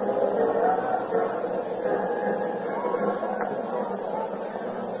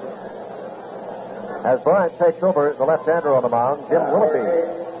 As Bryant takes over the left-hander on the mound, Jim Willoughby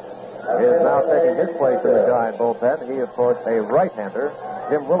is now taking his place in the Giant bullpen. He, of course, a right-hander.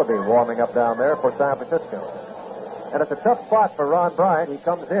 Jim Willoughby warming up down there for San Francisco. And it's a tough spot for Ron Bryant. He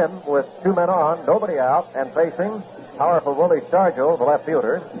comes in with 2 men on, nobody out, and facing powerful Willie Stargell, the left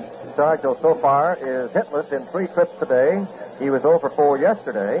fielder. Stargell so far is hitless in 3 trips today. He was 0 for 4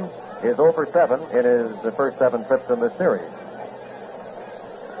 yesterday. He is 0 for 7 in his first 7 trips in this series.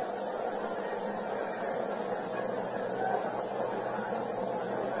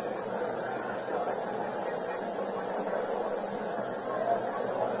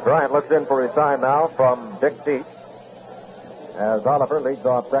 Bryant looks in for his time now from Dick Dietz. As Oliver leads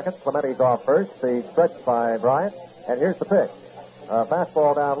off second, Clemente's off first. The stretch by Bryant. And here's the pitch.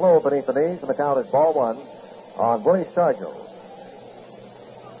 Fastball down low beneath the knees, and the count is ball 1 on Willie Stargell.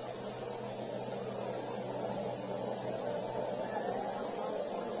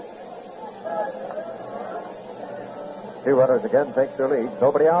 Two runners again take their lead.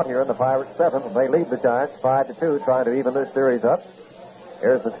 Nobody out here in the Pirates' 7th, and they lead the Giants 5-2, trying to even this series up.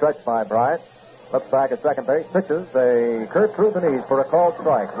 Here's the stretch by Bryant. Looks back at second base, pitches a curve through the knees for a called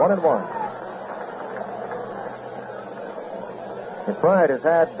strike. 1-1. If Bryant has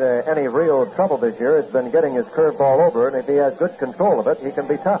had any real trouble this year, it's been getting his curveball over, and if he has good control of it, he can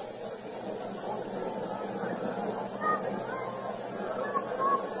be tough.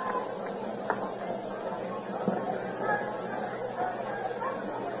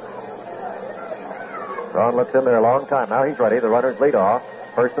 Ron looks in there a long time. Now he's ready. The runners lead off,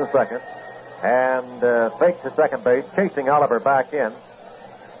 first and second. And fakes to second base, chasing Oliver back in.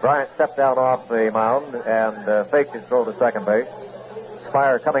 Bryant stepped down off the mound and faked his throw to second base.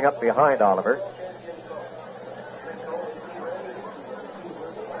 Spire coming up behind Oliver.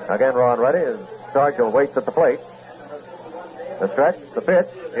 Again, Ron ready as Stargell waits at the plate. The stretch, the pitch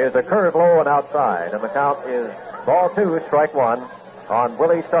is a curve low and outside, and the count is Ball 2, strike 1 on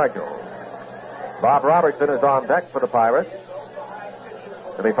Willie Stargell. Bob Robertson is on deck for the Pirates,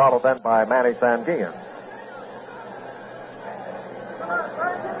 to be followed then by Manny Sanguillen.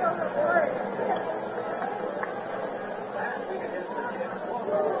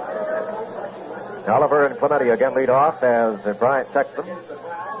 Oliver and Clemente again lead off as Bryant checks them.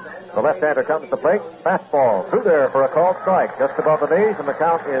 The left-hander comes to the plate. Fastball through there for a called strike just above the knees, and the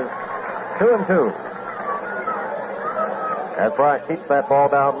count is 2-2. As Bryant keeps that ball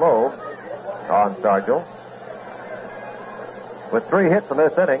down low on Stargell. With 3 hits in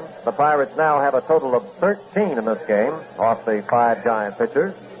this inning, the Pirates now have a total of 13 in this game off the 5 Giant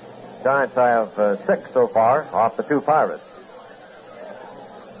pitchers. Giants have 6 so far off the 2 Pirates.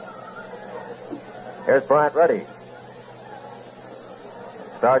 Here's Bryant ready.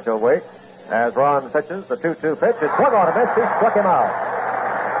 Stargell waits as Ron pitches. The 2-2 pitch is swung on a miss. He struck him out.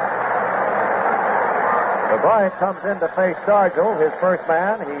 So Bryant comes in to face Stargell, his first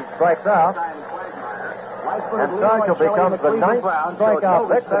man. He strikes out. And Stargell becomes the 9th strikeout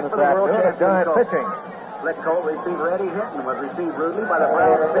victim this afternoon of Giant pitching. Flick Cole received ready hit and was received rudely by the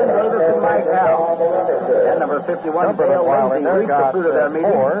Browns. Ben Davis and Mike Howell. And number 51, Dale Lindsey, reached the fruit of their meeting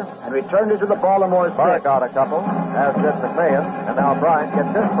and returned it to the Baltimore Barr stick. got a couple, as did McMahon, and now Bryant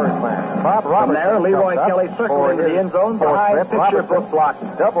gets his first man. Bob From Robertson there, Leroy Kelly circled into the end zone behind pitcher Brooke Block.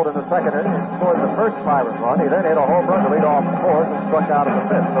 Doubled in the second inning and scored the first Pirate run. He then hit a home run to lead off the fourth and struck out in the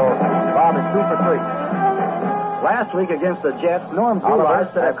fifth. So Bob is 2 for 3. Last week against the Jets, Norm Fuller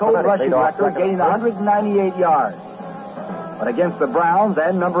set a cold rushing record, gaining 198 yards. But against the Browns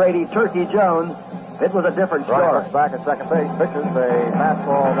and number 80, Turkey Jones, it was a different story. Bryant looks back at second base, pitches a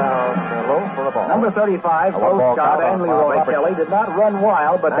fastball down low for a ball. Number 35, Bo Scott and Leroy Kelly did not run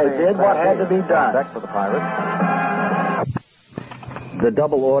wild, but they did what had to be done. Deck for the Pirates. The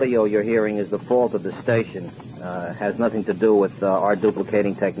double audio you're hearing is the fault of the station. Has nothing to do with our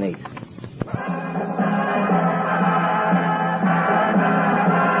duplicating techniques.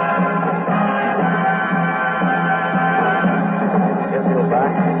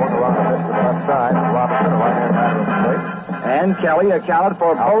 And Kelly accounted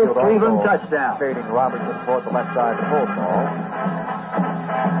for both Cleveland touchdowns. Fading Robertson toward the left side to full ball.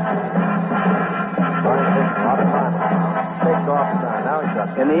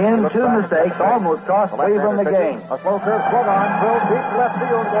 In the end, 2 mistakes almost cost Cleveland the game. A slow curve swung on, drilled deep left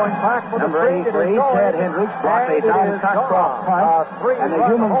field, going back for the Number 83, Ted Hendricks, blocked a Don Cockcroft punt, and the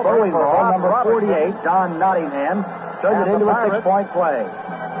human bowling ball, number 48, Don Nottingham, turned it into a 6-point play.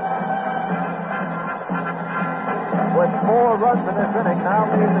 With 4 runs in this inning, now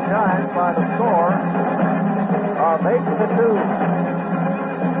lead the Giants by the score of 8-2.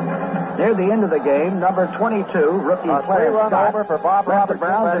 Near the end of the game, number 22, rookie Clarence Scott, over for Bob left the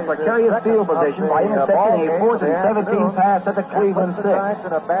Browns in precarious field position by intercepting a 4th and 17 pass at the Cleveland 6. Giants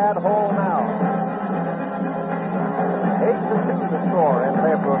in a bad hole now. 8-2 the score in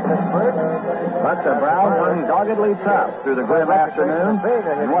favor of Pittsburgh. But the Browns hung doggedly tough through the grim afternoon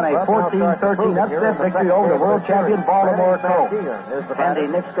and won a 14-13 upset victory over the world champion Baltimore Colts. Andy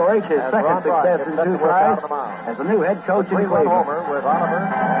Nick Storich, his second success in 2 tries as the new head coach in Cleveland. With Oliver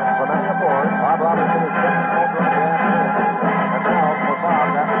and Clemente aboard. Bob Robertson is second over on the afternoon. And now for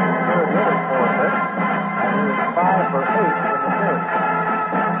Bob, that was his third hitter for him. And he is 5 for 8 in the third.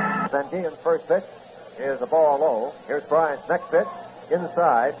 Sanguillen's first pitch is a ball low. Here's Bryant's next pitch,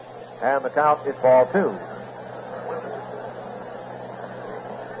 inside, and the count is ball 2.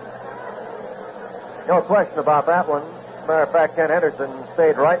 No question about that one. Matter of fact, Ken Henderson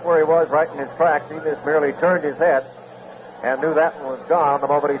stayed right where he was, right in his tracks. He just merely turned his head and knew that one was gone the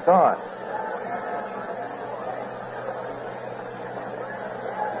moment he saw it.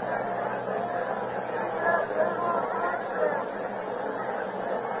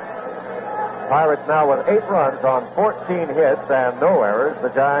 Pirates now with 8 runs on 14 hits and no errors. The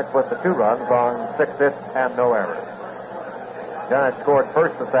Giants with the 2 runs on 6 hits and no errors. Giants scored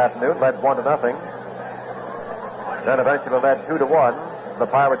first this afternoon, led 1-0. Then eventually led 2-1. The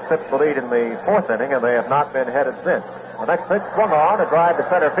Pirates tipped the lead in the 4th inning, and they have not been headed since. The next pitch swung on, a drive to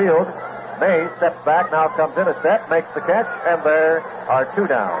center field. Mays steps back, now comes in a step, makes the catch, and there are 2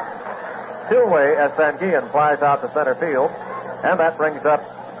 down. Tilway as Sanguillen flies out to center field, and that brings up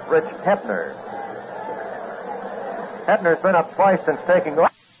Rich Hebner. Hebner's been up twice since taking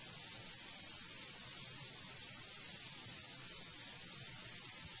off.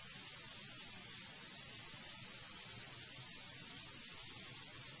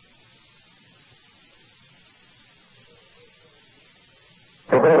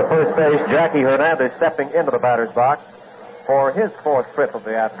 To go to first base, Jackie Hernandez stepping into the batter's box for his 4th trip of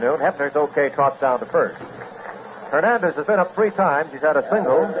the afternoon. Hebner's okay, trots down to first. Hernandez has been up 3 times. He's had a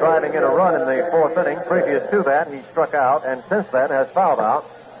single, driving in a run in the 4th inning. Previous to that, he struck out, and since then has fouled out.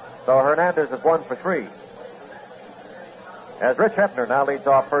 So Hernandez is 1 for 3. As Rich Hefner now leads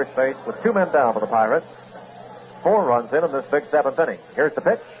off first base with 2 men down for the Pirates. 4 runs in this big 7th inning. Here's the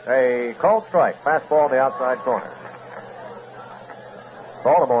pitch. A called strike. Fastball in the outside corner.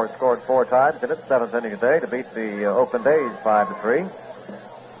 Baltimore scored 4 times in its 7th inning today to beat the Oakland A's 5-3.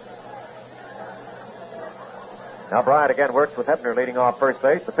 Now Bryant again works with Hebner leading off first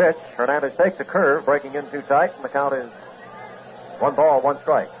base. The pitch. Hernandez takes a curve, breaking in too tight, and the count is 1 ball, 1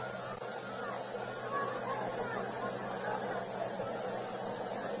 strike.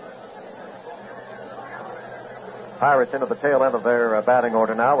 Pirates into the tail end of their batting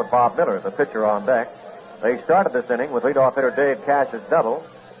order now with Bob Miller, the pitcher, on deck. They started this inning with leadoff hitter Dave Cash's double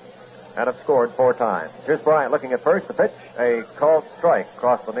and have scored 4 times. Here's Bryant looking at first. The pitch, a called strike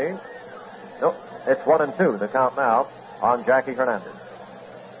across the knees. Nope, it's 1-2. The count now on Jackie Hernandez.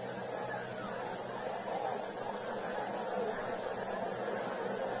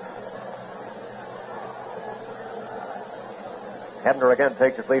 Hebner again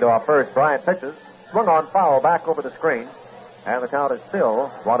takes his lead off first. Bryant pitches. Swung on, foul, back over the screen. And the count is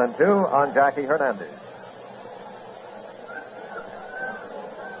still 1-2 on Jackie Hernandez.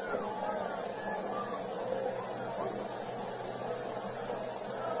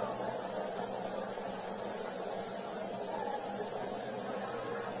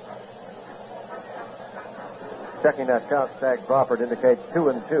 Checking that count, Stag Crawford indicates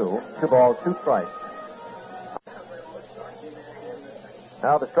 2-2. 2 balls, 2 strikes.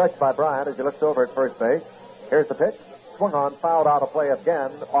 Now the stretch by Bryant as he looks over at first base. Here's the pitch. Swung on, fouled out of play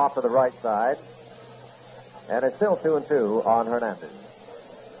again, off to the right side. And it's still 2-2 on Hernandez.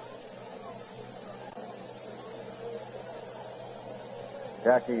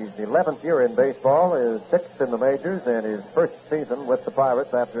 Jackie's 11th year in baseball, is 6th in the majors, and his first season with the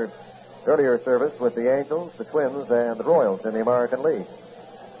Pirates after earlier service with the Angels, the Twins, and the Royals in the American League.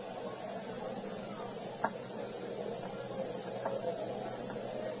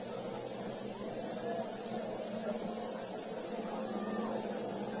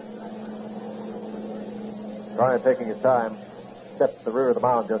 Bryant taking his time, steps to the rear of the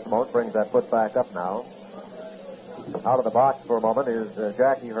mound just a moment, brings that foot back up now. Out of the box for a moment is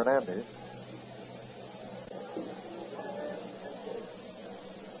Jackie Hernandez.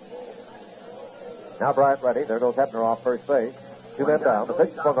 Now Bryant ready. There goes Hebner off first base. 2 men down. The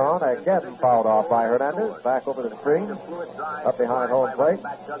pitch swung on, again fouled off by Hernandez. Back over the screen, up behind home plate.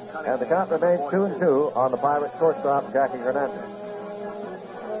 And the count remains 2-2 on the Pirates shortstop, Jackie Hernandez.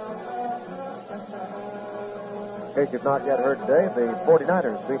 In case you've not yet heard today, the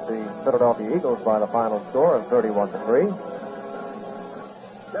 49ers beat the Philadelphia Eagles by the final score of 31-3.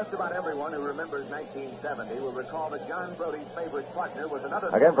 Just about everyone who remembers 1970 will recall that John Brody's favorite partner was another...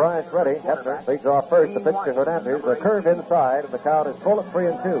 Again, Bryant's ready. Hefner leads off first. The pitch to Hernandez. A curve inside, and the count is full at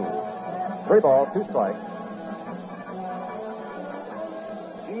 3-2. 3 balls, 2 strikes.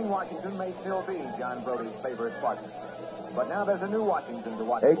 Gene Washington may still be John Brody's favorite partner. But now there's a new Washington to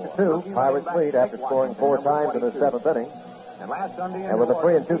watch. 8-2. Pirates lead after scoring 4 times in the 7th inning. And with a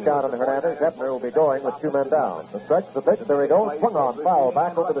 3-2 count on Hernandez, Hefner will be going with 2 men down. The stretch, the pitch, there he goes. Swung on, foul,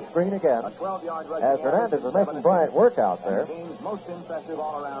 back over the screen again. As Hernandez is making Bryant work out there.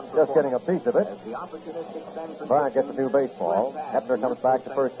 Just getting a piece of it. Bryant gets a new baseball. Hefner comes back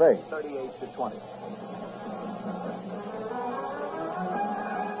to first base. 38-20.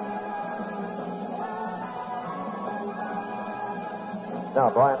 Now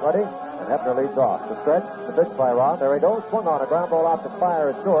Bryant ready, and Hefner leads off. The stretch, the pitch by Ron. There he goes. Swung on a ground ball out to fire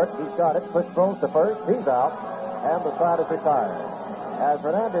at short. He's got it. Switch throws to first. He's out, and the side is retired. As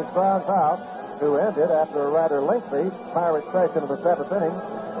Hernandez grounds out to end it after a rather lengthy Pirate session of the 7th inning,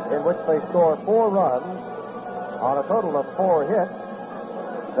 in which they score 4 runs on a total of 4 hits.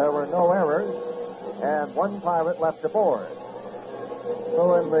 There were no errors, and 1 Pirate left aboard.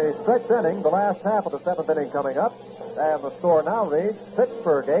 So in the stretch inning, the last half of the 7th inning coming up, and the score now reads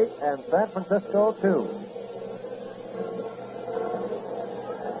Pittsburgh 8 and San Francisco 2.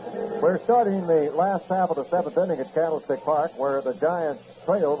 We're starting the last half of the 7th inning at Candlestick Park, where the Giants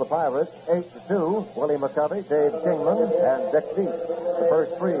trail the Pirates 8-2. Willie McCovey, Dave Kingman, and Dick Deep, the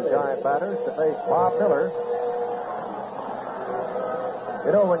first 3 Giant batters to face Bob Miller.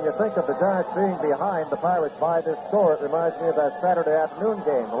 You know, when you think of the Giants being behind the Pirates by this score, it reminds me of that Saturday afternoon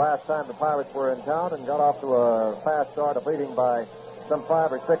game, the last time the Pirates were in town and got off to a fast start of leading by some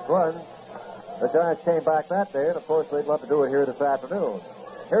 5 or 6 runs. The Giants came back that day, and of course they'd love to do it here this afternoon.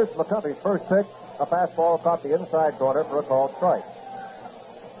 Here's McCovey's first pitch. A fastball caught the inside corner for a called strike.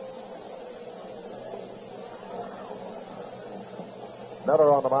 Miller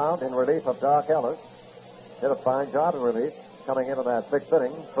on the mound in relief of Doc Ellis. Did a fine job in relief. Coming into that sixth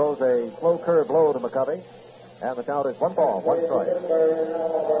inning, throws a slow curve low to McCovey. And the count is 1 ball, 1 strike.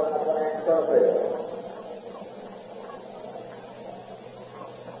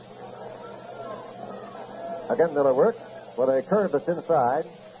 Again, Miller works with a curve that's inside.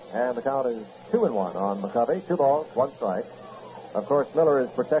 And the count is 2-1 on McCovey. 2 balls, 1 strike. Of course, Miller is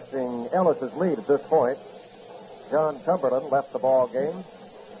protecting Ellis's lead at this point. John Cumberland left the ball game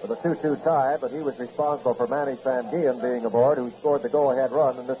with a 2-2 tie, but he was responsible for Manny Sanguillen being aboard, who scored the go-ahead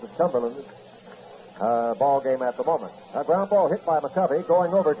run, and this is Cumberland's ball game at the moment. A ground ball hit by McCovey,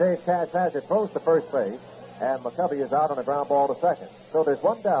 going over. Dave Cash has it, throws to first base, and McCovey is out on a ground ball to second. So there's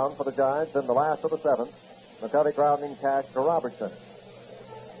 1 down for the Giants in the last of the 7th. McCovey grounding Cash to Robertson.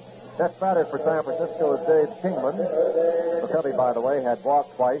 Next batter for San Francisco is Dave Kingman. McCovey, by the way, had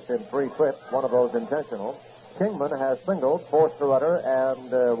walked twice in 3 trips, one of those intentional. Kingman has singled, forced the runner,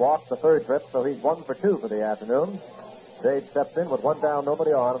 and walked the 3rd trip, so he's 1 for 2 for the afternoon. Dave steps in with 1 down,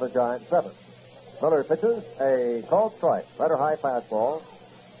 nobody on, in the Giants' 7th. Miller pitches a called strike, letter high fastball.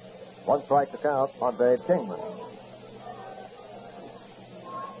 1 strike to count on Dave Kingman.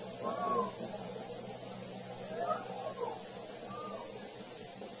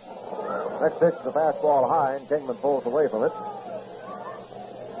 Next pitch is a fastball high, and Kingman pulls away from it.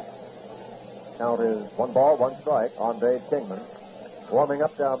 Count is 1 ball, 1 strike on Dave Kingman. Warming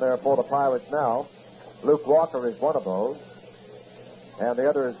up down there for the Pirates now. Luke Walker is one of those. And the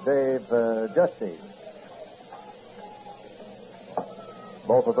other is Dave Justy.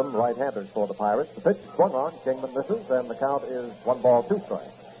 Both of them right-handers for the Pirates. The pitch is swung on. Kingman misses, and the count is 1 ball, 2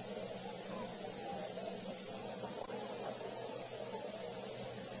 strikes.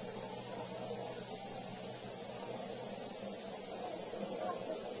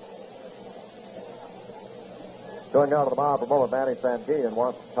 Going down to the mound for a moment, Manny Sanguillen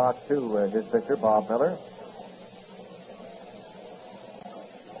wants to talk to his pitcher, Bob Miller.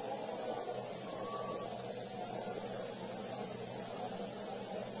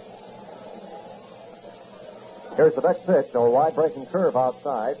 Here's the next pitch, a wide breaking curve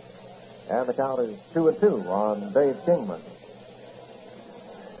outside, and the count is 2-2 on Dave Kingman.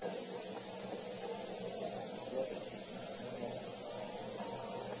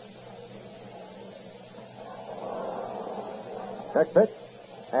 Next pitch,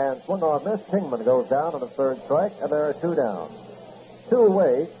 and swung on this. Kingman goes down on the 3rd strike, and there are 2 down. 2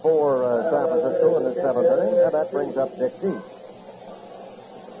 away for San Francisco in the 7th inning, and that brings up Dick Deep.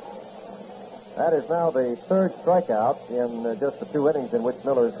 That is now the 3rd strikeout in just the 2 innings in which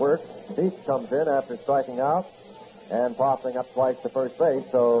Miller's worked. Deep comes in after striking out and popping up twice to first base,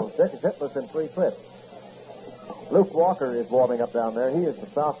 so Dick is hitless in 3 trips. Luke Walker is warming up down there. He is the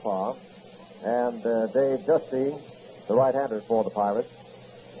southpaw, and Dave Justy, the right-hander for the Pirates.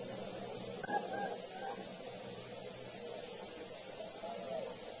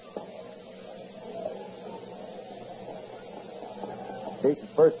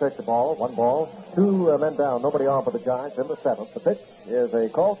 Deep's first pitch the ball, 1 ball, 2 men down, nobody on for the Giants in the 7th. The pitch is a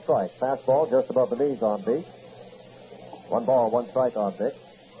called strike, fastball just above the knees on Deep. 1 ball, 1 strike on Dick.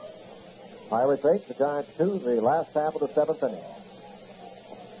 Pirates 8, the Giants 2, the last half of the 7th inning.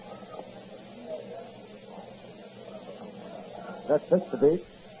 Next pitch to Deep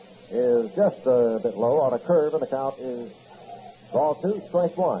is just a bit low on a curve, and the count is ball 2,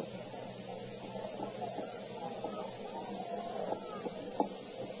 strike 1.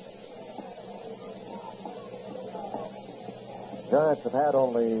 Giants have had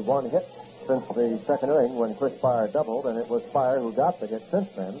only 1 hit since the 2nd inning when Chris Spire doubled, and it was Spire who got the hit since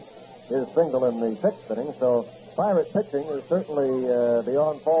then. His single in the 6th inning, so Pirate pitching is certainly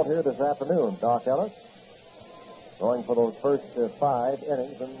beyond fault here this afternoon. Doc Ellis going for those first 5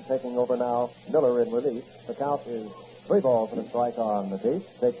 innings and taking over now Miller in relief. The count is 3 balls and a strike on the Deep.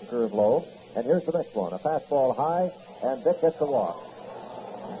 Takes the curve low. And here's the next one. A fastball high, and Dick gets the walk.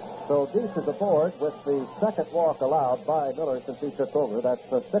 So Deep is aboard with the 2nd walk allowed by Miller since he took over. That's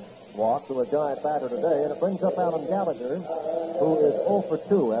the 6th walk to a Giant batter today. And it brings up Alan Gallagher, who is 0 for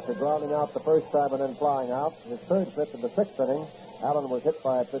 2 after grounding out the first time and then flying out. His 3rd trip in the 6th inning, Alan was hit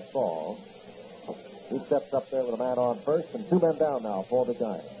by a pitch ball. He steps up there with a man on first, and 2 men down now for the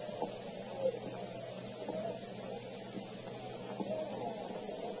Giants.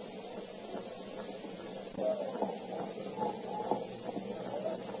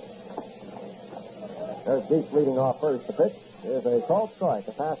 There's Deep leading off first. The pitch is a called strike,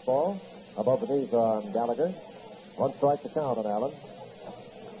 a fastball above the knees on Gallagher. 1 strike to count on Allen.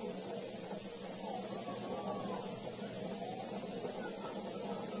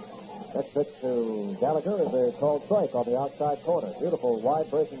 Next pitch to Gallagher is a called strike on the outside corner. Beautiful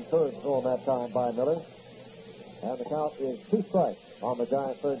wide-breaking curve thrown that time by Miller. And the count is 2 strikes on the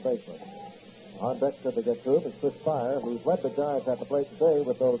Giant third baseman. On deck to get to him is Chris Fire, who's led the Giants at the plate today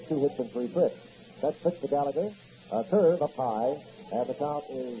with those 2 hits and 3 trips. Next pitch to Gallagher, a curve up high, and the count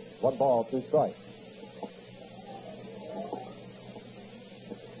is 1 ball, 2 strikes.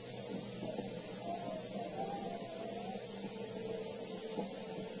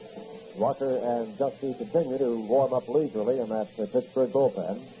 Walker and Dusty continue to warm up leisurely in that Pittsburgh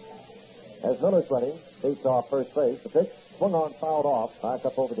bullpen. As Miller's ready, beats off first base. The pitch swung on, fouled off, back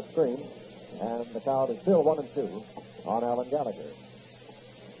up over the screen, and the count is still 1-2 on Alan Gallagher.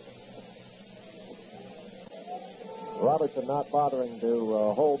 Robertson not bothering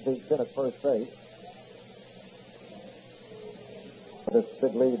to hold Deep in at first base. This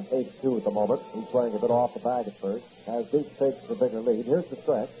big lead, 8-2 at the moment. He's playing a bit off the bag at first. As Deep takes the bigger lead, here's the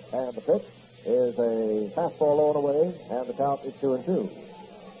stretch, and the pitch is a fastball low and away, and the count is 2-2.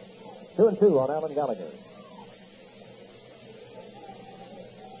 2-2 on Alan Gallagher.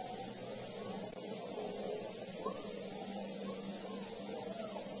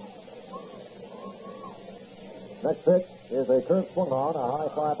 Next pitch is a curve swung on, a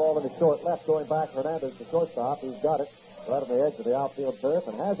high fly ball in the short left, going back Hernandez, the shortstop. He's got it right on the edge of the outfield turf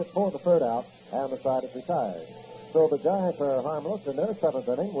and has it for the third out, and the side is retired. So the Giants are harmless in their 7th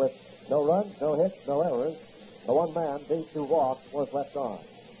inning with no runs, no hits, no errors. The one man beat 2 walks was left on.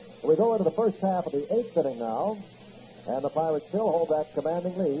 So we go into the first half of the 8th inning now, and the Pirates still hold that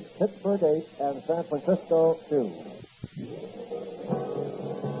commanding lead. Pittsburgh 8 and San Francisco 2.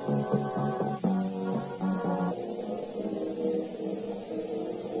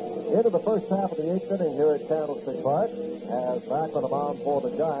 Into the first half of the 8th inning here at Candlestick Park, as back on the mound for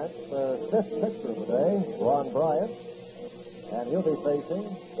the Giants, their 5th pitcher today, Ron Bryant, and he'll be facing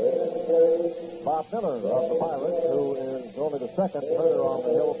Bob Miller of the Pirates, who is only the 2nd hitter on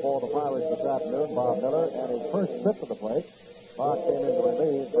the hill for the Pirates this afternoon. Bob Miller, and his first trip to the plate. Bob came in to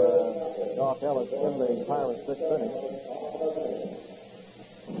relieve Doc Ellis in the Pirates' 6th inning,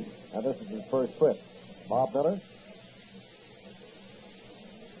 and this is his first trip. Bob Miller.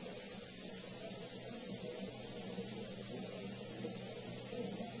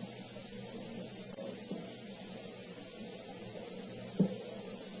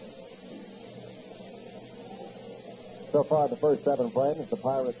 So far, the first 7 frames, the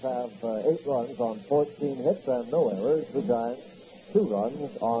Pirates have 8 runs on 14 hits and no errors. The Giants, 2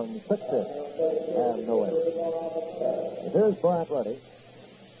 runs on 6 hits and no errors. And here's Bryant ready.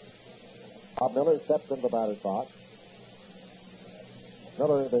 Bob Miller steps into the batter's box.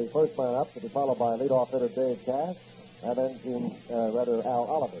 Miller, the first man up, to be followed by leadoff hitter Dave Cash, and then Al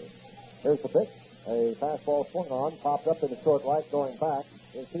Oliver. Here's the pitch. A fastball swung on, popped up in the short right, going back.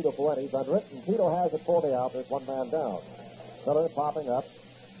 Is Tito Fuentes under it, and Tito has it for the out. There's 1 man down. Miller popping up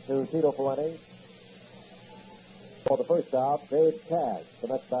to Tito Fuentes for the first out. Dave Cash, the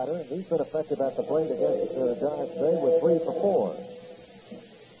next batter, and he's been effective at the plate against the Giants today with 3 for 4.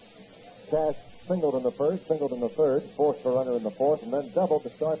 Cash singled in the first, singled in the third, forced a runner in the 4th, and then doubled to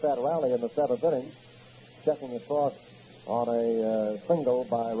start that rally in the 7th inning, checking across on a single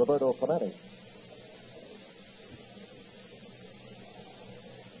by Roberto Clemente.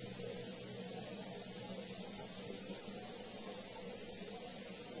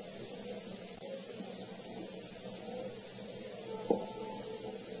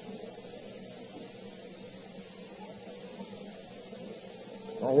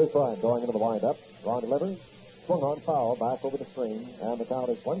 Now here's Bryant going into the windup. Ron delivers. Swung on, foul, back over the screen, and the count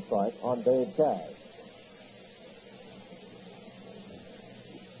is 1 strike on Dave Cash.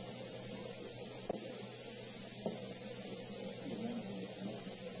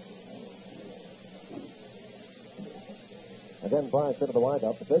 Again, Bryant into the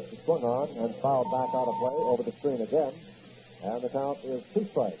windup. The pitch is swung on and fouled back out of play over the screen again, and the count is 2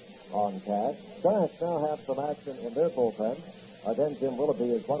 strikes on Cash. Giants now have some action in their bullpen. Again, Jim Willoughby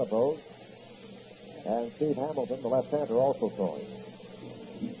is one of those. And Steve Hamilton, the left-hander, also throwing.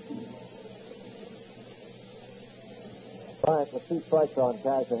 Bryant with 2 strikes on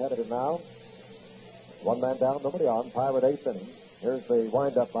Cash ahead of him now. 1 man down, nobody on. Pirate 8th inning. Here's the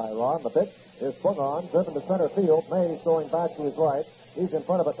windup by Ron. The pitch is swung on, driven to center field. Mays going back to his right. He's in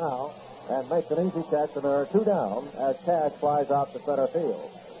front of it now and makes an easy catch, and there are 2 down as Cash flies out to center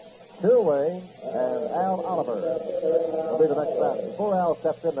field. 2 away, and Al Oliver will be the next batter. Before Al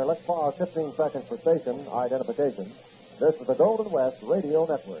steps in there, let's pause 15 seconds for station identification. This is the Golden West Radio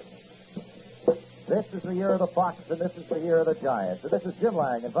Network. This is the year of the Fox, and this is the year of the Giants. And this is Jim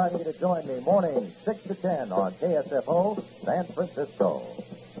Lang inviting you to join me morning 6 to 10 on KSFO, San Francisco.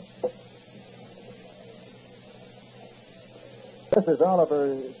 This is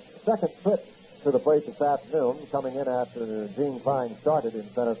Oliver's second trip to the plate this afternoon, coming in after Gene Klein started in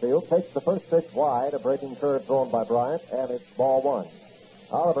center field. Takes the first pitch wide, a breaking curve thrown by Bryant, and it's ball one.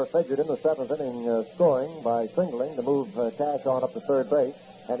 Oliver figured in the seventh inning scoring by singling to move Cash on up to third base,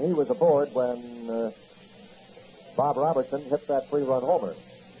 and he was aboard when Bob Robertson hit that three-run homer.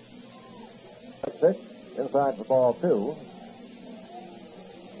 Pitch inside for ball two.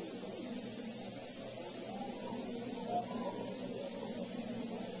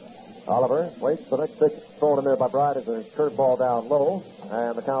 Oliver waits. The next pitch thrown in there by Bryant is a curveball down low,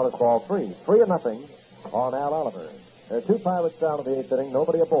 and the count is ball three. 3-0 on Al Oliver. There are two Pirates down in the eighth inning,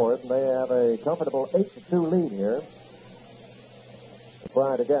 nobody aboard, and they have a comfortable 8-2 lead here.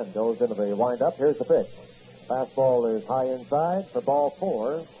 Bryant again goes into the windup. Here's the pitch. Fastball is high inside for ball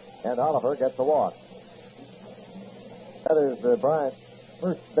four, and Oliver gets a walk. That is Bryant's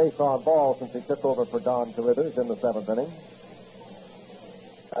first base on ball since he took over for Don Carruthers in the seventh inning.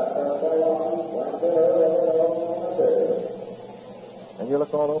 And you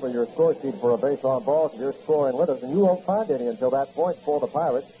look all over your score sheet for a base on balls, you're scoring with us, and you won't find any until that point for the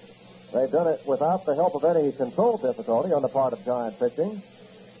Pirates. They've done it without the help of any control difficulty on the part of Giant pitching.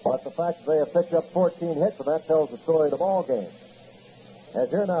 But the fact that they have picked up 14 hits, and that tells the story of the ball game. As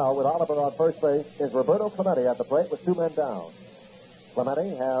here now, with Oliver on first base, is Roberto Clemente at the plate with two men down.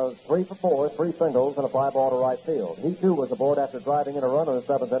 Clemente has 3 for 4, 3 singles, and a fly ball to right field. He, too, was aboard after driving in a run in the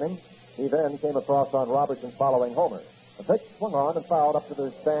seventh inning. He then came across on Robertson's following homer. The pitch swung on and fouled up to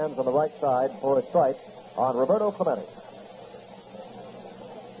the stands on the right side for a strike on Roberto Clemente.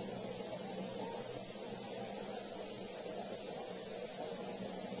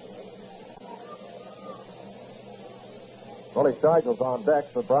 Willie Stargell's on deck,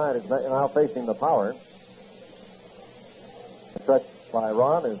 so Bryant is now facing the power. Stretch by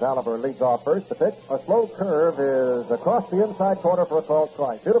Ron as Oliver leads off first. The pitch, a slow curve, is across the inside corner for a called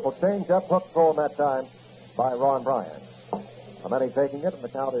strike. Beautiful change-up, hook thrown that time by Ron Bryant. Clemente taking it, and the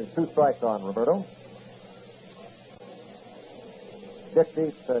count is 2 strikes on Roberto. Dick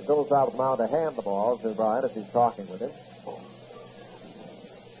Dietz goes out of the mound to hand the ball to Bryant as he's talking with him.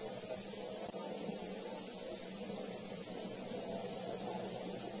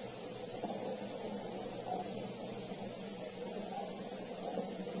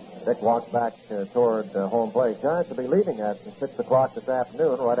 Dick walks back toward home plate. Giants will be leaving at 6 o'clock this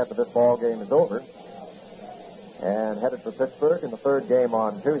afternoon, right after this ball game is over. And headed for Pittsburgh in the third game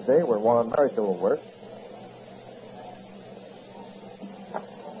on Tuesday, where Juan Marichal will work.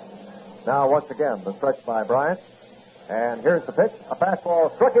 Now, once again, the stretch by Bryant. And here's the pitch. A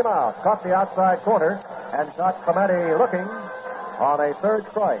fastball struck him out, caught the outside corner, and got Clemente looking on a third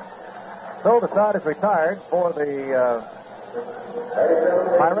strike. So the side is retired for the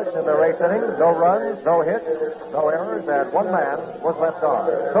Pirates in their eighth inning. No runs, no hits, no errors, and one man was left on.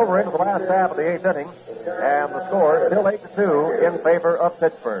 So we're into the last half of the eighth inning, and the score still 8-2 in favor of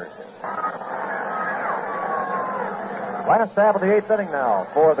Pittsburgh. Last half of the eighth inning now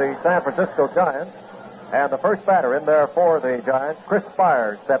for the San Francisco Giants, and the first batter in there for the Giants, Chris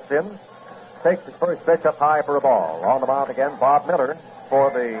Spires, steps in, takes his first pitch up high for a ball. On the mound again, Bob Miller for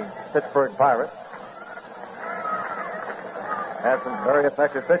the Pittsburgh Pirates. Had some very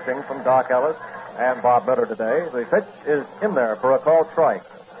effective pitching from Doc Ellis and Bob Miller today. The pitch is in there for a called strike.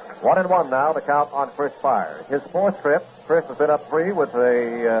 1-1 now, the count on Chris Spires. His fourth trip, Chris has been up 3 with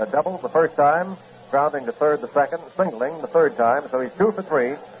a double the first time, grounding to third the second, singling the third time, so he's 2 for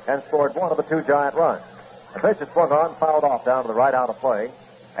 3 and scored one of the 2 Giant runs. The pitch is swung on, fouled off down to the right out of play,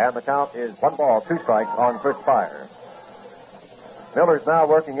 and the count is 1 ball, 2 strikes on Chris Spires. Miller's now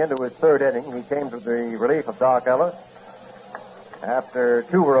working into his third inning. He came to the relief of Doc Ellis after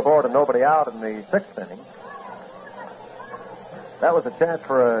 2 were aboard and nobody out in the 6th inning. That was a chance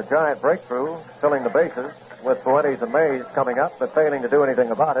for a Giant breakthrough, filling the bases with Fuentes and Mays coming up, but failing to do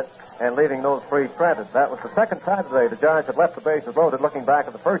anything about it and leaving those 3 stranded. That was the second time today the Giants had left the bases loaded, looking back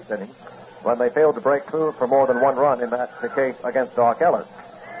at the first inning when they failed to break through for more than 1 run in that case against Doc Ellis.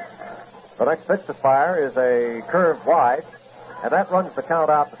 The next pitch to Spire is a curve wide, and that runs the count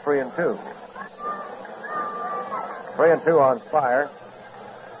out to 3-2. 3-2 on Spire.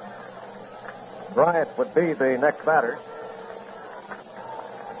 Bryant would be the next batter.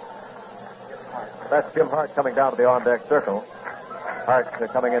 That's Jim Hart coming down to the on-deck circle. Hart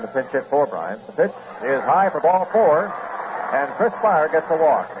coming in to pinch hit for Bryant. The pitch is high for ball 4, and Chris Spire gets a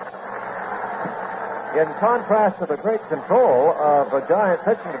walk. In contrast to the great control of Giant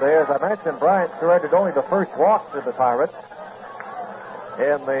pitching today, as I mentioned, Bryant surrendered only the first walk to the Pirates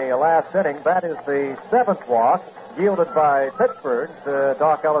in the last inning. That is the 7th walk yielded by Pittsburgh to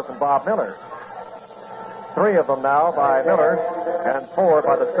Doc Ellis and Bob Miller. 3 of them now by Miller and 4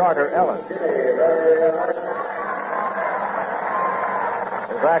 by the starter, Ellis.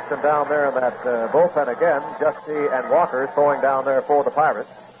 There's action down there in that bullpen again. Justy and Walker throwing down there for the Pirates.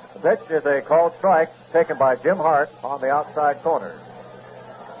 The pitch is a called strike taken by Jim Hart on the outside corner.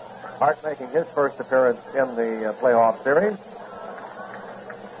 Hart making his first appearance in the playoff series.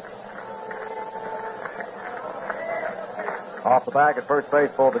 Off the bag at first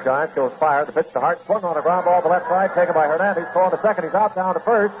base for the Giants goes Fire. The pitch to Hart, swung on a ground ball to the left side, taken by Hernandez. Throwing to second, he's out down to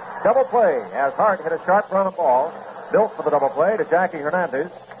first. Double play as Hart hit a sharp ground ball, built for the double play to Jackie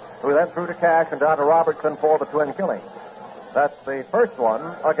Hernandez, who then threw to Cash and down to Robertson for the twin killing. That's the first one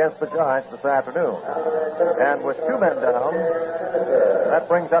against the Giants this afternoon. And with 2 men down, that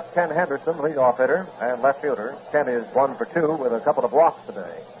brings up Ken Henderson, leadoff hitter and left fielder. Ken is 1 for 2 with a couple of walks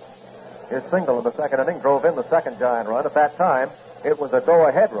today. His single in the second inning drove in the second Giant run. At that time, it was a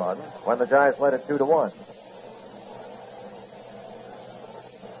go-ahead run when the Giants led it 2-1.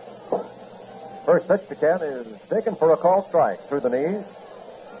 First pitch to Ken is taken for a called strike through the knees,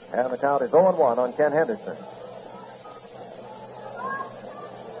 and the count is 0-1 on Ken Henderson.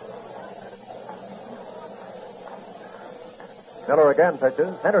 Miller again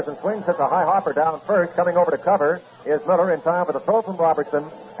pitches. Henderson swings, hits a high hopper down first. Coming over to cover is Miller in time for the throw from Robertson,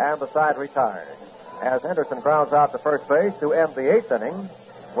 and the side retired. As Henderson grounds out to first base to end the 8th inning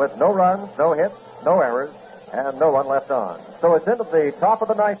with no runs, no hits, no errors, and no one left on. So it's into the top of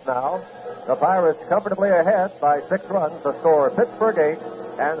the 9th now. The Pirates comfortably ahead by 6 runs. The score Pittsburgh 8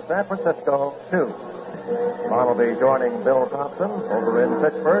 and San Francisco 2. Ron will be joining Bill Thompson over in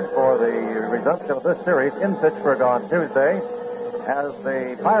Pittsburgh for the resumption of this series in Pittsburgh on Tuesday. As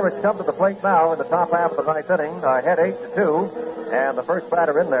the Pirates come to the plate now in the top half of the 9th inning, ahead 8-2, and the first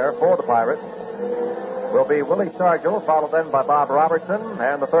batter in there for the Pirates will be Willie Stargell, followed then by Bob Robertson,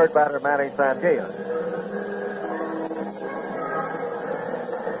 and the third batter, Manny Sanguillen.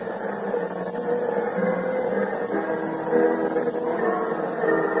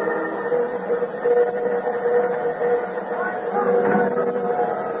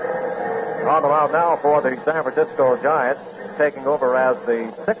 On the mound now for the San Francisco Giants, taking over as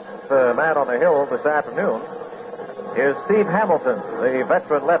the 6th man on the hill this afternoon, is Steve Hamilton, the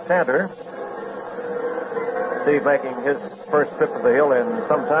veteran left-hander. Steve making his first trip to the hill in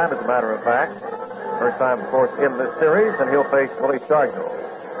some time, as a matter of fact. First time, of course, in this series, and he'll face Willie Stargell.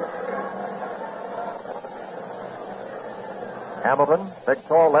 Hamilton, big,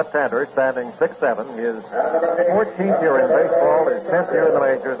 tall left-hander, standing 6'7", his 14th year in baseball, his 10th year in the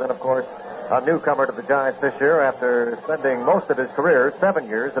majors, and, of course, a newcomer to the Giants this year after spending most of his career, 7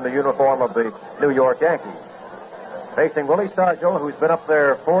 years, in the uniform of the New York Yankees. Facing Willie Stargell, who's been up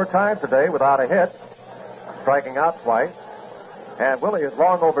there 4 times today without a hit, striking out twice. And Willie is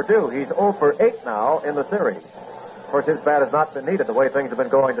long overdue. He's 0 for 8 now in the series. Of course, his bat has not been needed the way things have been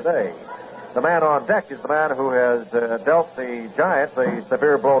going today. The man on deck is the man who has dealt the Giants a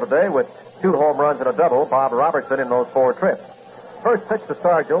severe blow today with 2 home runs and a double, Bob Robertson, in those 4 trips. First pitch to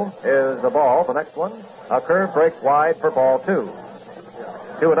Stargell is a ball. The next one, a curve, breaks wide for ball 2.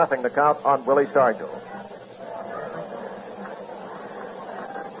 2-0 the count on Willie Stargell.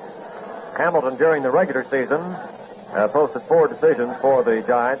 Hamilton, during the regular season, posted 4 decisions for the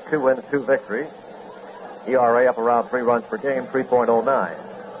Giants, 2 wins, 2 victories. ERA up around 3 runs per game,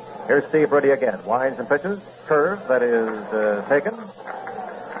 3.09. Here's Steve Riddy again. Winds and pitches. Curve that is taken.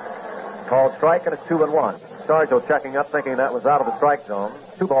 Called strike, and it's 2-1. Stargell checking up, thinking that was out of the strike zone.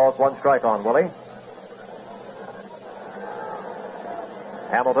 2 balls, 1 strike on Willie.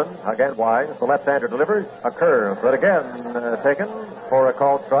 Hamilton, again winds. The left-hander delivers a curve that again taken for a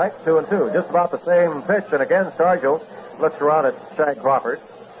called strike. 2-2. Just about the same pitch, and again Stargell looks around at Shag Crawford.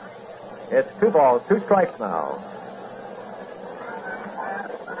 It's 2 balls, 2 strikes now.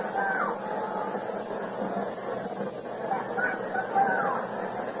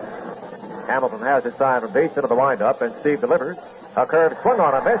 Hamilton has his sign from base into the windup, and Steve delivers. A curve swung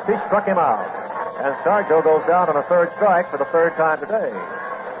on a miss. He struck him out. And Stargell goes down on a 3rd strike for the 3rd time today.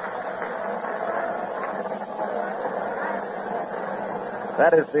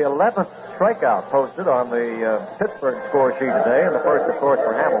 That is the 11th strikeout posted on the Pittsburgh score sheet today, and the first, of course,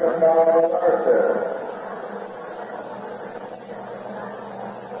 for Hamilton.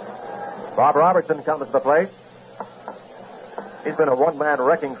 Bob Robertson comes to the plate. He's been a one-man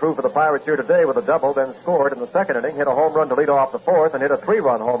wrecking crew for the Pirates here today with a double, then scored in the 2nd inning, hit a home run to lead off the 4th, and hit a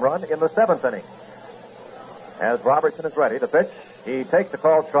 3-run home run in the 7th inning. As Robertson is ready, the pitch, he takes the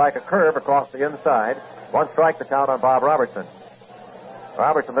called strike, a curve across the inside. 1 strike to count on Bob Robertson.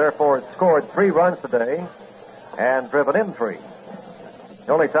 Robertson, therefore, has scored 3 runs today and driven in 3.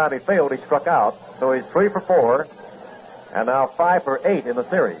 The only time he failed, he struck out. So he's 3 for 4, and now 5 for 8 in the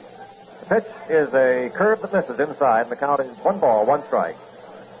series. The pitch is a curve that misses inside, and the count is 1 ball, 1 strike.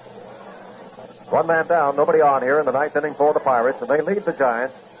 1 man down, nobody on here in the 9th inning for the Pirates, and they lead the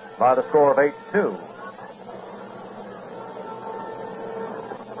Giants by the score of 8-2.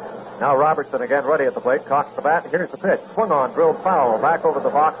 Now Robertson again ready at the plate, cocks the bat. Here's the pitch. Swung on, drilled foul, back over the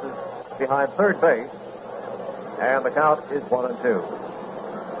boxes behind third base. And the count is 1-2.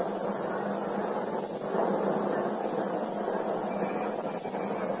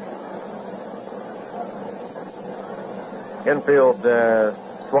 Infield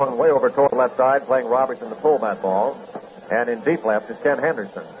swung way over toward the left side, playing Robertson to pull that ball. And in deep left is Ken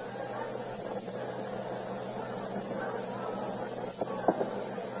Henderson.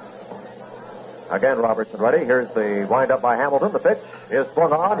 Again, Robertson ready. Here's the windup by Hamilton. The pitch is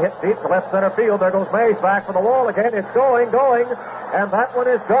swung on, hit deep to left center field. There goes Mays back for the wall again. It's going, and that one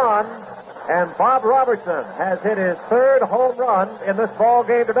is gone. And Bob Robertson has hit his 3rd home run in this ball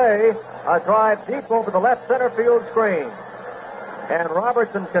game today. A drive deep over the left center field screen. And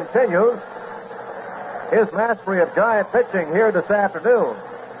Robertson continues his mastery of Giant pitching here this afternoon.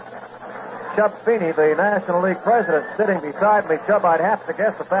 Chub Feeney, the National League president, sitting beside me. Chub, I'd have to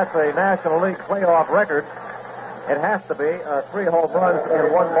guess if that's a National League playoff record. It has to be 3 home runs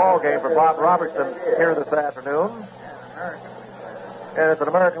in 1 ball game for Bob Robertson here this afternoon. And it's an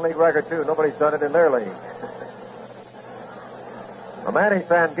American League record, too. Nobody's done it in their league. Manny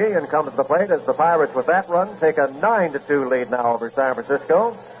Sanguillen comes to the plate as the Pirates, with that run, take a 9-2 lead now over San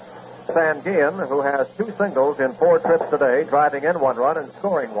Francisco. Sanguillen, who has 2 singles in 4 trips today, driving in 1 run and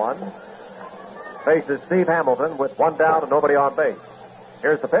scoring 1, faces Steve Hamilton with 1 down and nobody on base.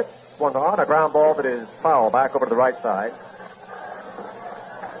 Here's the pitch. Swung on, a ground ball that is foul back over to the right side.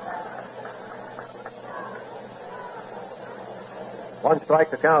 One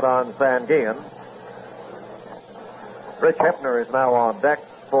strike to count on Sanguillen. Rich Hepner is now on deck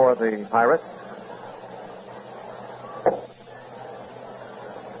for the Pirates.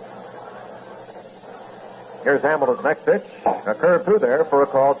 Here's Hamilton's next pitch. A curve through there for a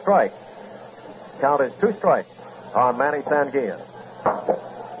called strike. Count is 2 strikes on Manny Sanguillen.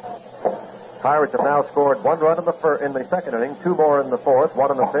 Pirates have now scored 1 run in the 2nd inning, 2 more in the 4th,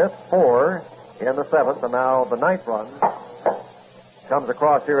 1 in the 5th, 4 in the 7th, and now the 9th run comes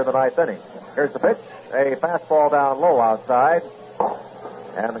across here in the 9th inning. Here's the pitch, a fastball down low outside,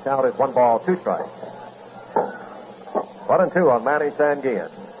 and the count is 1 ball, 2 strikes. 1-2 on Manny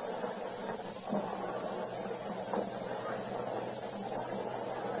Sanguillen.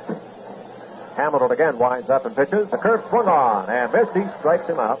 Hamilton again winds up and pitches. The curve swung on, and Misty strikes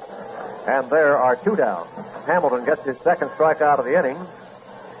him out. And there are 2 down. Hamilton gets his 2nd strikeout of the inning.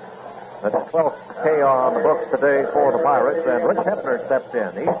 That's 12th K on the books today for the Pirates, and Rich Hepner steps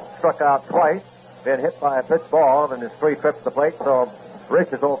in. He's struck out twice, been hit by a pitch ball in his 3 trips to the plate, so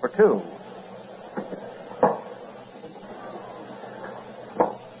Rich is 0 for 2.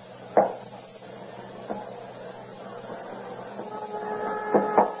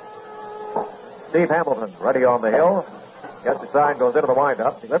 Steve Hamilton, ready on the hill. Gets the sign, goes into the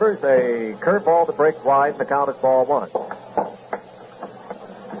windup. Delivers a curveball that breaks wide, and the count is ball 1.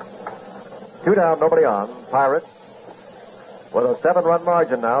 2 down, nobody on. Pirates with a 7-run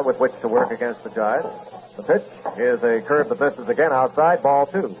margin now with which to work against the Giants. The pitch is a curve that misses again outside, ball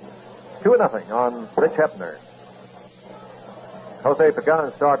 2. 2-0 on Rich Hepner. Jose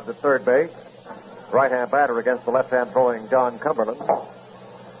Pagan started at third base. Right-hand batter against the left-hand throwing John Cumberland.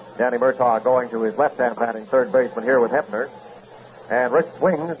 Danny Murtaugh going to his left-hand batting third baseman here with Hepner. And Rich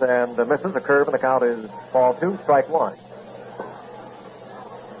swings and misses a curve, and the count is ball 2, strike 1.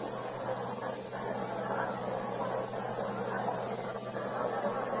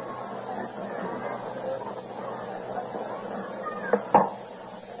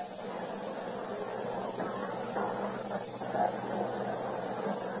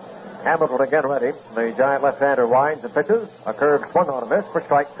 Hamilton again ready. The Giant left-hander winds and pitches. A curve swung on a miss for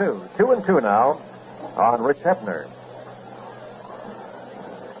strike 2. 2-2 now on Rich Hepner.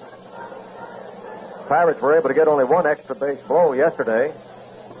 Pirates were able to get only 1 extra base blow yesterday,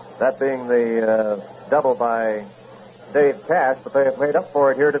 that being the double by Dave Cash, but they have made up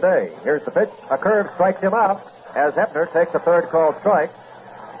for it here today. Here's the pitch. A curve strikes him out as Hepner takes a 3rd called strike.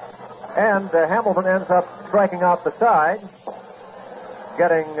 And Hamilton ends up striking out the side,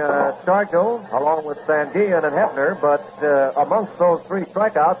 getting Stargell along with Sanguillen and Hepner, but amongst those 3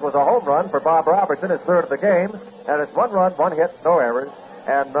 strikeouts was a home run for Bob Robertson, his 3rd of the game, and it's 1 run, 1 hit, no errors,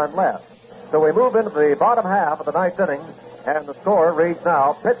 and none left. So we move into the bottom half of the 9th inning, and the score reads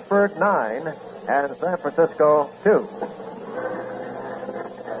now Pittsburgh 9 and San Francisco 2.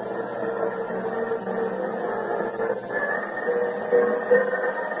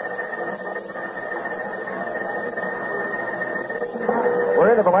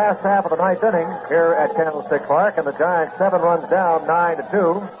 last half of the ninth inning here at Candlestick Park, and the Giants 7 runs down,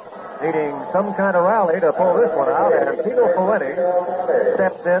 9-2. Needing some kind of rally to pull this one out, and Tito Fuente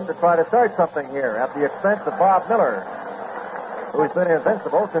steps in to try to start something here at the expense of Bob Miller, who's been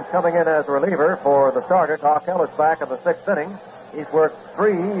invincible since coming in as a reliever for the starter. Doc Ellis back in the 6th inning. He's worked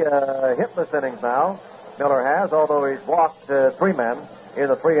 3 hitless innings now, Miller has, although he's walked 3 men in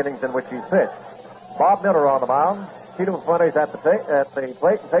the 3 innings in which he's pitched. Bob Miller on the mound. Tito Fuente's at the plate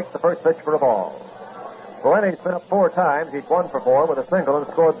and takes the first pitch for a ball. Fuente's been up 4 times. He's 1 for 4 with a single and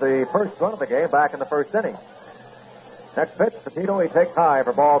scored the first run of the game back in the 1st inning. Next pitch to Tito. He takes high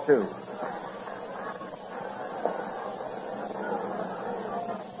for ball 2.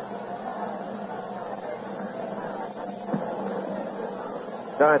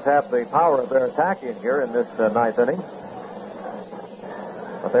 Giants have the power of their attack in here in this 9th inning.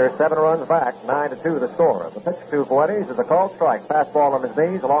 But they're 7 runs back, 9-2 the score. The pitch to Fuentes is a called strike. Fastball on his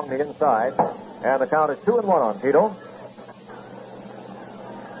knees along the inside. And the count is 2-1 on Tito.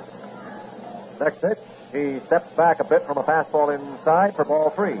 Next pitch, he steps back a bit from a fastball inside for ball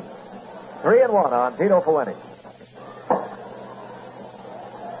 3. 3-1 on Tito Fuentes.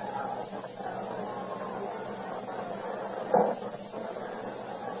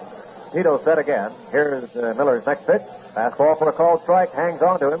 Tito set again. Here's Miller's next pitch. Fastball for a called strike. Hangs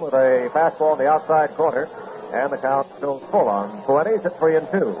on to him with a fastball in the outside corner. And the count still full on Fuentes at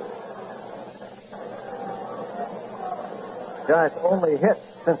 3-2. Giants' only hit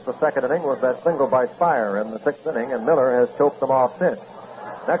since the 2nd inning was that single by Spire in the 6th inning, and Miller has choked them off since.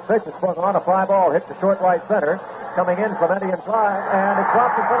 Next pitch is swung on. A fly ball hit to short right center. Coming in Clemente and drive, and it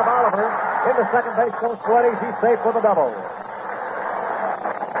drops in front of Oliver. Into second base goes Fuentes. He's safe with a double.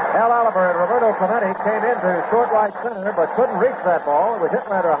 Al Oliver and Roberto Clemente came into short right center, but couldn't reach that ball. It was hit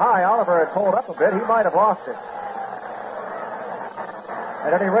rather high. Oliver had pulled up a bit. He might have lost it.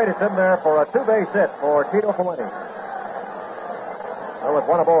 At any rate, it's in there for a 2-base hit for Tito Fuentes. Well, with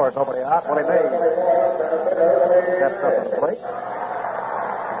 1 aboard, nobody out. Willie Mays steps up to the plate.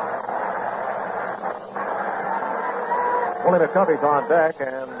 Willie McCovey's on deck,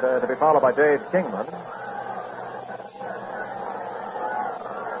 and to be followed by Dave Kingman.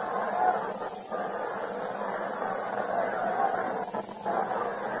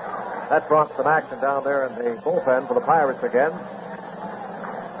 That brought some action down there in the bullpen for the Pirates again.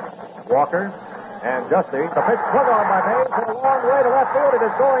 Walker and Justy. The pitch swung on by Mays a long way to left field. It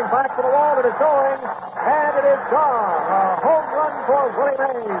is going back to the wall. It is going, and it is gone. A home run for Willie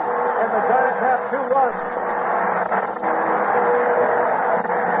Mays, and the Giants have 2 runs.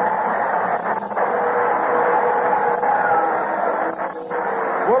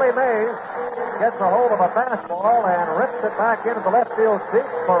 Willie Mays gets a hold of a fastball and rips it back into the left field seat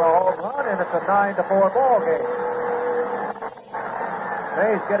for a home run, and it's a 9-4 ball game.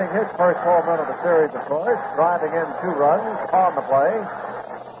 Mays getting his first home run of the series, of course, driving in 2 runs on the play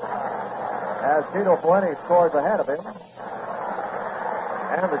as Tito Fuentes scores ahead of him.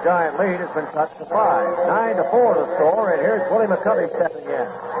 And the Giant lead has been cut to 5. 9-4 the score, and here's Willie McCovey stepping in.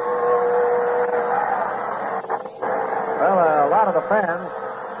 Well, a lot of the fans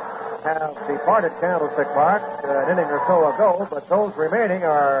have departed Candlestick Park an inning or so ago, but those remaining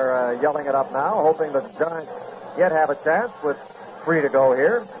are yelling it up now, hoping that the Giants yet have a chance with 3 to go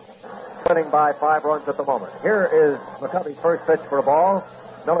here, winning by 5 runs at the moment. Here is McCovey's first pitch for a ball.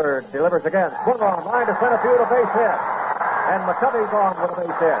 Miller delivers again. Swung on, line to center field, a base hit. And McCovey's on with a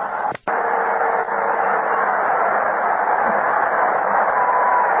base hit.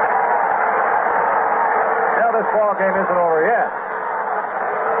 Now this ball game isn't over yet.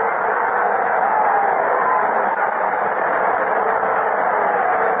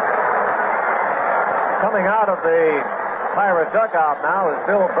 Coming out of the Pirate dugout now is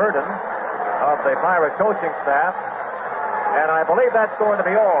Bill Burden of the Pirate coaching staff, and I believe that's going to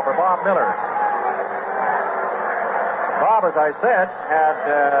be all for Bob Miller. Bob, as I said, had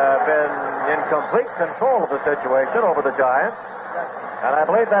been in complete control of the situation over the Giants, and I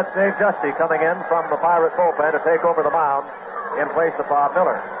believe that's Dave Justy coming in from the Pirate bullpen to take over the mound in place of Bob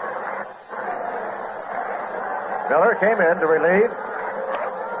Miller. Miller came in to relieve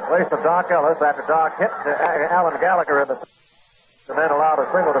place of Doc Ellis after Doc hit Alan Gallagher in the and then allowed a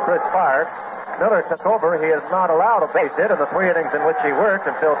single to Chris Spire. Miller took over. He has not allowed a base hit in the 3 innings in which he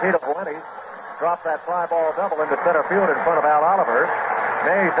worked until Tito Fuentes dropped that fly ball double into center field in front of Al Oliver.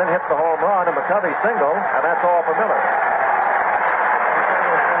 Mays then hits the home run and McCovey single, and that's all for Miller.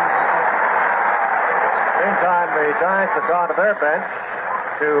 Meantime, the Giants have gone to their bench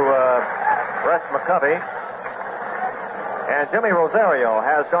to rest McCovey. And Jimmy Rosario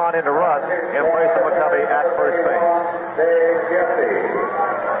has gone into run in place of McCovey at first base.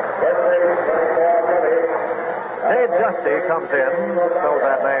 Dave Justy comes in, spells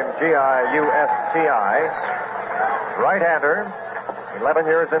that name Giusti, right-hander, 11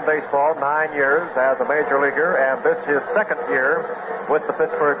 years in baseball, 9 years as a major leaguer, and this his second year with the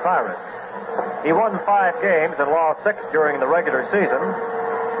Pittsburgh Pirates. He won 5 games and lost 6 during the regular season,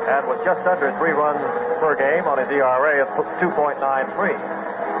 and was just under 3 runs per game on his ERA of 2.93.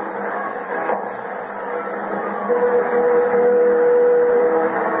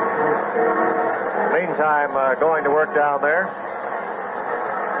 Meantime, going to work down there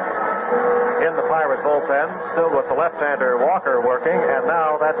in the Pirate bullpen, still with the left-hander Walker working, and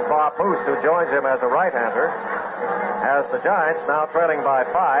now that's Bob Moose who joins him as a right-hander. As the Giants, now trailing by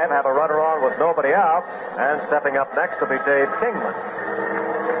 5, have a runner on with nobody out, and stepping up next will be Dave Kingman.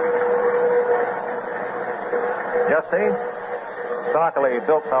 Justy, stockily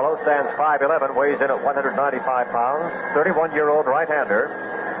built fellow, stands 5'11", weighs in at 195 pounds, 31-year-old right-hander,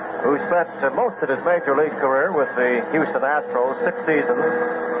 who spent most of his major league career with the Houston Astros, 6 seasons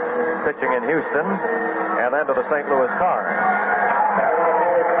pitching in Houston, and then to the St. Louis Cards.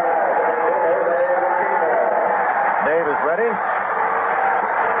 Dave is ready.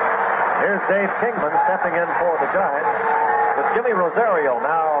 Here's Dave Kingman stepping in for the Giants, with Jimmy Rosario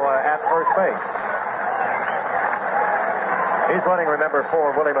now at first base. He's running, remember,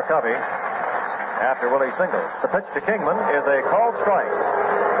 for Willie McCovey after Willie singles. The pitch to Kingman is a called strike.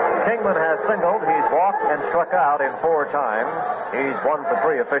 Kingman has singled. He's walked and struck out in 4 times. He's 1 for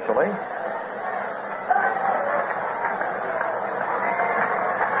 3 officially.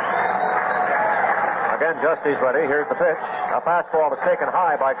 Again, Justy's ready. Here's the pitch. A fastball is taken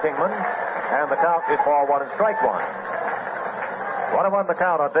high by Kingman, and the count is ball 1 and strike 1. 1-1 the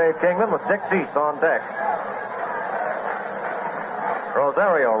count on Dave Kingman with Dick Dietz on deck.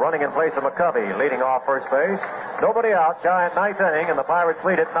 Rosario running in place of McCovey, leading off first base. Nobody out. Giant 9th inning, and the Pirates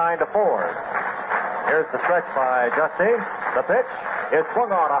lead it 9-4. Here's the stretch by Justy. The pitch is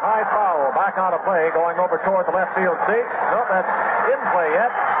swung on, a high foul, back on a play, going over toward the left field seat. No, that's in play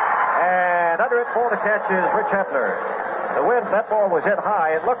yet. And under it for the catch is Rich Hefner. The wind, that ball was hit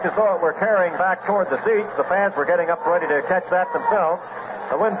high. It looked as though it were carrying back toward the seats. The fans were getting up ready to catch that themselves.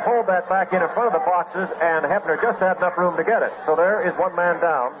 The wind pulled that back in front of the boxes, and Hefner just had enough room to get it. So there is 1 man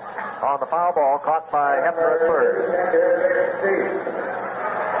down on the foul ball caught by Hefner at first.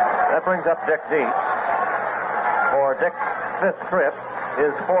 That brings up Dick Dietz for Dick's 5th trip,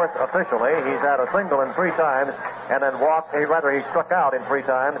 his 4th officially. He's had a single in 3 times, and then walked. He struck out in 3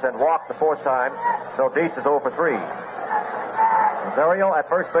 times and walked the 4th time. So Dietz is 0 for 3. Rosario at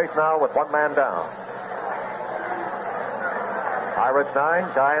first base now with 1 man down. Pirates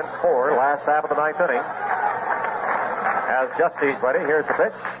 9, Giants 4, last half of the 9th inning. As Justy's ready, here's the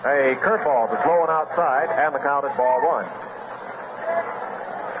pitch. A curveball that's low and outside, and the count is ball 1.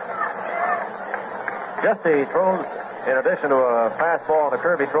 Justy throws, in addition to a fastball and a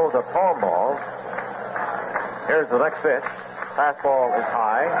curve, he throws a palm ball. Here's the next pitch. Fastball is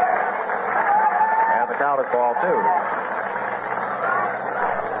high, and the count is ball 2.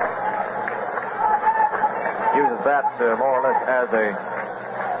 Uses that more or less as a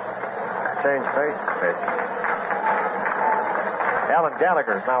change pace pitch. Alan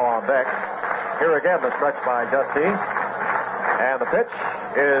Gallagher is now on deck. Here again the stretch by Justy. And the pitch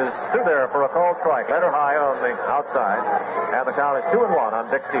is through there for a called strike. Letter high on the outside. And the count is 2-1 on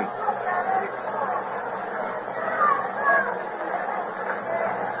Dick Dietz.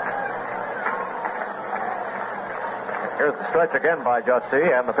 Here's the stretch again by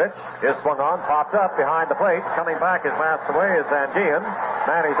Justy, and the pitch is swung on, popped up behind the plate. Coming back is masked away is Zangian.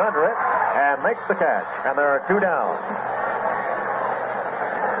 Manny's under it and makes the catch, and there are 2 down.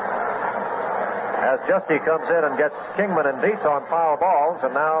 As Justy comes in and gets Kingman and Dietz on foul balls,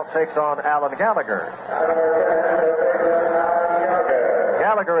 and now takes on Alan Gallagher.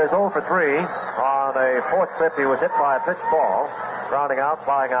 Gallagher is 0 for 3 on a 4th trip. He was hit by a pitched ball, rounding out,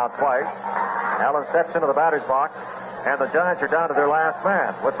 flying out twice. Alan steps into the batter's box. And the Giants are down to their last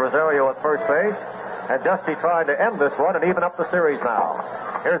man with Rosario at first base. And Justy trying to end this one and even up the series now.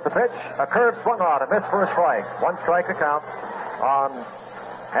 Here's the pitch. A curve swung on and missed for a strike. 1 strike to count on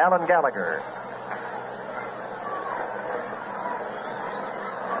Alan Gallagher.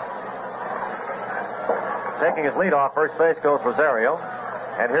 Taking his lead off first base goes Rosario.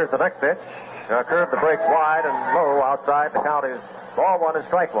 And here's the next pitch. A curve that breaks wide and low outside. The count is ball 1 and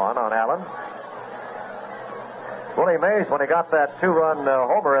strike 1 on Allen. Willie Mays, when he got that 2-run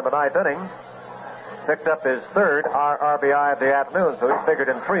homer in the 9th inning, picked up his 3rd RBI of the afternoon, so he figured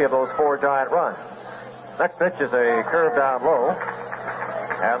in 3 of those 4 Giant runs. Next pitch is a curve down low,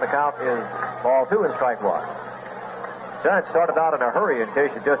 and the count is ball 2 and strike 1. Giants started out in a hurry, in case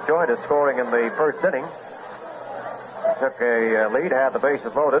you just joined us, scoring in the first inning. Took a lead, had the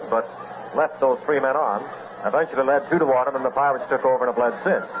bases loaded, but left those 3 men on. Eventually led 2-1, and then the Pirates took over and have led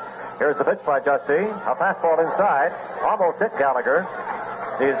since. Here's the pitch by Justy. A fastball inside. Almost hit Gallagher.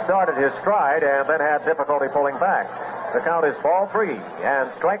 He started his stride and then had difficulty pulling back. The count is ball 3 and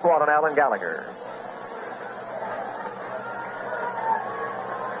strike 1 on Alan Gallagher.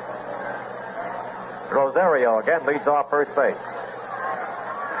 Rosario again leads off first base.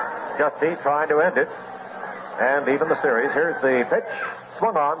 Justy trying to end it and even the series. Here's the pitch.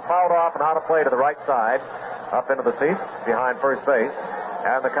 Swung on, fouled off and out of play to the right side. Up into the seats behind first base.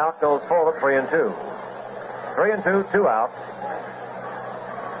 And the count goes full at 3-2. 3-2, 2 outs.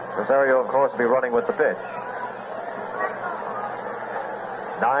 Rosario, of course, will be running with the pitch.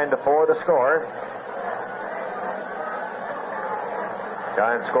 9-4 the score.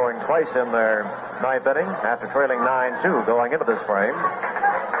 Giants scoring twice in their ninth inning after trailing 9-2 going into this frame.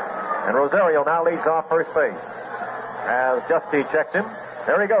 And Rosario now leads off first base as Justy checks him.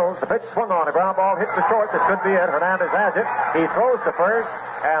 There he goes. The pitch swung on. A ground ball hit to short. This could be it. Hernandez has it. He throws to first,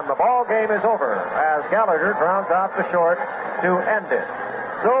 and the ball game is over as Gallagher grounds out to short to end it.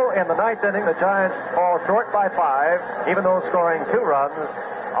 So in the ninth inning, the Giants fall short by 5, even though scoring 2 runs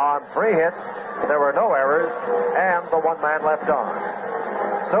on 3 hits. There were no errors, and the 1 man left on.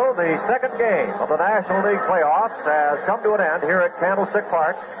 So the second game of the National League playoffs has come to an end here at Candlestick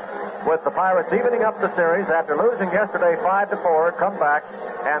Park, with the Pirates evening up the series after losing yesterday 5-4, come back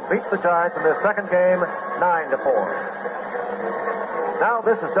and beat the Giants in this second game 9-4. Now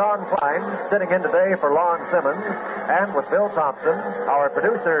this is Don Klein sitting in today for Lon Simmons, and with Bill Thompson, our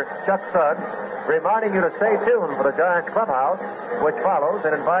producer Chuck Sudd, reminding you to stay tuned for the Giants clubhouse, which follows,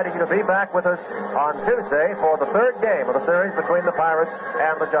 and inviting you to be back with us on Tuesday for the third game of the series between the Pirates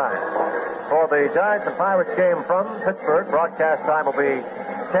and the Giants. For the Giants and Pirates game from Pittsburgh, broadcast time will be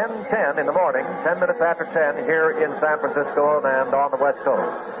 10:10 in the morning, 10 minutes after 10 here in San Francisco and on the West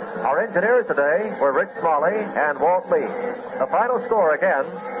Coast. Our engineers today were Rick Smalley and Walt Lee. The final score again,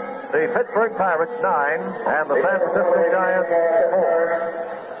 the Pittsburgh Pirates 9 and the San Francisco Giants 4.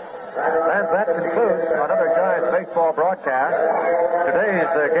 And that concludes another Giants baseball broadcast. Today's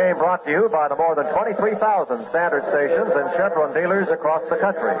game brought to you by the more than 23,000 standard stations and Chevron dealers across the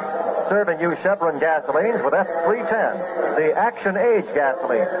country. Serving you Chevron gasolines with F310, the Action Age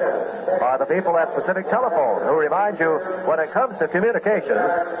gasoline. By the people at Pacific Telephone, who remind you when it comes to communications,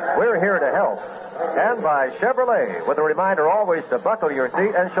 we're here to help. And by Chevrolet, with a reminder always to buckle your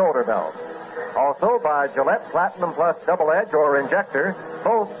seat and shoulder belt. Also by Gillette Platinum Plus Double Edge or Injector,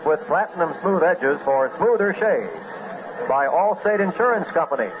 both with platinum smooth edges for smoother shaves. By Allstate Insurance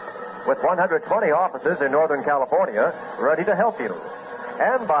Company, with 120 offices in Northern California, ready to help you.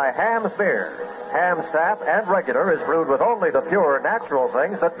 And by Ham's Beer. Ham's Tap and Regular is brewed with only the pure, natural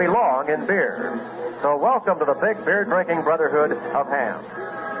things that belong in beer. So welcome to the big beer-drinking brotherhood of Ham.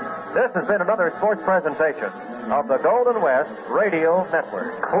 This has been another sports presentation of the Golden West Radio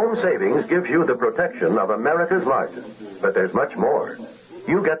Network. Home Savings gives you the protection of America's largest. But there's much more.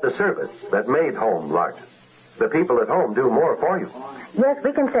 You get the service that made home largest. The people at home do more for you. Yes,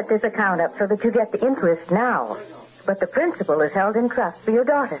 we can set this account up so that you get the interest now. But the principal is held in trust for your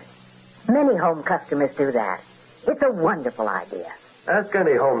daughter. Many home customers do that. It's a wonderful idea. Ask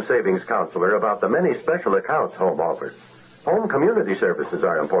any home savings counselor about the many special accounts home offers. Home community services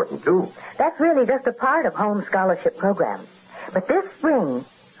are important, too. That's really just a part of Home Scholarship Program. But this spring,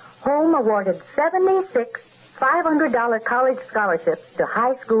 Home awarded 76 $500 college scholarships to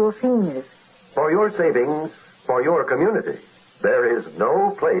high school seniors. For your savings, for your community, there is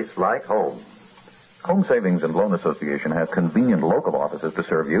no place like home. Home Savings and Loan Association has convenient local offices to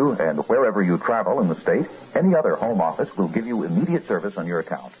serve you, and wherever you travel in the state, any other home office will give you immediate service on your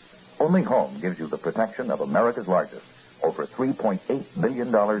account. Only Home gives you the protection of America's largest. Over $3.8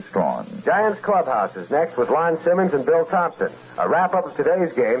 billion strong. Giants Clubhouse is next with Lon Simmons and Bill Thompson. A wrap-up of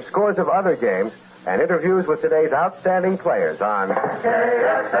today's game, scores of other games, and interviews with today's outstanding players on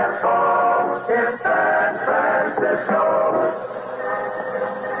KSFO in San Francisco.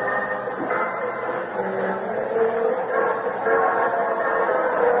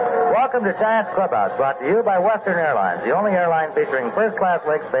 Welcome to Giants Clubhouse, brought to you by Western Airlines, the only airline featuring first-class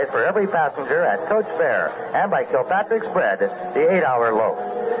leg space for every passenger at coach fare, and by Kilpatrick's Bread, the 8-hour loaf.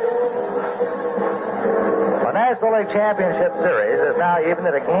 The National League Championship Series is now even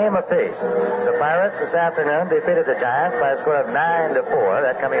at a game apiece. The Pirates this afternoon defeated the Giants by a score of 9-4.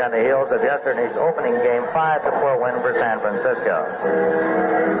 That coming on the heels of yesterday's opening game 5-4 win for San Francisco.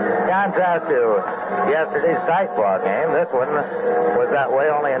 Contrast to yesterday's tight ball game, this one was that way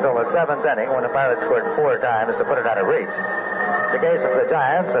only until the 7th inning when the Pirates scored 4 times to put it out of reach. In the case of the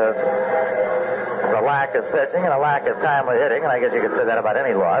Giants, it's a lack of pitching and a lack of timely hitting, and I guess you could say that about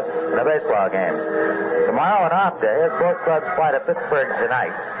any loss in a baseball game. Tomorrow, an off day, as both clubs fly to Pittsburgh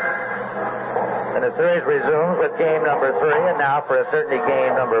tonight. And the series resumes with game number 3, and now for a certainty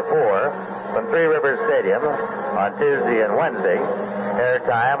game number 4 from Three Rivers Stadium on Tuesday and Wednesday. Air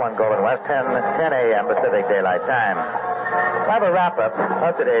time on Golden West, 10 a.m. Pacific Daylight Time. We'll have a wrap-up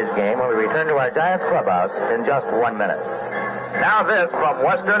of today's game when we return to our Giants clubhouse in just 1 minute. Now this from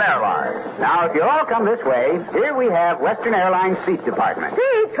Western Airlines. Now, if you'll all come this way, here we have Western Airlines seat department.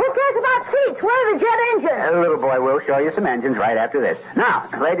 Seats? Who cares about seats? Where are the jet engines? The little boy will show you some engines right after this. Now,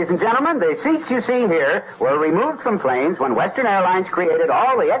 ladies and gentlemen, the seats you see here were removed from planes when Western Airlines created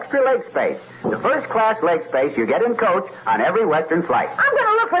all the extra leg space. The first-class leg space you get in coach on every Western flight. I'm going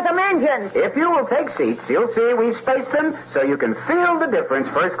to look for some engines. If you will take seats, you'll see we've spaced them so you can feel the difference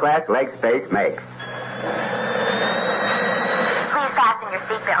first-class leg space makes. Fasten your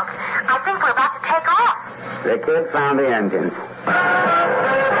seatbelt. I think we're about to take off. The kid found the engines.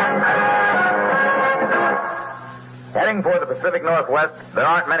 Heading for the Pacific Northwest, there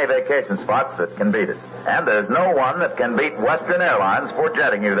aren't many vacation spots that can beat it. And there's no one that can beat Western Airlines for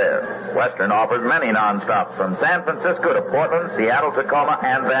jetting you there. Western offers many nonstops from San Francisco to Portland, Seattle, Tacoma,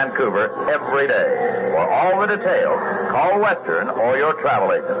 and Vancouver every day. For all the details, call Western or your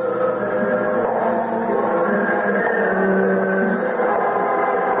travel agent.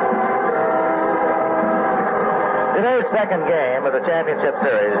 Today's second game of the championship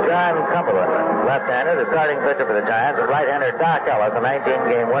series, John Cumberland, left-hander, the starting pitcher for the Giants, and right-hander Doc Ellis, a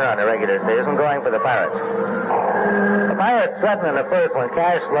 19-game winner on the regular season, going for the Pirates. The Pirates threatened in the first when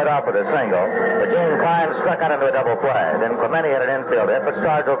Cash led off with a single, but Gene Klein struck out into a double play. Then Clemente had an infield hit, but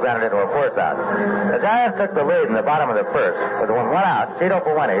Stargell grounded into a force out. The Giants took the lead in the bottom of the first, but when one out, Tito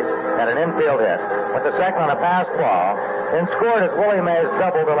Fuentes had an infield hit, went to second on a pass ball, then scored as Willie Mays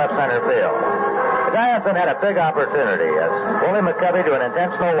doubled to left center field. The Giants then had a big opportunity as Willie McCovey to an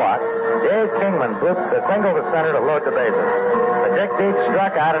intentional walk. Dave Kingman blooped the single to center to load the bases. But Dick Deach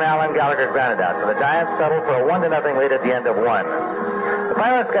struck out and Alan Gallagher grounded out. So the Giants settled for a 1-0 lead at the end of 1. The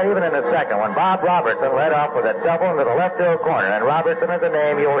Pirates got even in the second when Bob Robertson led off with a double into the left field corner. And Robertson is a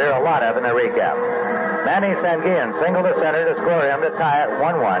name you'll hear a lot of in the recap. Manny Sanguillen singled to center to score him to tie it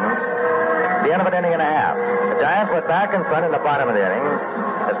 1-1. The end of an inning and a half. The Giants went back in front in the bottom of the inning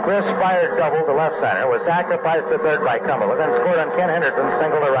as Chris Spire doubled to left center, was sacrificed to third by Cumberland, and scored on Ken Henderson's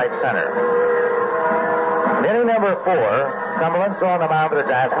single to right center. In inning number 4, Cumberland's throwing the mound for the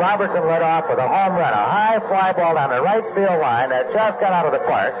Giants. Robertson led off with a home run, a high fly ball down the right field line that just got out of the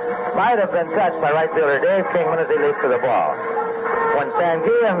park. Might have been touched by right fielder Dave Kingman as he leaped for the ball. When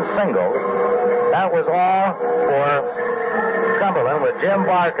Sanguillen singled, that was all for Cumberland with Jim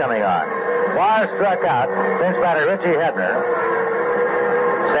Barr coming on. Barr struck out, pinch batter Richie Hebner.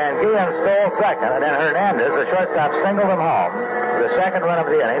 Sanguillen stole second, and then Hernandez, the shortstop, singled him home. The second run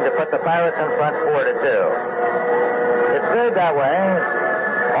of the inning to put the Pirates in front 4-2. It stayed that way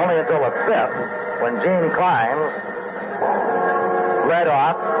only until the 5th, when Gene Kleins led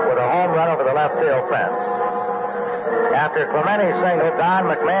off with a home run over the left field fence. After Clemente singled, Don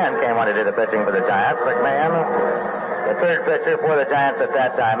McMahon came on to do the pitching for the Giants. McMahon, the third pitcher for the Giants at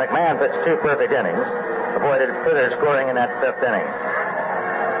that time. McMahon pitched 2 perfect innings, avoided further scoring in that 5th inning.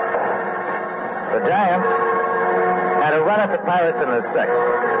 The Giants had a run at the Pirates in the 6th.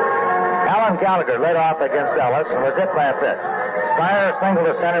 Alan Gallagher led off against Ellis and was hit by a pitch. Spire singled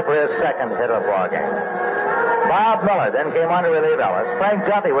to center for his second hit of the ball game. Bob Miller then came on to relieve Ellis. Frank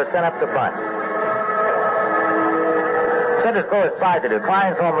Duffy was sent up to bunt. Center's score is 5-2.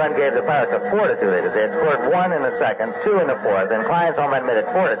 Klein's home run gave the Pirates a 4-2 lead as they had scored 1 in the second, 2 in the 4th, and Klein's home run made it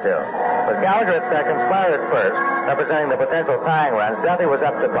 4-2. With Gallagher at second, Spire at first, representing the potential tying runs, Duffy was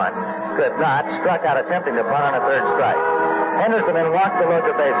up to bunt. Could not, struck out attempting to bunt on a third strike. Henderson then walked to load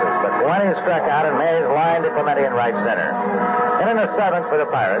the bases, but Fuentes struck out and Mays lined to Clemente in right center. Then in the 7th for the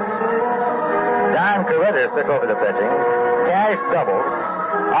Pirates, Don Carruthers took over the pitching. Cash doubled.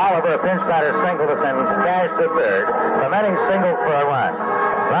 Oliver, a pinch batter, singled to send Cash to third. Clemente singled for a run.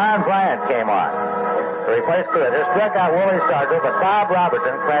 Ron Bryant came on to replace Carruthers, struck out Willie Stargell, but Bob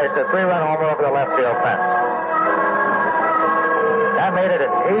Robertson crashed a 3-run homer over the left field fence. That made it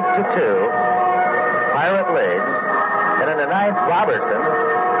an 8-2 Pirate lead. And in the 9th, Robertson,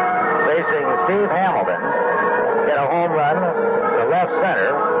 facing Steve Hamilton, hit a home run to left center,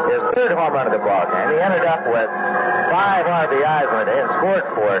 his third home run of the ball game. He ended up with 5 RBIs in the day and scored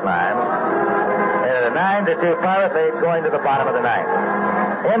 4 times. And a 9-2 Pirate lead going to the bottom of the ninth.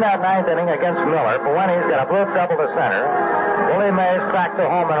 In that ninth inning against Miller, Fuentes got a blue double to center. Willie Mays cracked the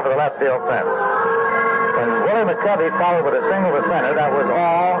home run over the left field fence. When Willie McCovey followed with a single to center, that was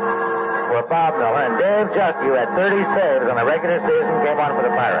all for Bob Miller. And Dave Just, who had 30 saves on the regular season, came on for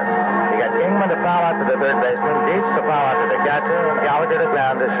the Pirates. He got Kingman to foul out to the third baseman, Dietz to foul out to the catcher, and Gallagher to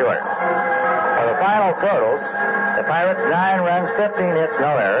ground to short. For the final totals, the Pirates 9 runs, 15 hits,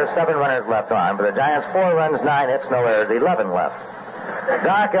 no errors, 7 runners left on. For the Giants, 4 runs, 9 hits, no errors, 11 left.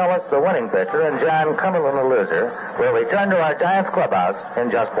 Doc Ellis, the winning pitcher, and John Cumberland, the loser, will return to our Giants clubhouse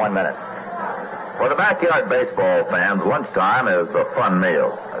in just 1 minute. For the backyard baseball fans, lunchtime is a fun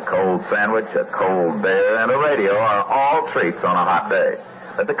meal. A cold sandwich, a cold beer, and a radio are all treats on a hot day.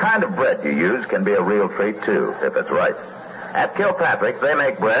 But the kind of bread you use can be a real treat, too, if it's right. At Kilpatrick's, they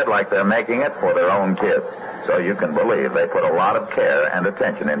make bread like they're making it for their own kids. So you can believe they put a lot of care and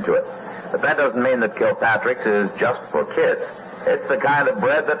attention into it. But that doesn't mean that Kilpatrick's is just for kids. It's the kind of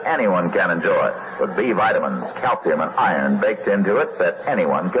bread that anyone can enjoy, with B vitamins, calcium, and iron baked into it that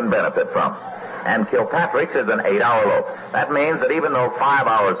anyone can benefit from. And Kilpatrick's is an 8-hour loaf. That means that even though 5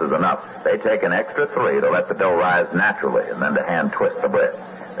 hours is enough, they take an extra 3 to let the dough rise naturally and then to hand twist the bread.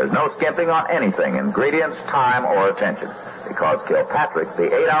 There's no skimping on anything, ingredients, time, or attention, because Kilpatrick's, the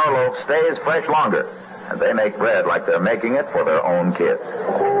 8-hour loaf, stays fresh longer. And they make bread like they're making it for their own kids.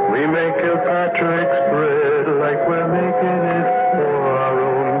 We make Kilpatrick's bread like we're making it for our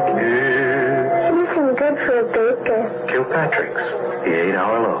own kids. Listen, good for a baker. Kilpatrick's, the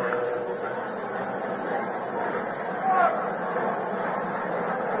 8-hour loaf.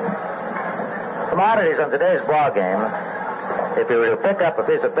 Commodities on today's ball game. If you were to pick up a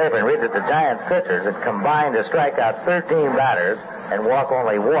piece of paper and read that the Giant pitchers had combined to strike out 13 batters and walk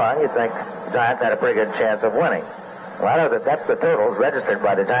only 1, you'd think the Giants had a pretty good chance of winning. Well, I know that that's the totals registered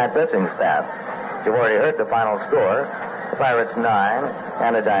by the Giant pitching staff. You've already heard the final score. The Pirates 9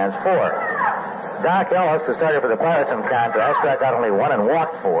 and the Giants 4. Doc Ellis, the starter for the Pirates in contrast, struck out only 1 and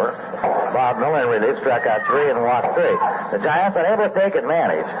walked 4. Bob Miller in relief struck out 3 and walked 3. The Giants unable to take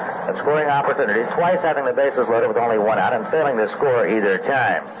advantage of scoring opportunities, twice having the bases loaded with only 1 out and failing to score either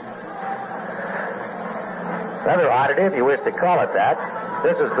time. Another oddity, if you wish to call it that,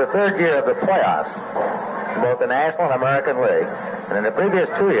 this is the 3rd year of the playoffs, both the National and American League. And in the previous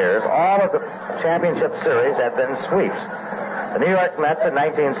 2 years, all of the championship series have been sweeps. The New York Mets in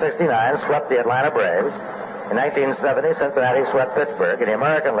 1969 swept the Atlanta Braves. In 1970, Cincinnati swept Pittsburgh. In the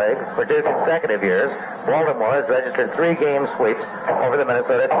American League, for 2 consecutive years, Baltimore has registered 3-game sweeps over the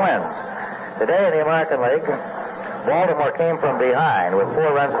Minnesota Twins. Today in the American League, Baltimore came from behind with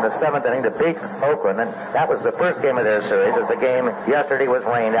 4 runs in the 7th inning to beat Oakland, and that was the first game of their series, as the game yesterday was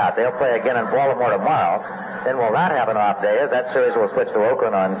rained out. They'll play again in Baltimore tomorrow, then will not have an off day, as that series will switch to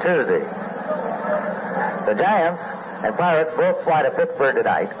Oakland on Tuesday. The Giants and Pirates both fly to Pittsburgh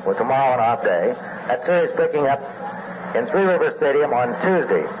tonight, with tomorrow an off day. That series picking up in Three River Stadium on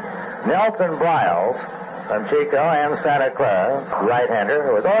Tuesday. Nelson Briles from Chico and Santa Clara, right-hander,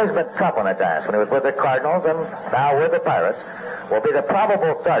 who has always been tough on the Giants when he was with the Cardinals and now with the Pirates, will be the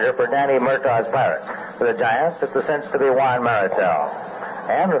probable starter for Danny Murtaugh's Pirates. For the Giants, it's a cinch to be Juan Marichal.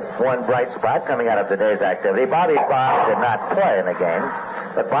 And with one bright spot coming out of today's activity, Bobby Bonds did not play in the game,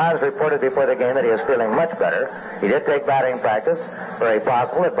 but Bonds reported before the game that he is feeling much better. He did take batting practice. Very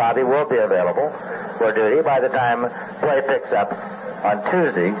possible that Bobby will be available for duty by the time play picks up on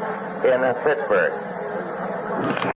Tuesday in Pittsburgh.